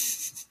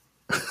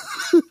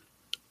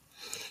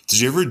 Did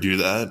you ever do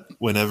that?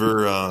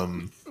 Whenever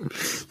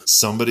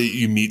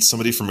you meet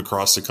somebody from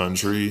across the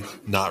country,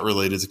 not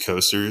related to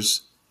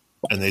coasters,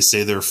 and they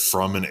say they're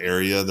from an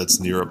area that's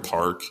near a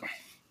park,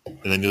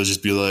 and then you'll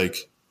just be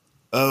like,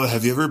 oh,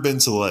 have you ever been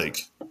to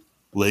like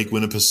Lake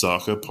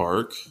Winnipesaukee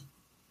Park?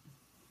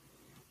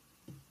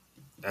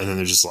 And then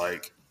they're just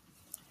like,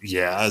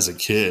 yeah, as a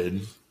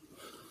kid.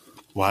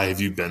 Why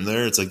have you been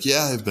there? It's like,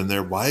 yeah, I've been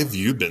there. Why have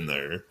you been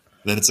there? And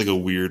then it's like a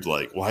weird,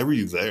 like, why were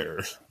you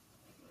there?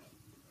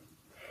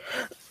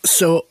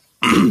 So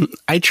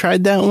I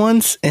tried that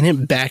once and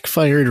it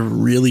backfired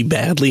really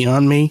badly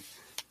on me.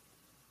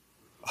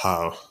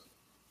 How?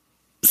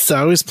 So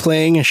I was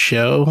playing a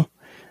show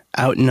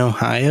out in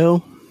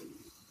Ohio.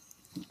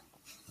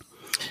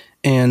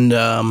 And,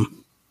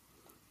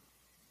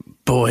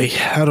 boy,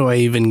 how do I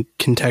even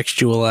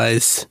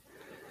contextualize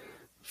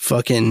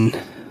fucking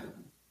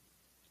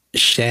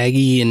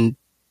Shaggy and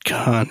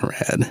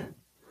Conrad?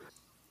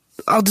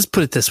 I'll just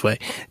put it this way.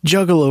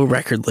 Juggalo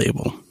record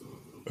label.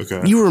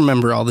 Okay. You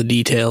remember all the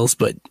details,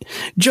 but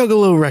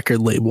Juggalo record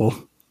label,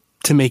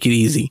 to make it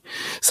easy.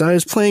 So I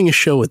was playing a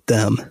show with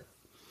them.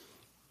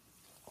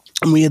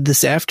 And we had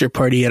this after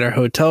party at our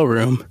hotel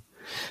room.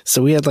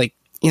 So we had like,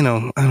 I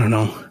don't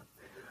know,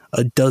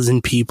 a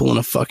dozen people in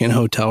a fucking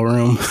hotel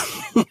room.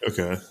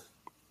 Okay.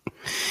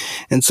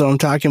 And so I'm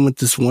talking with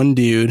this one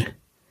dude,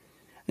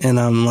 and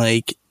I'm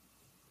like,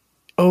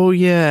 oh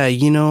yeah,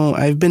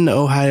 I've been to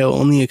Ohio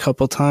only a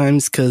couple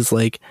times because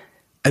like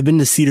I've been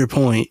to Cedar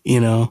Point,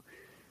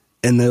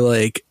 And they're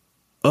like,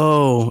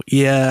 oh,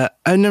 yeah,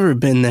 I've never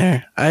been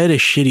there. I had a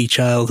shitty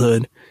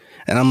childhood.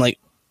 And I'm like,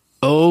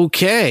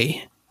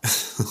 okay,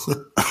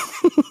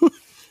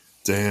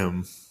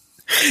 Damn.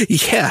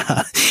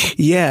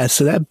 Yeah.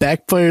 So that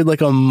backfired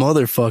like a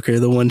motherfucker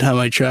the one time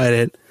I tried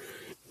it.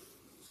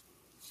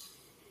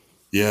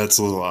 Yeah, it's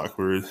a little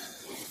awkward.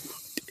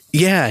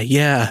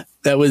 Yeah.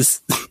 That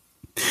was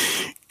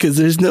because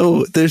there's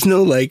no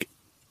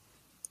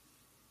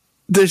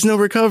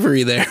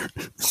recovery there.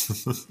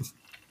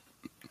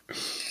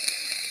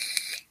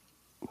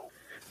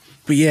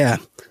 But yeah.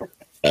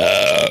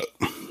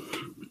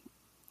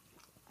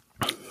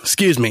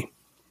 Excuse me.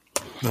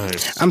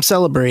 Nice. I'm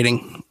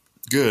celebrating.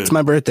 Good. It's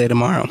my birthday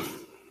tomorrow.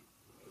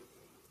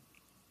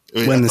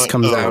 Wait, when this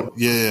comes out.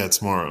 Yeah,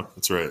 tomorrow.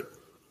 That's right.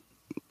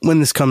 When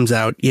this comes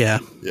out, yeah.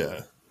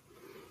 Yeah.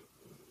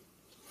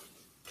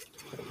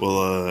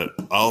 Well,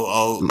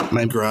 I'll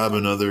grab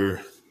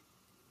another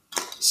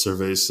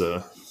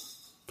cerveza.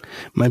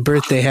 My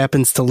birthday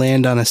happens to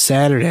land on a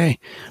Saturday,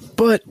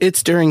 but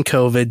it's during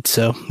COVID,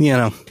 so,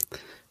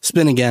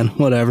 spin again,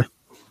 whatever.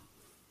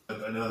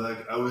 I know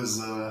that I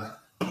was...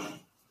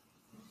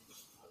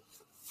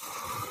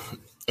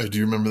 I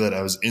do remember that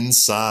I was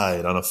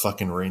inside on a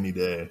fucking rainy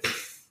day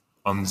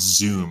on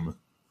Zoom.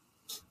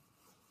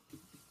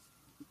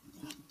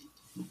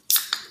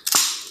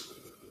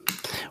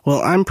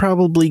 Well, I'm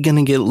probably going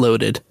to get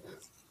loaded.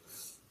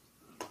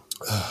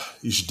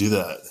 You should do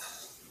that.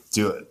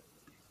 Do it.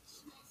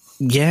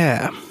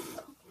 Yeah.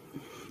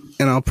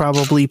 And I'll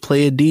probably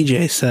play a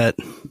DJ set.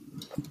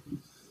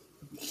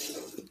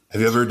 Have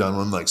you ever done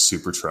one like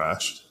super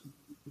trashed?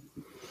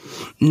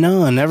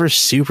 No, never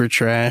super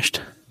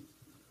trashed.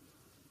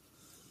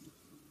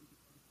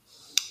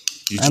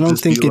 I don't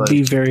think it'd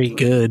be very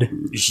good.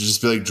 You should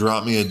just be like,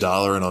 drop me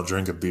 $1 and I'll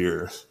drink a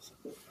beer.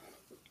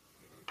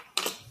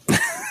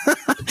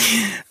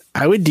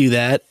 I would do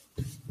that.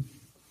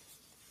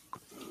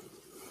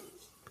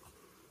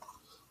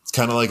 It's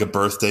kind of like a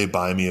birthday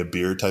buy me a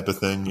beer type of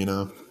thing,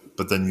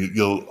 But then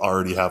you'll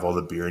already have all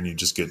the beer and you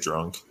just get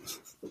drunk.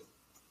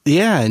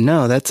 Yeah,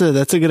 no, that's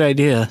a good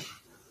idea.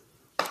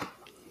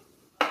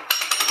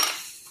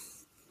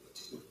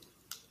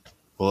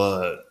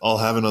 Well,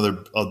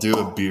 I'll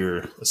do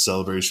a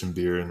celebration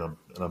beer and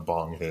a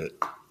bong hit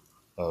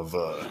of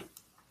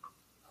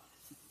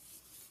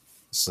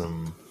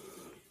some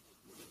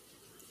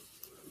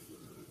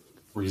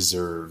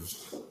reserve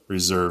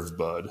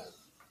bud.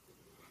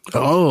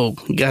 Oh,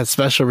 you got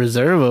special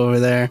reserve over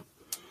there.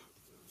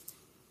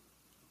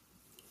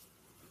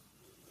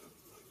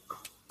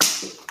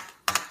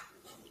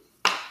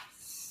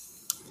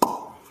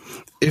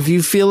 If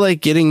you feel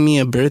like getting me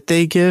a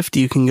birthday gift,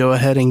 you can go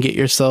ahead and get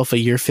yourself a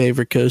Your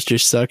Favorite Coaster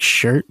Sucks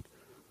shirt.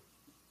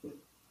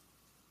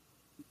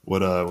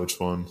 Which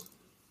one?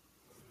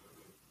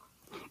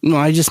 No,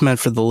 I just meant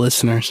for the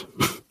listeners.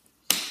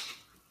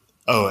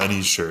 Oh,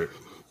 any shirt.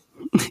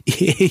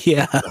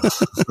 Yeah.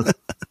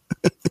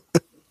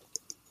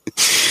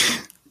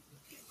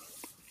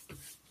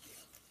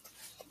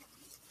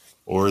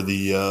 Or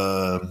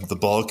the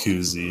ball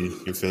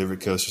koozie. Your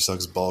Favorite Coaster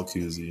Sucks ball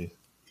koozie.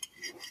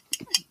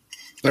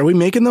 Are we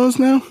making those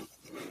now?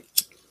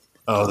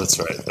 Oh, that's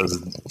right. That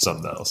was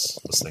something else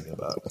I was thinking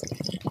about.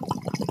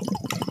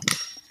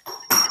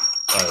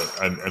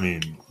 I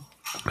mean...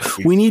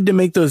 We need to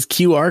make those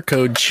QR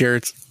code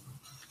shirts.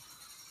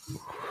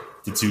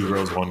 The 2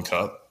 girls, 1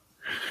 cup?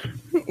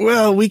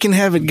 Well, we can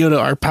have it go to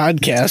our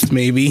podcast,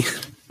 maybe.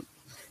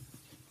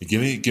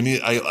 Give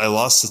me... I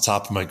lost the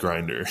top of my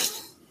grinder.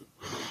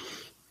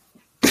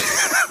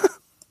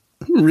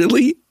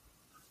 Really?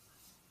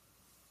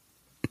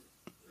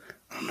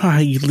 I don't know how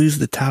you lose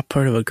the top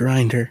part of a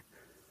grinder.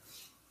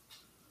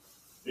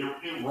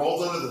 It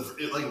rolled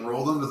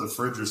under the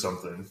fridge or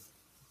something.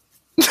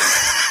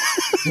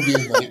 It'd be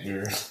a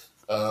nightmare.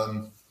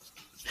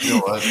 You know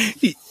what?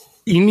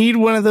 You need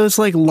one of those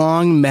like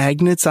long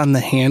magnets on the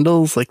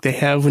handles, like they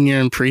have when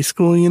you're in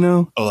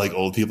preschool. Oh, like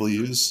old people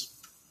use.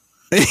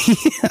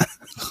 Yeah.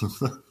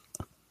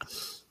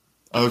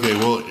 Okay,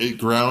 well, it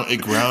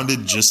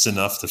grounded just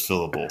enough to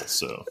fill a bowl,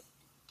 so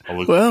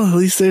well, at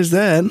least there's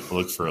that. I'll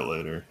look for it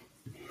later.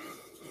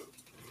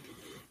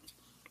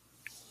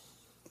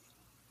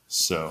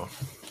 So,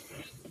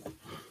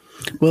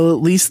 well,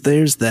 at least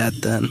there's that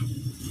then.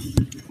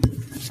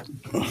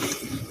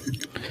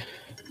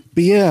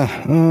 But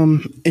yeah,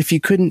 if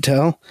you couldn't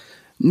tell,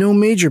 no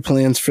major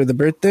plans for the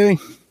birthday.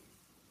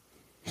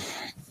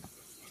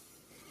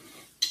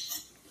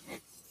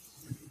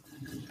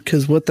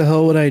 Because what the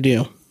hell would I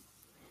do?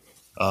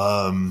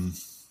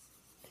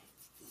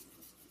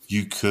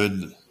 You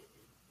could...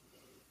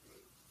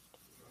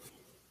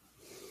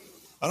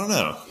 I don't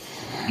know.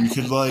 You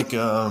could like...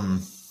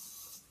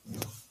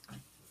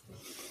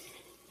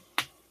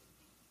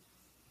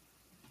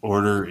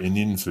 order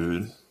Indian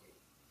food.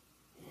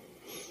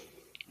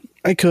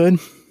 I could.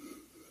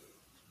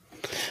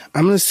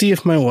 I'm going to see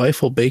if my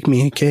wife will bake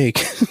me a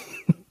cake.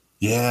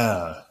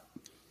 Yeah.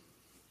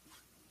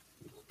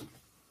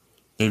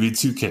 Maybe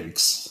 2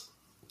 cakes.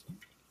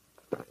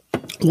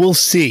 We'll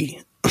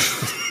see.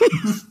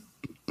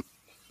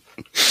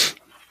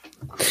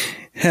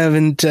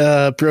 Haven't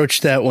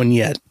broached that one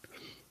yet.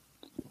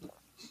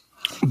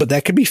 But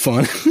that could be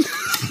fun.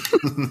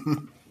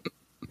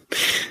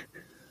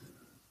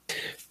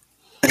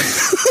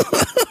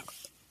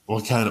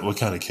 What kind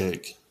of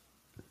cake?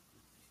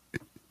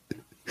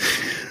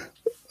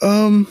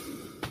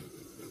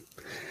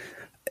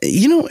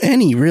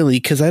 Any really,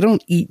 because I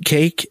don't eat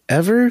cake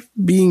ever,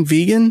 being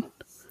vegan.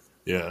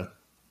 Yeah.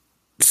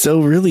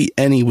 So really,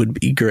 any would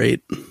be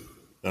great.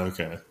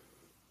 Okay.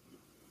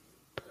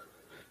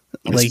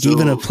 Like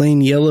even a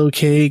plain yellow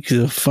cake,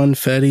 a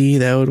funfetti,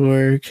 that would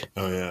work.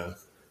 Oh yeah.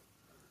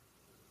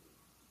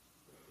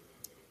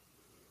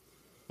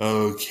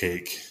 Oh,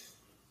 cake.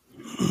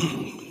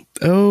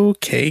 Oh,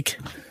 cake.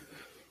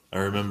 I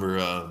remember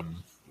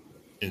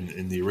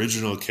in the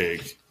original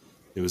cake,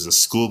 it was a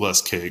school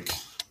bus cake.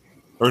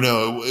 Or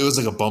no, it was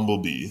like a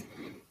bumblebee.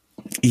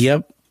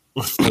 Yep.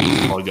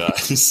 With all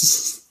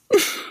guys.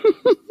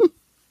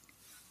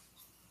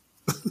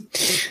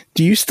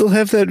 Do you still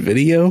have that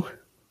video?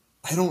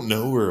 I don't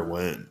know where it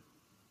went.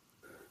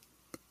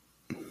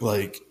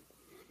 Like,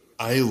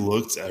 I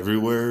looked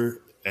everywhere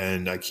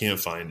and I can't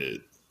find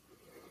it.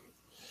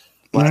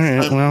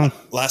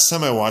 Last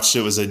time I watched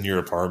it was in your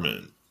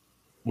apartment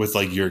with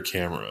like your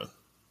camera.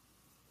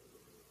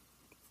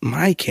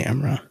 My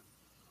camera?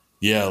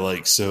 Yeah,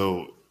 like,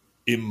 so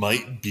it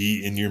might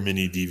be in your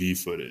mini DV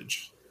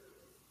footage.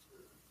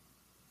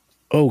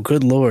 Oh,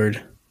 good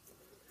Lord.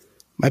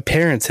 My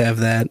parents have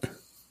that.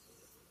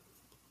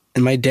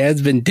 And my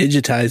dad's been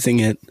digitizing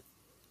it.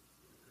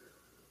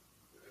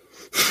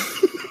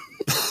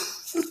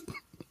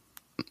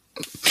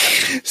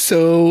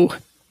 So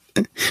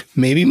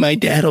maybe my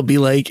dad will be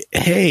like,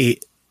 hey,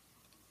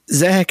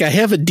 Zach, I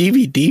have a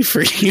DVD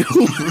for you.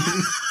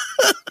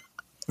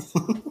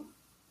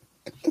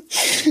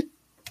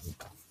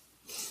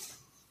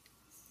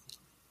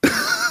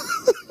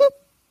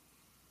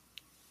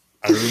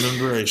 I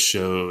remember I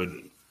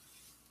showed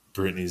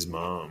Brittany's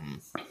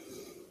mom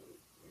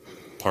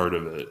part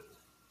of it.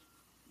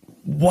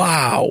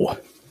 Wow.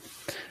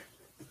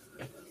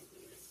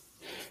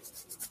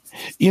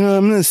 You know,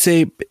 I'm going to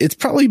say it's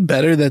probably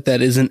better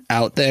that isn't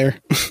out there.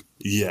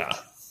 Yeah.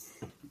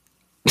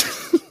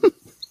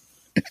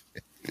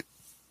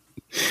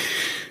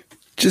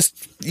 Just,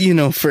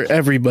 for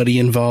everybody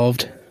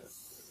involved.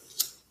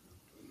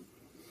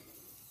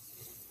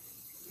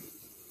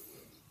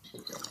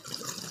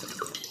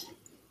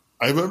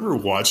 I remember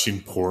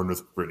watching porn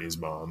with Brittany's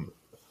mom.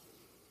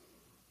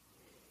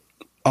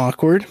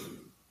 Awkward.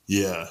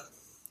 Yeah.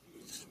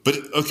 But,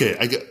 okay,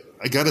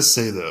 I gotta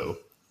say, though,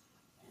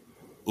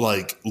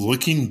 like,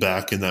 looking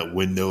back in that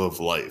window of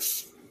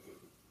life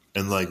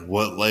and, like,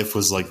 what life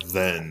was like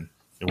then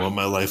and what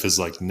my life is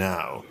like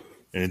now,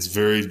 and it's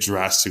very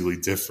drastically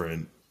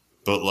different,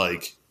 but,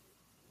 like,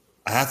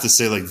 I have to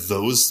say, like,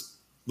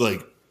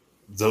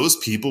 those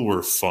people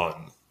were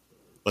fun,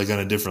 like, on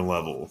a different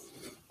level.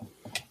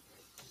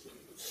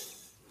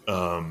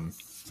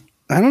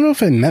 I don't know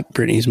if I met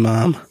Brittany's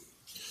mom.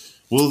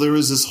 Well, there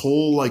was this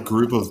whole like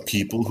group of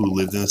people who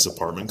lived in this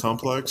apartment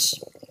complex.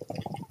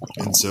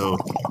 And so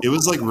it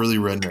was like really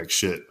redneck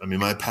shit. I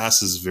mean, my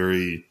past is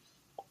very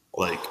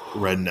like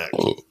redneck,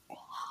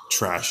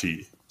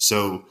 trashy.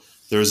 So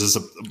there's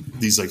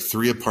these like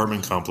 3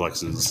 apartment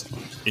complexes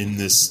in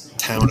this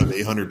town of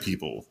 800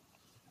 people.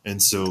 And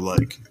so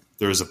like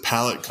there's a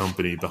pallet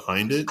company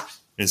behind it.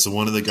 And so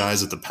one of the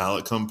guys at the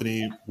pallet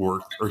company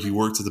worked at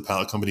the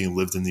pallet company and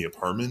lived in the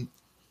apartment.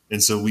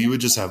 And so we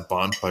would just have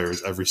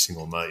bonfires every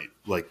single night.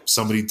 Like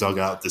somebody dug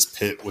out this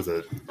pit with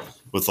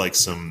like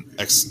some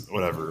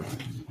whatever.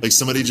 Like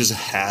somebody just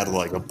had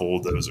like a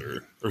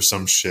bulldozer or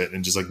some shit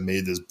and just like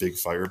made this big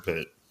fire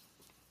pit.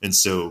 And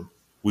so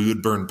we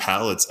would burn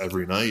pallets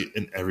every night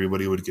and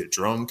everybody would get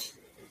drunk.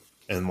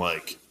 And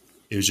like,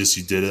 it was just,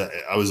 you did it.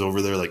 I was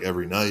over there like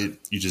every night.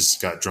 You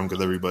just got drunk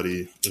with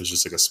everybody. It was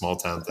just like a small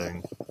town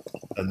thing.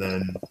 And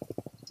then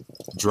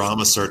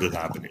drama started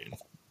happening.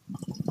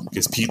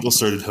 Because people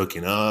started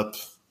hooking up,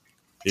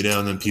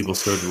 and then people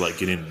started like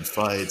getting in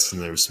fights, and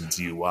there was some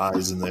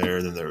DUIs in there,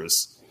 and then there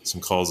was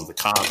some calls of the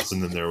cops,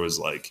 and then there was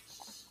like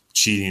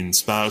cheating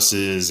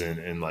spouses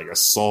and like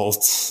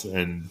assault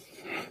and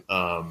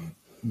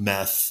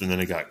meth, and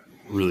then it got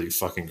really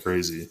fucking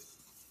crazy.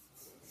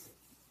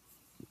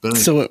 But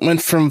so it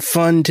went from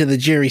fun to the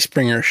Jerry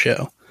Springer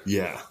show.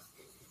 Yeah.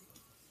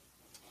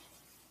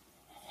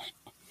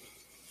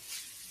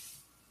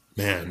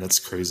 Man, that's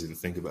crazy to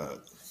think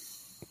about.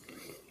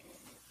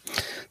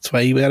 That's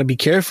why you got to be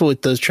careful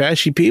with those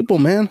trashy people,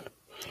 man.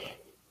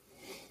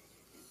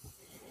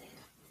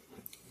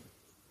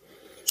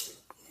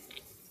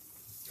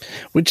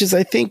 Which is,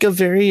 I think, a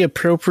very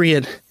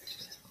appropriate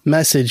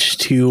message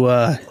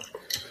to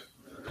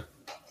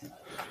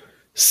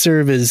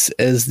serve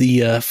as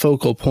the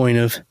focal point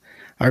of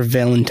our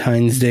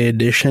Valentine's Day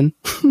edition.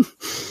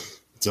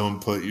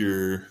 Don't put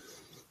your...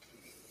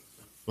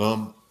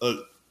 Well,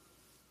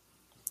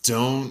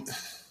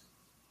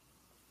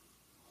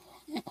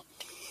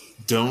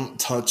 Don't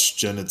touch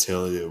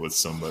genitalia with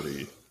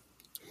somebody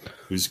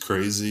who's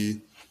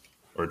crazy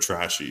or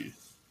trashy.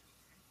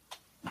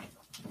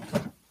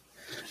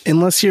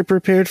 Unless you're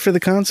prepared for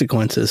the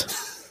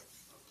consequences.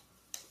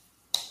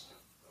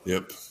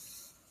 Yep.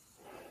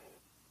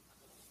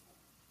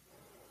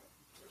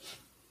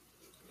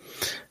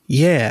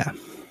 Yeah.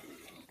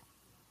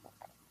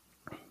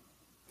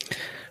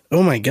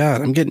 Oh my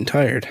God, I'm getting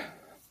tired.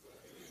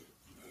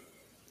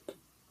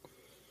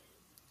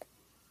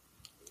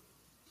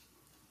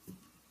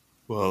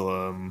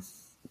 Well,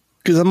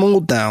 Because I'm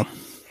old now.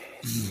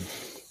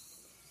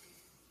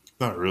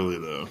 not really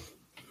though.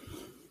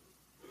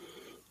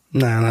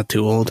 Nah, not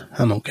too old.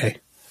 I'm okay.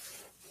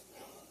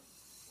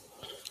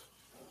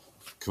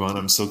 Come on,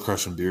 I'm still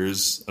crushing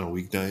beers on a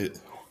weeknight.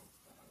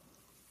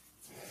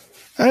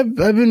 I've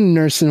been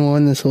nursing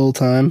one this whole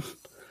time.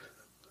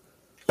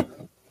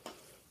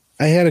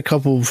 I had a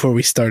couple before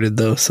we started,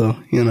 though, so,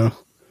 you know.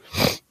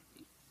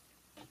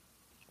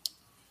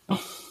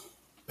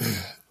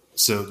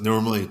 So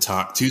normally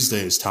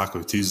Tuesday is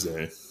Taco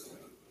Tuesday.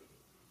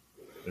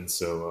 And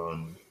so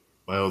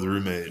my old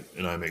roommate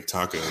and I make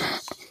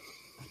tacos.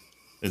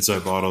 And so I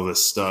bought all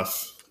this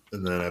stuff.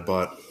 And then I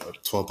bought a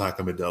 12-pack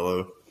of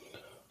Modelo.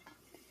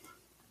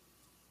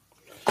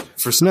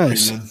 For some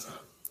reason.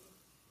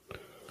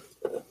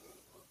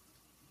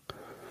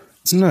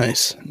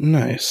 Nice.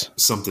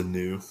 Something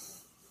new.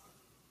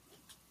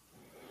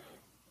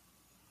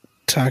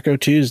 Taco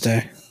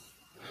Tuesday.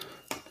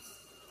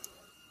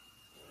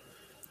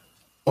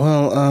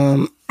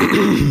 Well,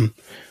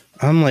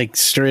 I'm like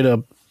straight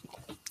up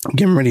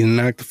getting ready to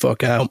knock the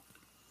fuck out.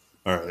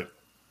 All right.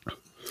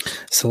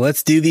 So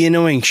let's do the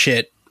annoying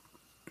shit.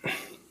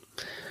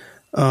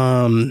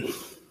 Give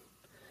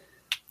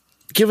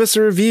us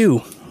a review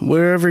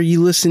wherever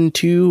you listen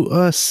to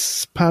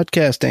us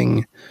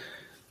podcasting.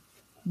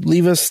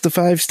 Leave us the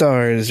 5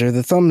 stars or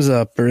the thumbs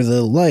up or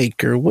the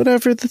like or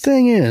whatever the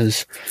thing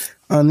is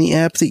on the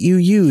app that you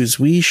use.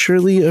 We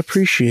surely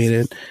appreciate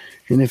it.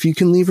 And if you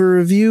can leave a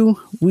review,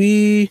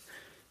 we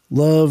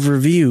love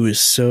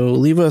reviews. So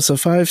leave us a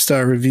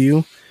 5-star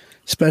review,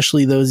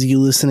 especially those of you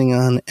listening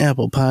on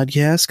Apple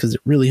Podcasts, because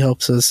it really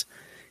helps us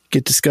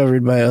get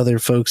discovered by other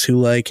folks who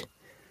like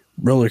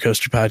roller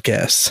coaster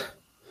podcasts.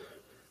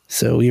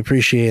 So we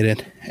appreciate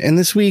it. And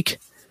this week,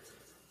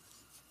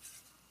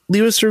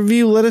 leave us a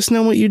review. Let us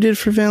know what you did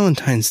for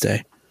Valentine's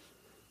Day.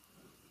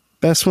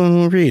 Best one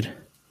we'll read.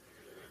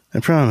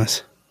 I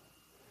promise.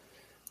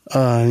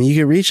 You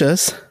can reach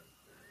us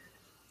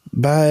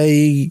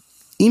by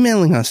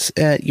emailing us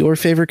at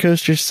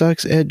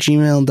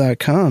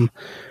yourfavoritecoastersucks@gmail.com,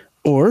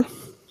 or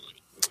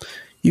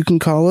you can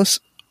call us,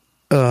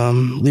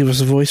 leave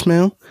us a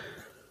voicemail,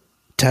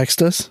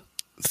 text us,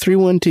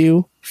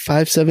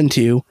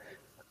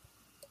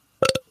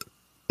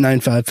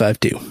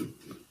 312-572-9552.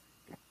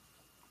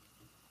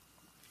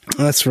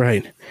 That's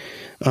right.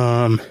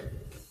 All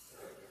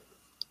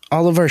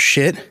of our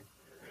shit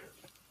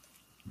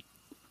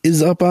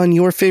is up on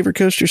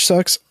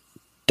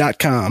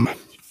yourfavoritecoastersucks.com,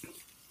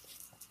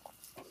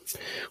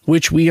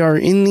 which we are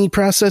in the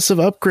process of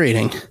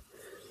upgrading.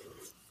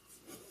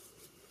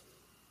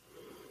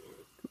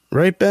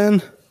 Right,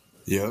 Ben?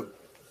 Yep.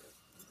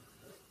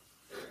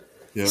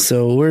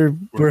 So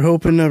we're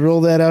hoping to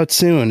roll that out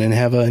soon and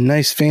have a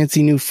nice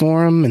fancy new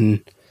forum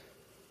and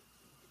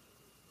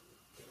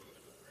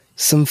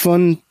some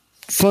fun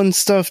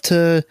stuff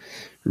to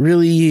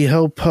really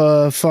help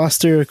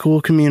foster a cool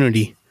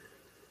community.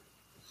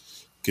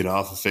 Get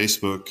off of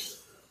Facebook.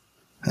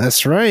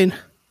 That's right.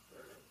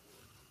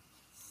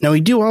 Now,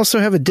 we do also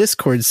have a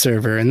Discord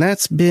server, and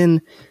that's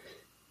been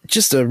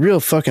just a real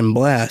fucking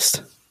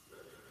blast.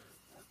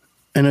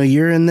 I know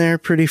you're in there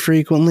pretty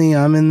frequently.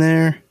 I'm in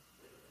there.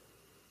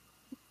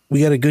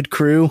 We got a good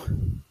crew.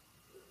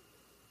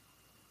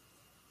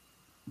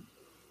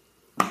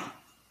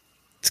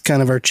 It's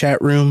kind of our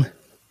chat room.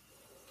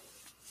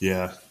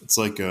 Yeah, it's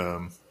like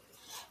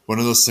one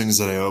of those things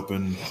that I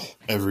open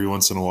every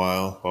once in a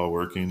while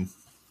working.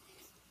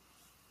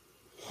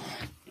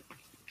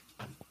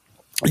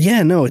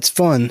 Yeah, no, it's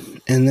fun,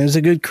 and there's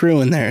a good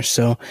crew in there,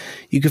 so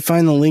you can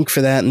find the link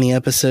for that in the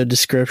episode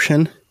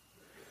description.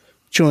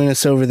 Join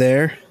us over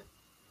there.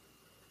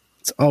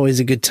 It's always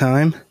a good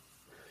time.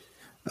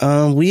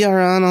 We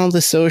are on all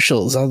the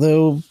socials,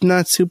 although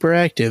not super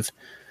active,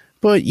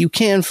 but you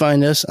can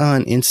find us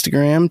on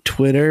Instagram,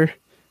 Twitter,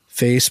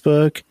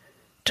 Facebook,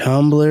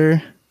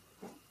 Tumblr.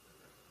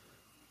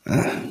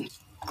 I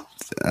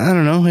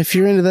don't know. If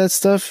you're into that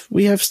stuff,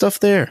 we have stuff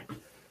there.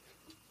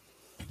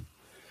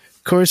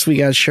 Of course, we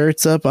got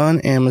shirts up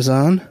on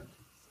Amazon.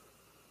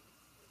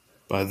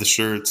 Buy the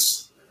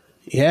shirts.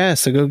 Yeah,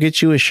 so go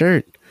get you a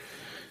shirt.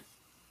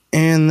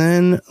 And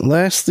then,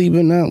 lastly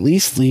but not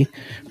leastly,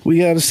 we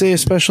got to say a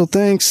special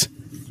thanks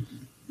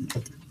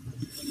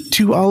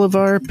to all of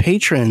our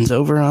patrons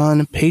over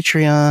on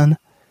Patreon.com.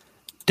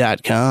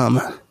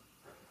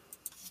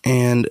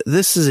 And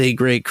this is a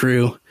great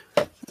crew,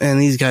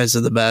 and these guys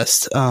are the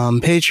best.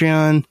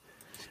 Patreon,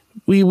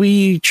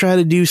 we try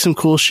to do some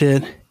cool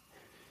shit.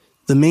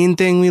 The main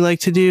thing we like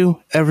to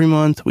do every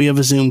month, we have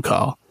a Zoom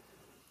call.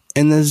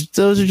 And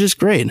those are just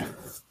great.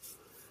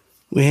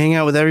 We hang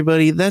out with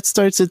everybody. That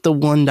starts at the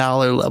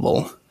 $1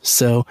 level.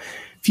 So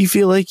if you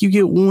feel like you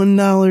get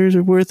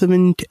 $1 worth of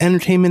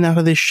entertainment out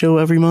of this show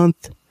every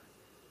month,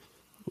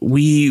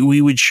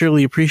 we would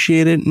surely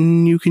appreciate it.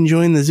 And you can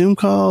join the Zoom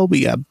call.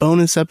 We got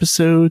bonus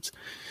episodes.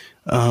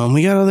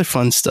 We got other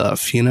fun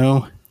stuff, you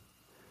know.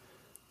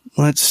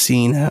 Let's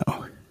see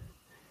now.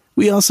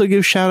 We also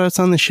give shout outs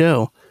on the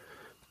show.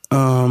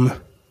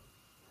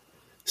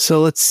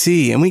 So let's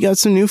see. And we got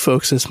some new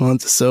folks this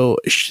month. So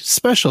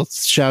special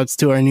shouts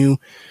to our new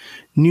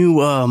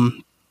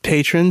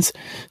patrons.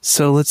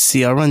 So let's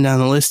see. I'll run down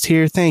the list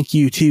here. Thank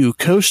you to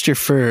Coaster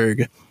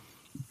Ferg.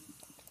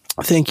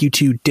 Thank you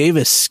to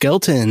Davis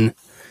Skelton.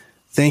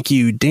 Thank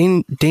you,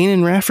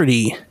 Danon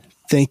Rafferty.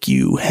 Thank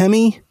you,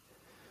 Hemi.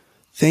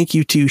 Thank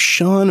you to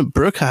Sean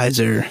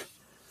Brookhiser.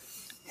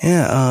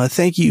 Yeah,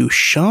 thank you,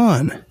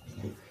 Sean.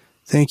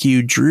 Thank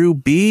you, Drew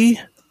B.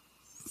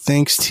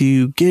 Thanks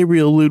to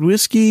Gabriel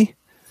Ludwski.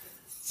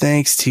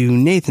 Thanks to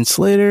Nathan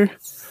Slater.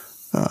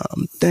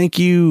 Thank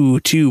you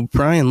to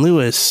Brian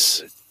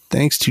Lewis.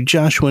 Thanks to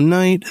Joshua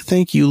Knight.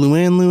 Thank you,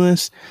 Luann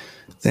Lewis.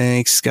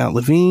 Thanks, Scott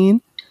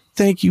Levine.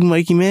 Thank you,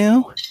 Mikey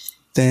Mayo.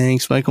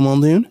 Thanks, Michael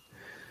Muldoon.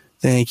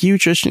 Thank you,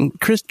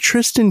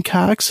 Tristan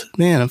Cox.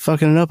 Man, I'm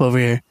fucking it up over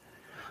here.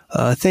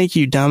 Thank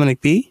you,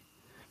 Dominic B.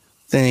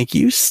 Thank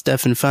you,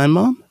 Stefan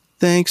Feinbaum.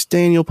 Thanks,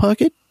 Daniel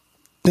Puckett.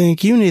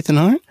 Thank you, Nathan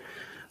Hart.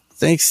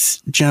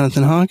 Thanks,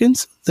 Jonathan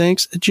Hawkins.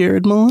 Thanks,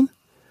 Jared Mullen.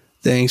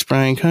 Thanks,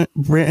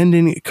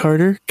 Brandon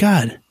Carter.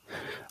 God.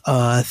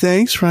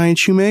 Thanks, Ryan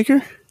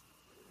Shoemaker.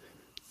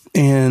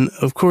 And,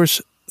 of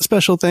course,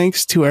 special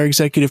thanks to our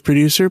executive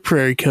producer,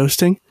 Prairie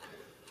Coasting.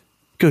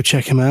 Go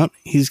check him out.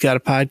 He's got a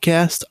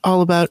podcast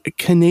all about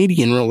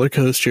Canadian roller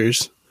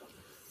coasters.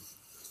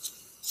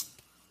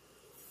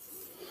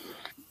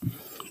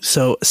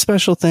 So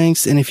special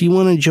thanks. And if you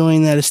want to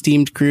join that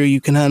esteemed crew,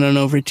 you can head on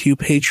over to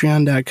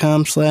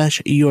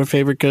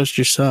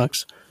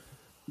patreon.com/yourfavoritecoastersucks.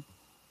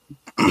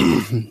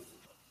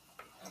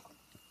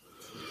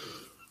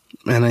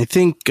 And I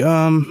think,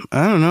 I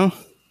don't know,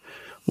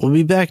 we'll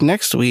be back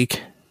next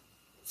week.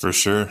 For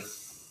sure.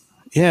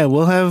 Yeah,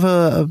 we'll have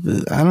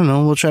I don't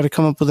know, we'll try to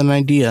come up with an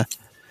idea.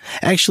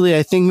 Actually,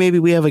 I think maybe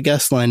we have a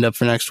guest lined up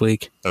for next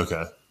week.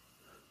 Okay.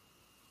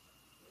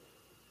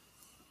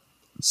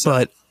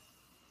 But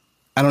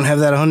I don't have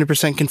that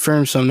 100%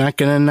 confirmed, so I'm not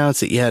going to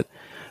announce it yet.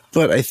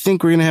 But I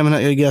think we're going to have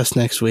a guest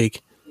next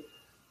week.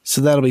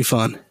 So that'll be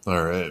fun.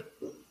 All right.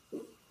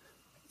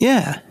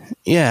 Yeah.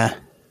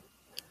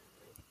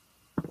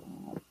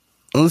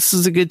 Well, this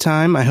is a good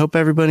time. I hope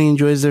everybody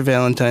enjoys their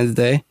Valentine's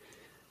Day.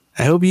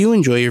 I hope you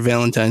enjoy your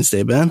Valentine's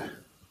Day, Ben.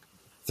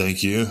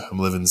 Thank you. I'm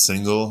living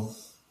single.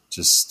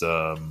 Just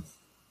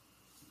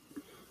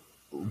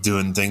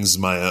doing things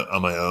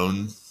on my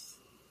own.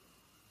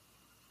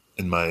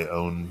 In my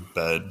own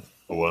bed,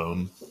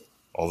 alone,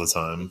 all the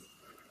time.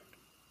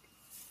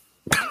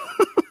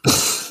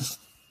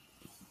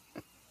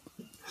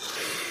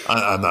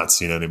 I'm not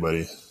seeing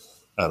anybody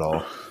at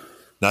all.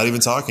 Not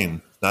even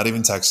talking. Not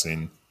even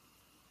texting.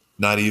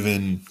 Not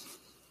even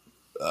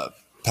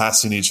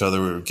passing each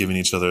other or giving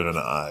each other an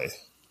eye.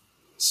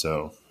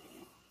 So.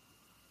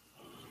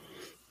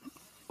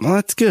 Well,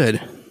 that's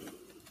good.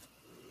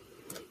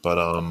 But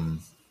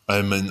I'm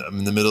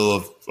in the middle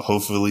of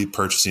hopefully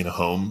purchasing a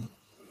home.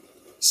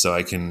 So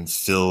I can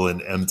fill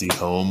an empty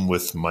home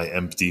with my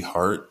empty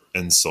heart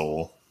and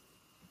soul.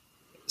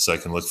 So I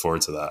can look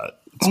forward to that.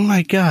 Oh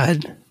my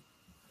God.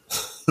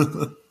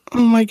 Oh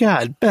my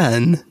God,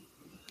 Ben.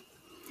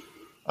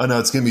 I know,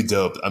 it's going to be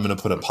dope. I'm going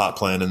to put a pot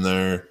plant in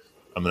there.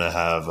 I'm going to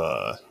have,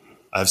 I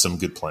have some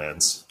good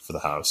plans for the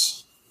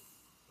house.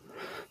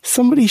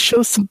 Somebody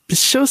show some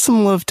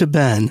love to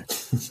Ben.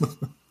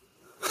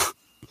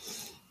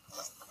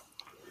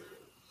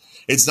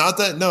 It's not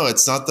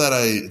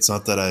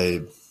that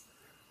I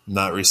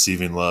not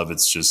receiving love.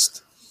 It's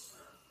just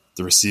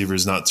the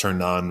receiver's not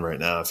turned on right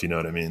now, if you know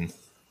what I mean.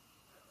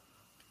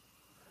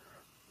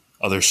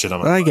 Other shit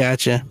on my I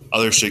gotcha.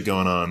 Other shit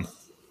going on.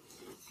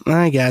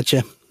 I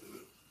gotcha.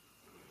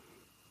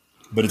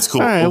 But it's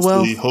cool. Right,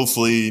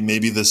 hopefully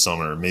maybe this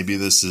summer. Maybe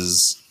this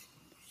is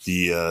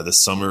the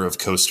summer of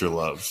coaster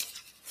love.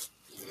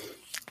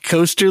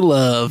 Coaster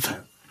love.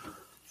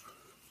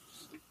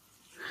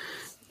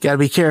 Gotta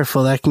be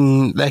careful. That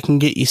can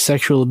get you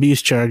sexual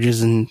abuse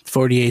charges in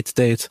 48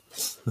 states.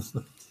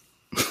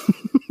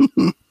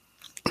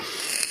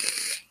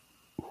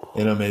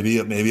 You know,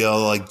 maybe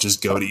I'll like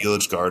just go to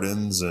Elitch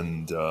Gardens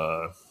and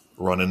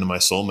run into my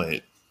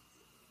soulmate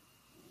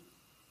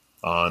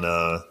on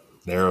a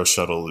narrow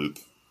shuttle loop.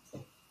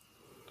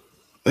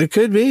 It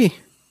could be.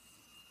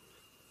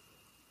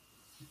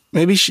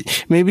 Maybe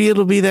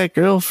it'll be that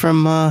girl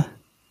from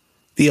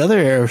the other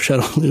Arrow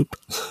shuttle loop.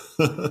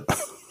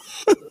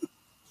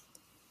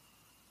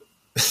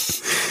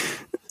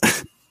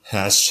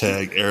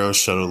 Hashtag Arrow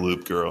shuttle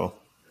loop girl.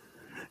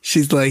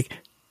 She's like,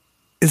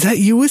 is that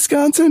you,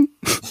 Wisconsin?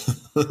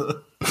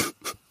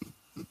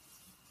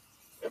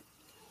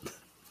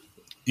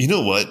 You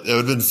know what? It would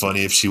have been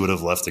funny if she would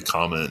have left a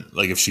comment,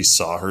 like if she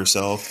saw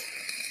herself.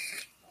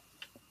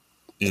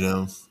 You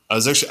know,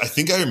 I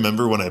think I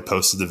remember when I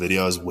posted the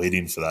video, I was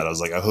waiting for that. I was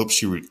like, I hope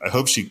she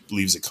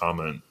leaves a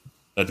comment.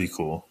 That'd be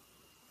cool.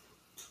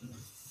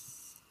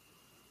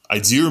 I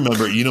do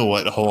remember. You know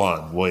what? Hold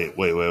on. Wait.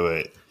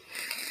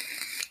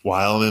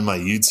 While I'm in my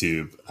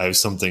YouTube, I have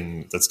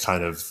something that's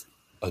kind of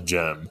a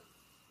gem.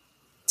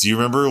 Do you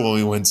remember when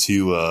we went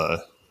to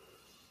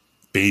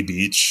Bay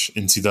Beach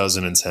in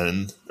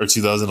 2010 or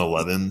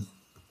 2011?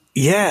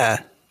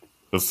 Yeah.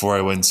 Before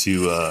I went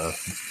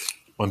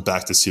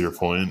back to Cedar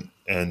Point,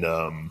 and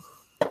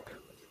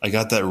I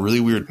got that really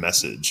weird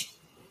message.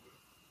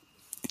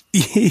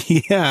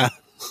 Yeah.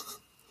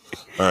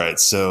 All right,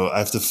 so I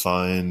have to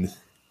find.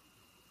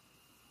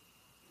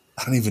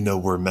 I don't even know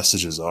where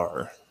messages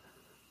are.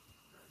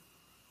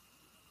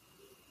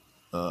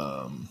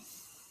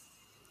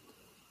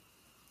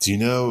 Do you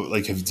know?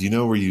 Do you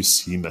know where you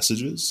see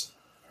messages?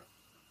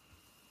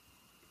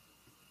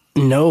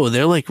 No,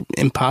 they're like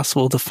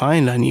impossible to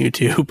find on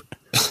YouTube.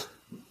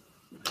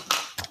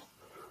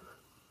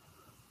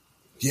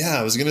 Yeah,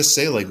 I was gonna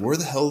say, like, where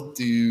the hell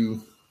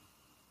do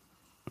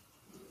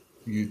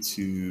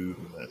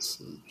YouTube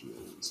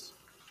messages?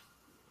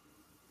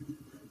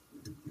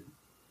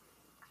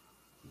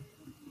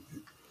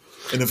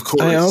 And of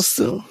course,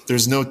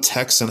 there's no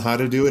text on how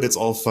to do it. It's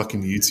all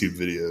fucking YouTube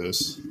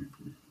videos.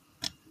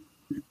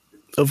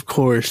 Of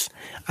course.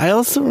 I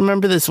also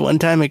remember this one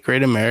time at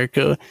Great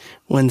America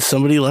when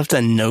somebody left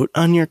a note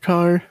on your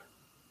car.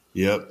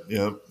 Yep.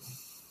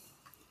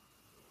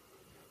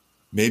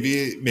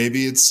 Maybe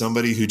it's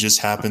somebody who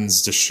just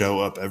happens to show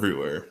up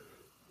everywhere.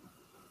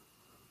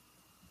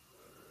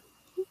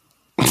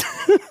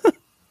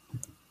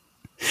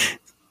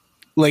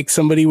 Like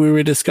somebody we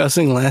were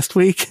discussing last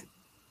week.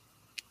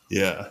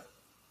 Yeah.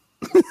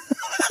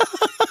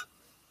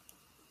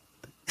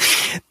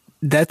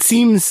 That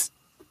seems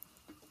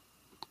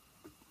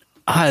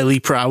highly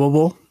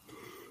probable.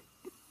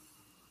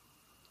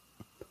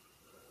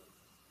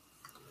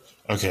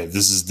 Okay,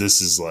 this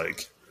is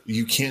like,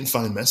 you can't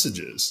find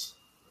messages.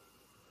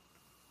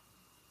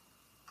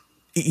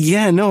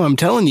 Yeah, no, I'm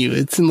telling you,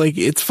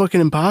 it's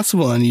fucking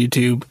impossible on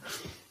YouTube.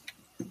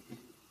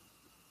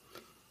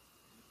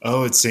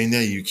 Oh, it's saying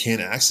that you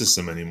can't access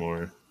them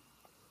anymore.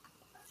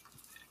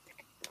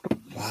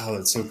 Wow,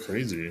 that's so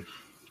crazy.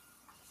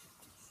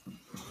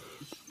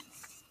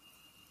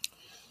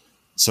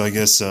 So I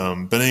guess,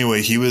 but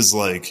anyway, it was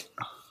like,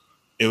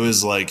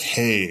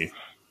 hey,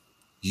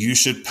 you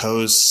should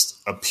post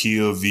a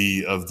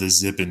POV of the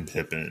Zippin'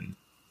 Pippin.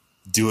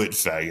 Do it,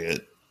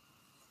 faggot.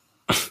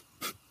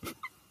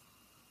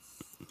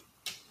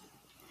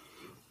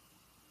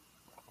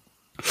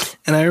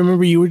 And I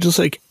remember you were just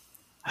like,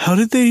 how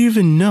did they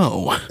even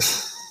know?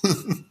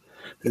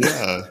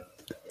 Yeah.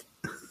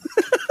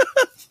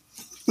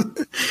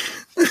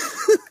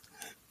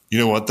 You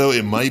know what though?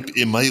 It might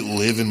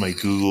live in my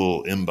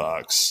Google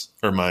inbox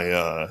or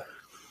my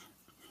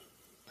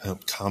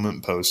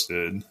comment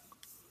posted.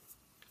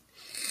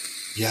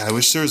 Yeah, I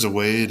wish there was a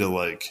way to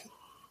like.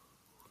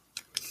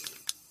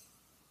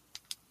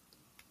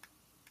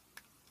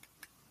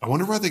 I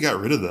wonder why they got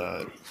rid of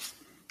that.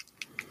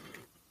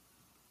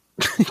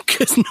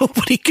 Because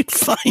nobody could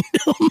find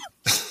them.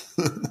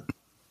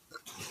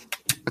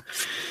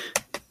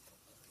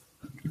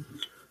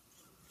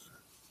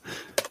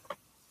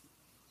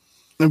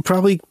 And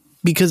probably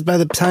because by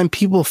the time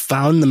people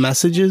found the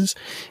messages,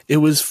 it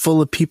was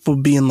full of people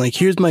being like,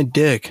 here's my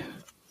dick.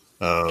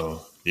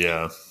 Oh,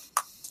 yeah.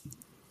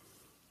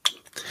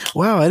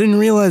 Wow, I didn't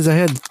realize I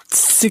had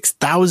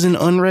 6,000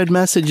 unread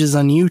messages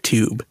on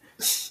YouTube.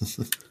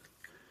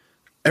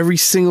 Every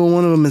single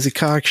one of them is a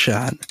cock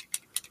shot.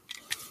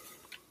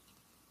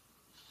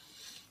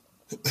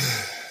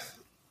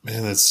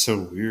 Man, that's so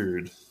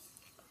weird.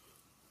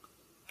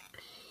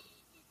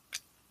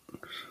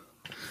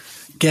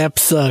 Gap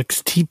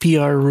sucks.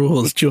 TPR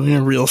rules. Join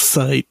a real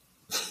site.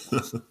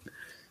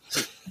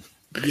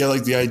 Yeah,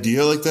 like the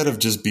idea like that of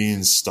just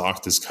being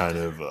stalked is kind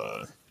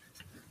of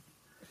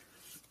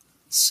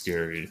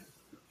scary.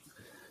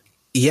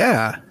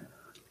 Yeah.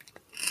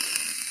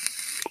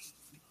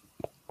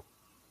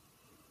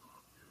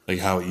 Like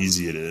how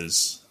easy it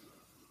is.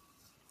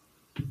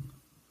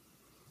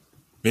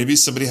 Maybe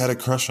somebody had a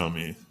crush on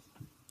me.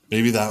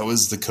 Maybe that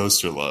was the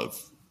coaster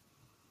love.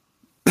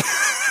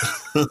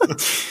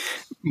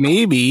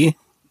 Maybe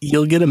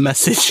you'll get a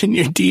message in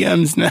your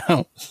DMs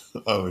now.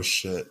 Oh,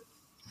 shit.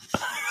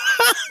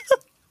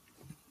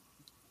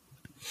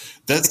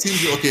 That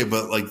seems okay,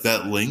 but like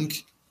that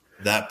link,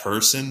 that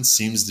person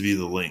seems to be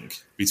the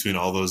link between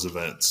all those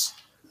events.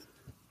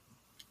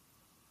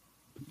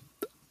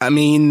 I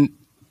mean,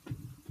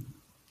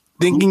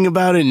 thinking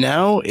about it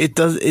now, it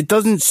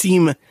doesn't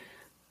seem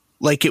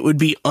like it would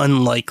be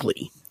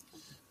unlikely.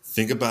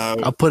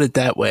 I'll put it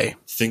that way.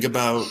 Think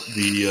about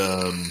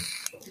the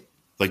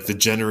like the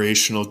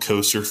generational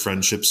coaster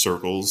friendship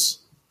circles.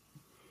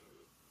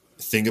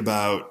 Think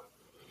about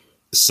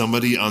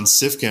somebody on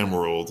Sifcan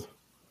World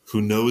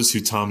who knows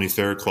who Tommy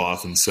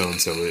Faircloth and so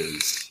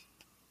is.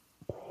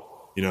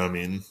 You know what I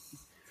mean?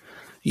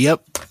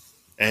 Yep.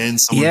 And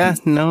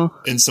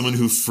someone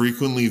who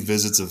frequently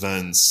visits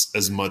events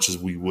as much as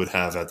we would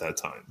have at that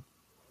time.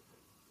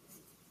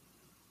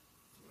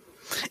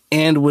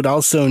 And would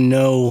also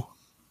know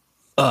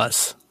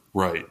us.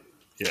 Right.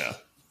 Yeah.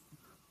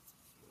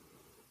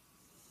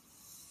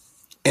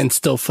 And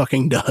still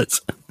fucking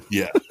does.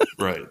 Yeah.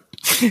 Right.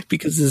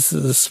 Because this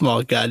is a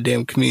small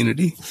goddamn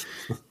community.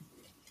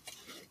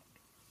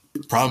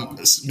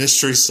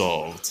 Mystery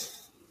solved.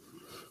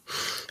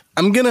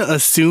 I'm going to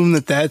assume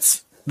that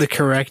that's the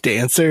correct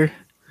answer.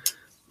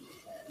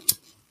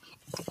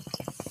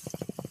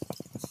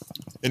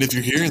 And if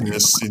you're hearing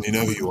this and you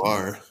know who you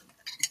are,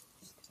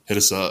 hit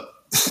us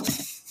up.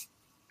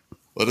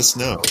 Let us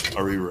know.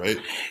 Are we right?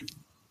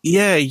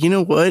 Yeah, you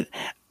know what?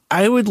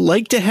 I would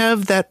like to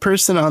have that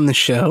person on the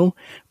show,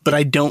 but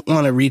I don't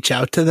want to reach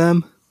out to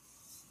them.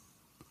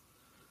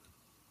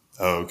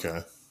 Oh,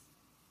 okay.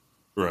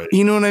 Right.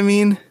 You know what I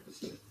mean?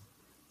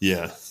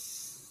 Yeah.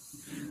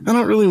 I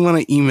don't really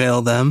want to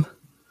email them.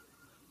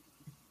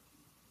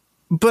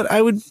 But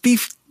I would be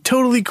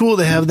totally cool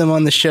to have them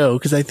on the show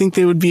because I think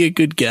they would be a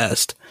good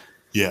guest.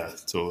 Yeah,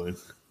 totally.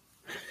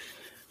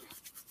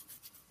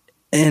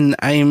 And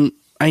I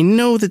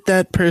know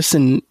that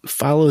person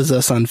follows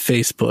us on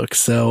Facebook,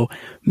 so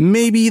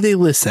maybe they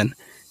listen.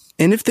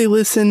 And if they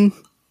listen,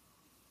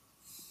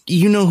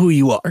 you know who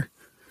you are.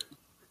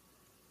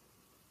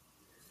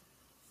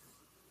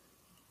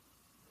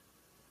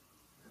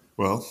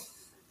 Well,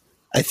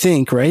 I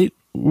think, right?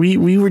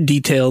 We were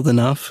detailed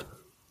enough.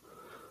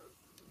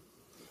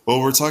 Well,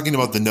 we're talking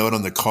about the note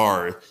on the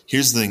car.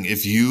 Here's the thing.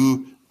 If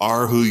you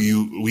are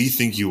who we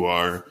think you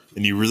are,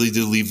 and you really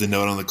did leave the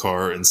note on the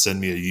car and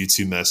send me a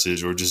YouTube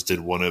message or just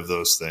did one of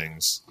those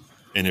things,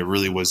 and it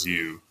really was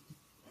you,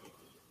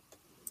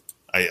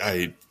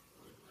 it'd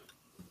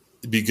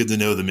be good to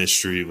know the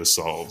mystery was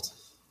solved.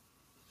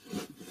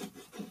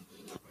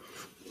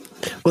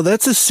 Well,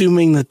 that's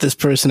assuming that this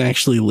person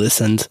actually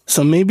listened.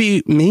 So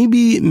maybe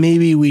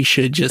we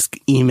should just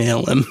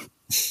email him.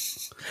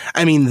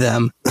 I mean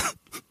them.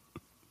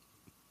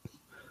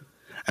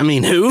 I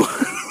mean who?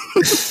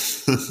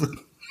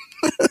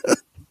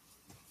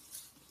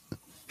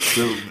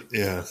 So,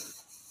 yeah.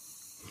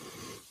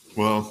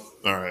 Well,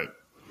 all right.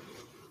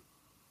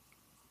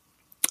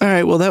 All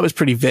right. Well, that was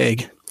pretty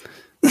vague.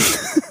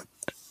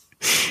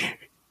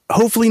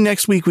 Hopefully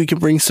next week we can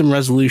bring some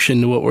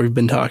resolution to what we've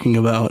been talking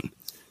about.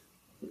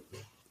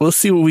 We'll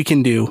see what we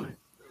can do.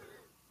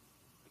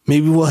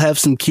 Maybe we'll have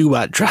some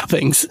Qbot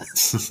droppings.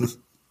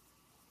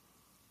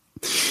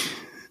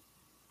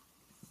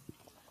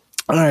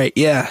 All right.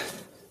 Yeah.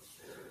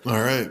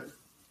 All right.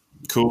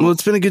 Cool. Well,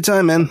 it's been a good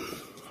time, man.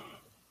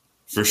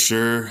 For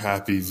sure.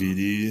 Happy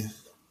VD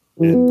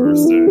and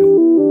birthday.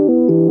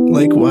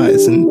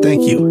 Likewise. And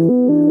thank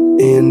you.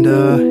 And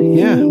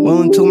yeah.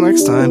 Well, until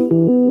next time,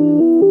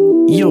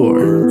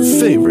 your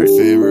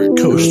favorite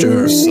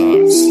coaster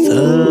sucks.